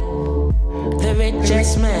like the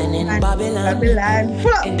richest man in Babylon.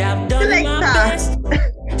 And I've done my best,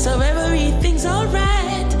 so everything's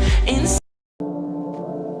alright.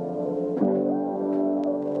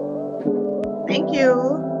 Thank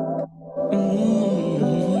you.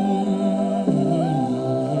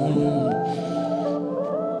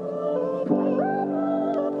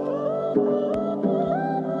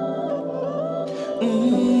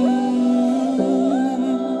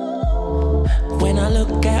 When I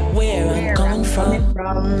look at where I'm coming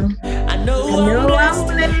from, I know I'm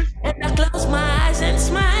blessed, and I close my eyes and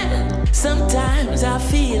smile. Sometimes I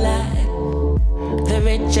feel like the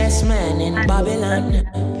richest man in Babylon,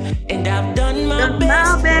 and I've done my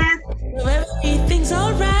best. So everything's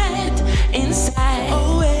alright inside.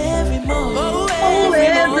 Oh, every morning,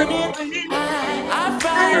 I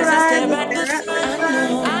rise and stare at the sun.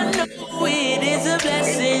 I know it is a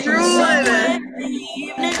blessing. So when the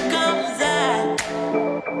evening comes,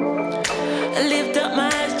 I lift up my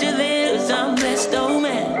eyes to the hills. I'm blessed, oh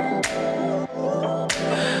man.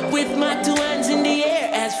 With my two hands in the air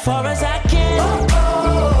as far as I can.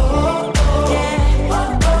 Yeah.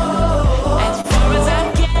 As far as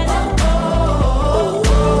I can.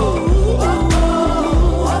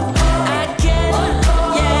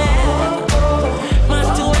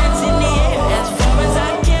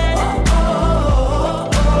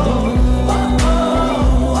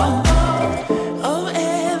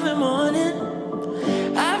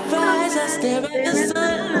 stare at the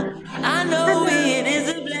sun. I know it is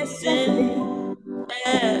a blessing.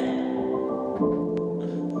 Yeah.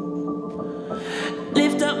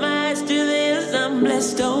 Lift up my eyes to this, I'm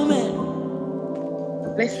blessed, oh man.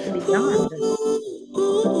 Blessed to be beyond.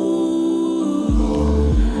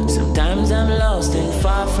 Sometimes I'm lost and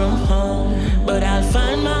far from home, but I'll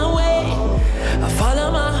find my way. I follow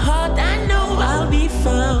my heart, I know I'll be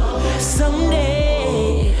found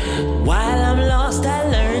someday. While I'm lost, I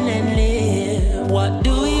learn and live. What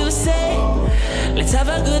do you say? Let's have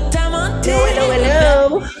a good time until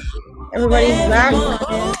hello. Everybody's back.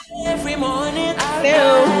 Every morning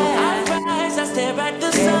Hello. I rise, I stare at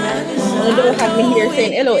the sun. You don't have me here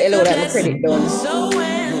saying hello, hello, that my credit done. So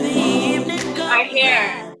when the evening comes, I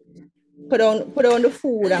hear. Put on the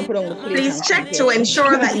food and put on the plate. Please check to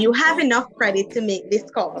ensure that you have enough credit to make this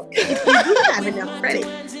call. If you do have enough credit,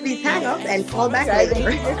 please hang up and call back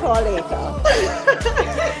later. Call later.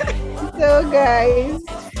 So guys,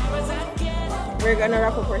 we're gonna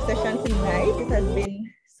wrap up our session tonight. It has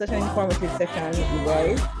been such an informative session, you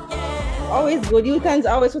guys. Always good. UTANDS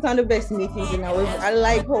always put on the best meetings, you know. I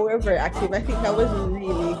like how we're very active. I think I was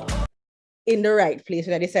really in the right place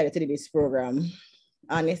when I decided to do this program,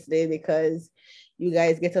 honestly, because you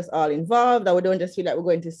guys get us all involved. And we don't just feel like we're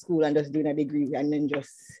going to school and just doing a degree and then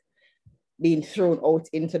just being thrown out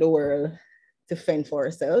into the world to fend for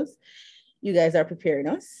ourselves. You guys are preparing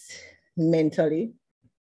us mentally,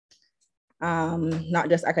 not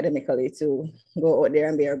just academically, to go out there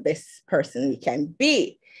and be our best person we can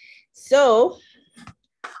be. So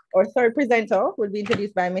our third presenter will be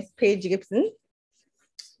introduced by Miss Paige Gibson.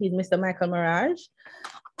 He's Mr. Michael Mirage,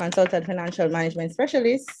 consultant financial management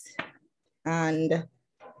specialist. And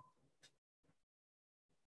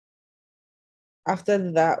after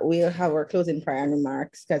that, we'll have our closing prayer and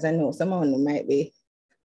remarks, because I know some of them might be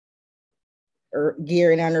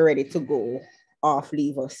gearing and ready to go off,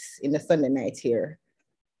 leave us in the Sunday night here.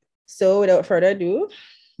 So without further ado,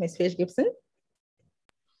 Ms. Paige Gibson.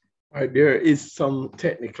 There is some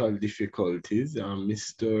technical difficulties.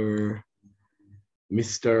 Mr.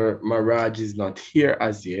 Maraj is not here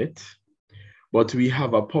as yet, but we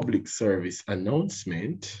have a public service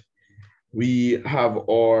announcement. We have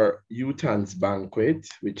our UTANDS banquet,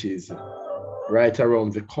 which is right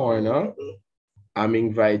around the corner. I'm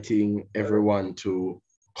inviting everyone to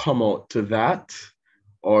come out to that.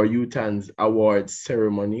 Our UTANDS Awards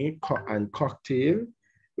ceremony and cocktail,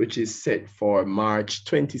 which is set for March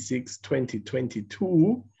 26,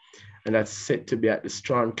 2022. And that's set to be at the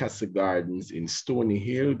Strand Castle Gardens in Stony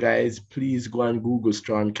Hill. Guys, please go and Google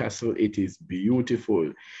Strand Castle. It is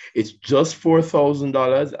beautiful. It's just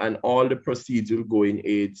 $4,000 and all the proceeds will go in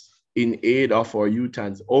aid of our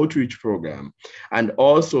UTANDS outreach program. And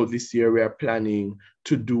also this year we are planning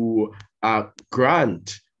to do a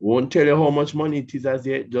grant. Won't tell you how much money it is as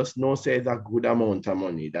yet, just know say it's a good amount of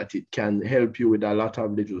money that it can help you with a lot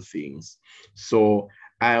of little things. So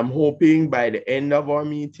I am hoping by the end of our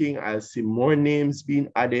meeting, I'll see more names being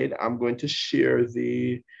added. I'm going to share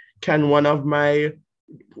can one of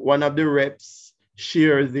the reps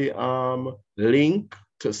share the link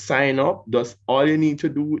to sign up? Just all you need to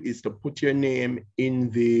do is to put your name in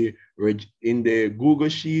the Google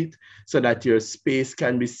Sheet so that your space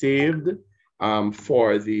can be saved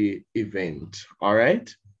for the event, all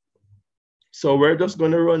right? So we're just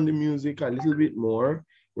gonna run the music a little bit more.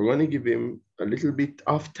 We're gonna give him a little bit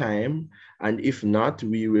of time, and if not,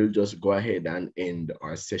 we will just go ahead and end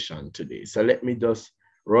our session today. So let me just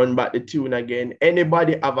run back the tune again.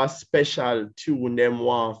 Anybody have a special tune them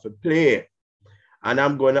want to play? And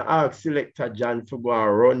I'm gonna ask Selector John to go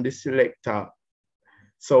and run the selector.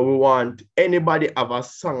 So we want anybody have a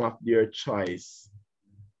song of their choice.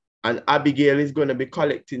 And Abigail is going to be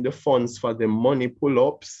collecting the funds for the money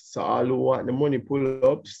pull-ups. So all who want the money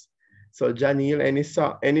pull-ups. So Janelle,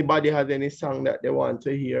 anybody has any song that they want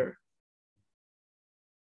to hear?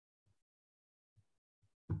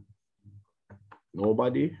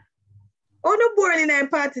 Nobody? Oh, no boring in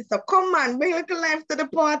party. So come on, bring a little life to the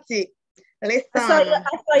party. Listen. I saw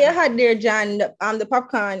you had there, John, the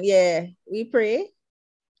popcorn. Yeah, we pray.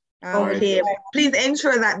 Okay, please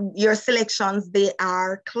ensure that your selections, they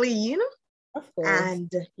are clean. Of course.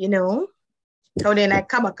 And, you know, how they like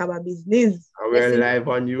kaba business. We're live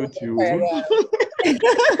on YouTube.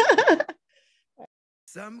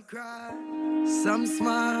 Some cry, some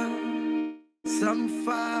smile, some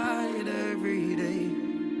fight every day.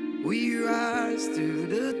 We rise to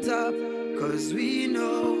the top, 'cause we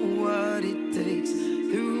know what it takes.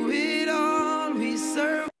 Through it all we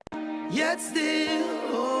serve, yet still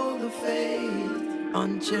hold the faith.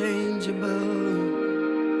 Unchangeable,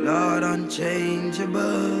 Lord,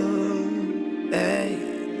 unchangeable. Hey,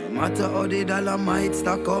 no matter how the dollar might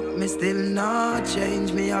stack up, me still not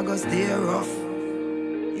change. Me, I go stay rough.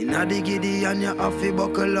 Inna the giddy and you have to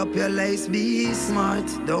buckle up your lace. Be smart,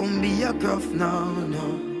 don't be a gruff, no,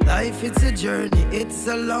 no. Life, it's a journey, it's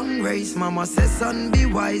a long race. Mama says, son, be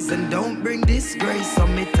wise and don't bring disgrace. So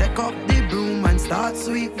me take up the broom and start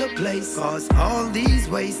sweep the place. Cause all these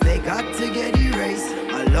ways, they got to get erased.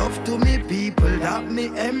 I love to me people that me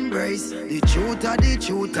embrace. The truth are the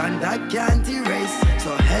truth and that can't erase.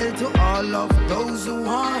 So hell to all of those who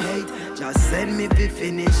want hate. Just send me to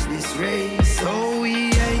finish this race. So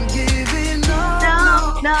we ain't giving up.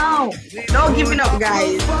 No giving up,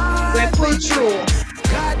 guys. We're pull through.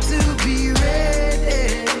 Got to be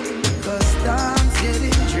ready, cause time's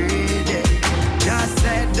getting dreary. Just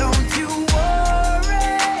said, don't you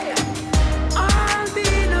worry, I'll be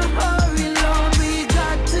in a hurry, Lord. We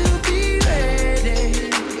got to be ready,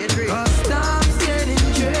 cause time's getting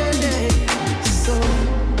dreary. So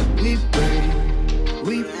we pray,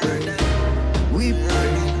 we pray, we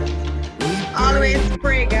pray, we pray. Always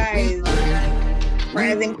pray, guys.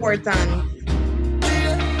 Prayer is important.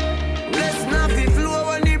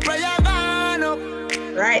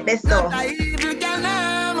 Right, let's go.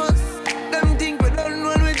 Them think we don't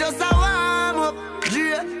know, we just a warm up.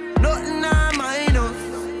 Nothing I mind us.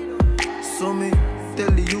 So me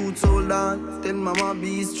tell the youth hold on, tell mama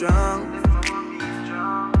be strong.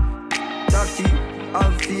 Jackie,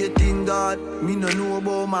 have faith in God, me no know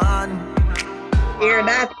about man. Hear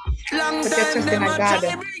that? Long Put your time trust them in a God.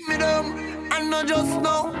 try bring me down, and not just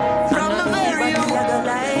now. From the very young,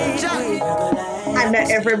 And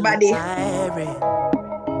everybody.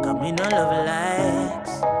 We no love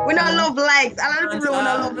likes. We don't love likes. A lot of people don't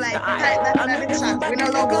love likes. Type that in the chat. We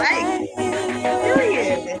don't love likes.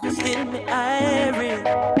 Period. Still me irie.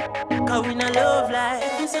 Cause we no love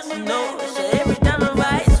likes. No, so every time I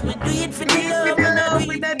rise, we do it for the love.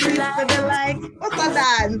 We don't do it for the likes. What's a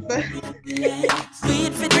dance? Do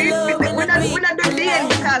it for the love. We're not doing it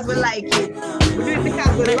because we like it. We do it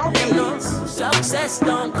because we love it. Success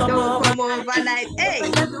don't come overnight. Hey,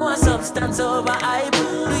 no substance over hype. Do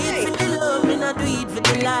it for the love, we not do it for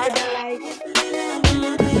the life.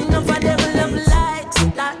 Enough of them love likes,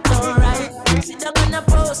 that's alright. Sit up on a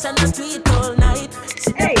post and a tweet all night.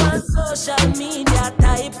 Sit up on social media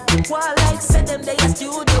type. While like said them they a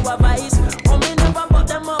studio advice. Oh, me never put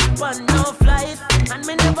them up on no flight. And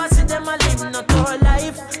me never see them a live no tour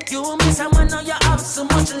life. You miss someone now you have so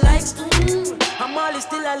much likes. I'm always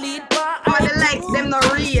still a lead bar. All the likes, them not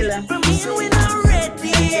real. From me we not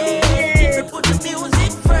ready. If we put the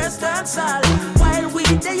music first, that's all. While we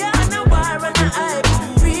there on a war and a hype.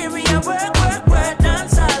 We work,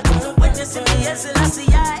 dance all. When you see me, yes, I see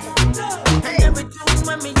I. And every tune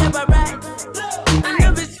when me ever write. And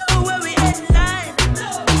every show where we headline.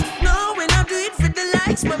 No, we not do it for the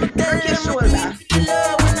likes, but we tell them we do it for the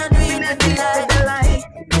love. We not do it for the likes.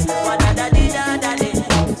 What-da-da-dee-da-da-dee. Do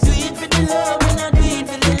it for the love, we not do it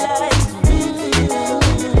for the likes.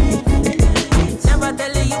 Never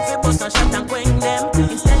tell you if you bust a shot and quench them.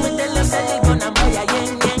 Instead we tell them that they gonna buy a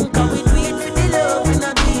yen yen. Cause we do it for the love, we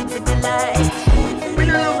not do it for the likes. We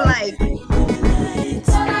don't love likes.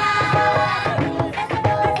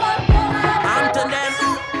 Onto them,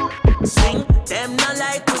 swing them not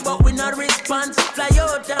like we, but we not response. Fly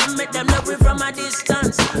out and make them love we from a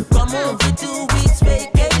distance. Come home for 2 weeks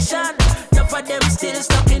vacation. Enough of them still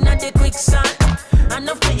stuck in the quicksand.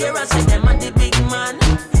 Enough to hear us say them are the big man.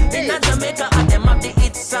 In a Jamaica and them have the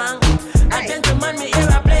hit song. A gentleman me hear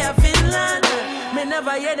a play a Finland. Me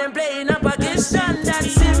never hear them playing a Pakistan. That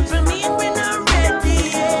simple mean we not ready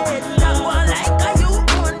yet. That one like a you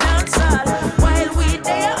own dance all. While we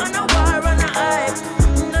there on a war and a hype.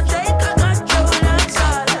 No take a control dance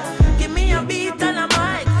all. Give me a beat and a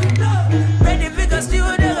mic. Ready for the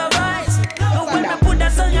studio voice. No when me put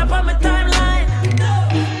that song up on my timeline.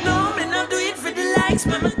 No, me not do it for the likes.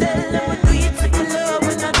 Me tell them we do it for the love.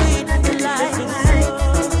 We not do it for the likes.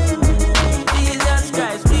 Jesus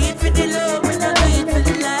Christ, do it for the love. We not do it for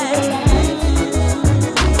the likes.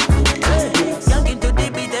 Young into the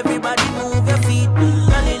beat, everybody move your feet.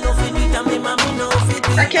 Girl, you know fit it and me mama know fit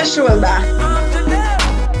it. Take your shoulder.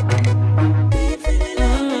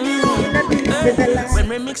 When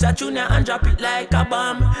we mix a tune and drop it like a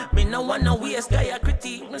bomb. Me no wanna waste guy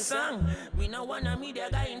critique my song. We no wanna media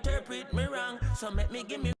guy interpret me wrong. So make me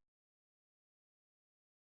give me.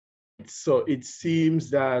 So it seems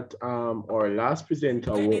that our last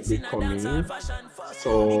presenter won't be coming.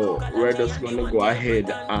 So we're just gonna go ahead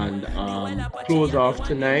and close off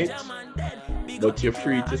tonight. But you're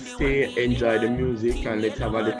free to stay, enjoy the music, and let's have a little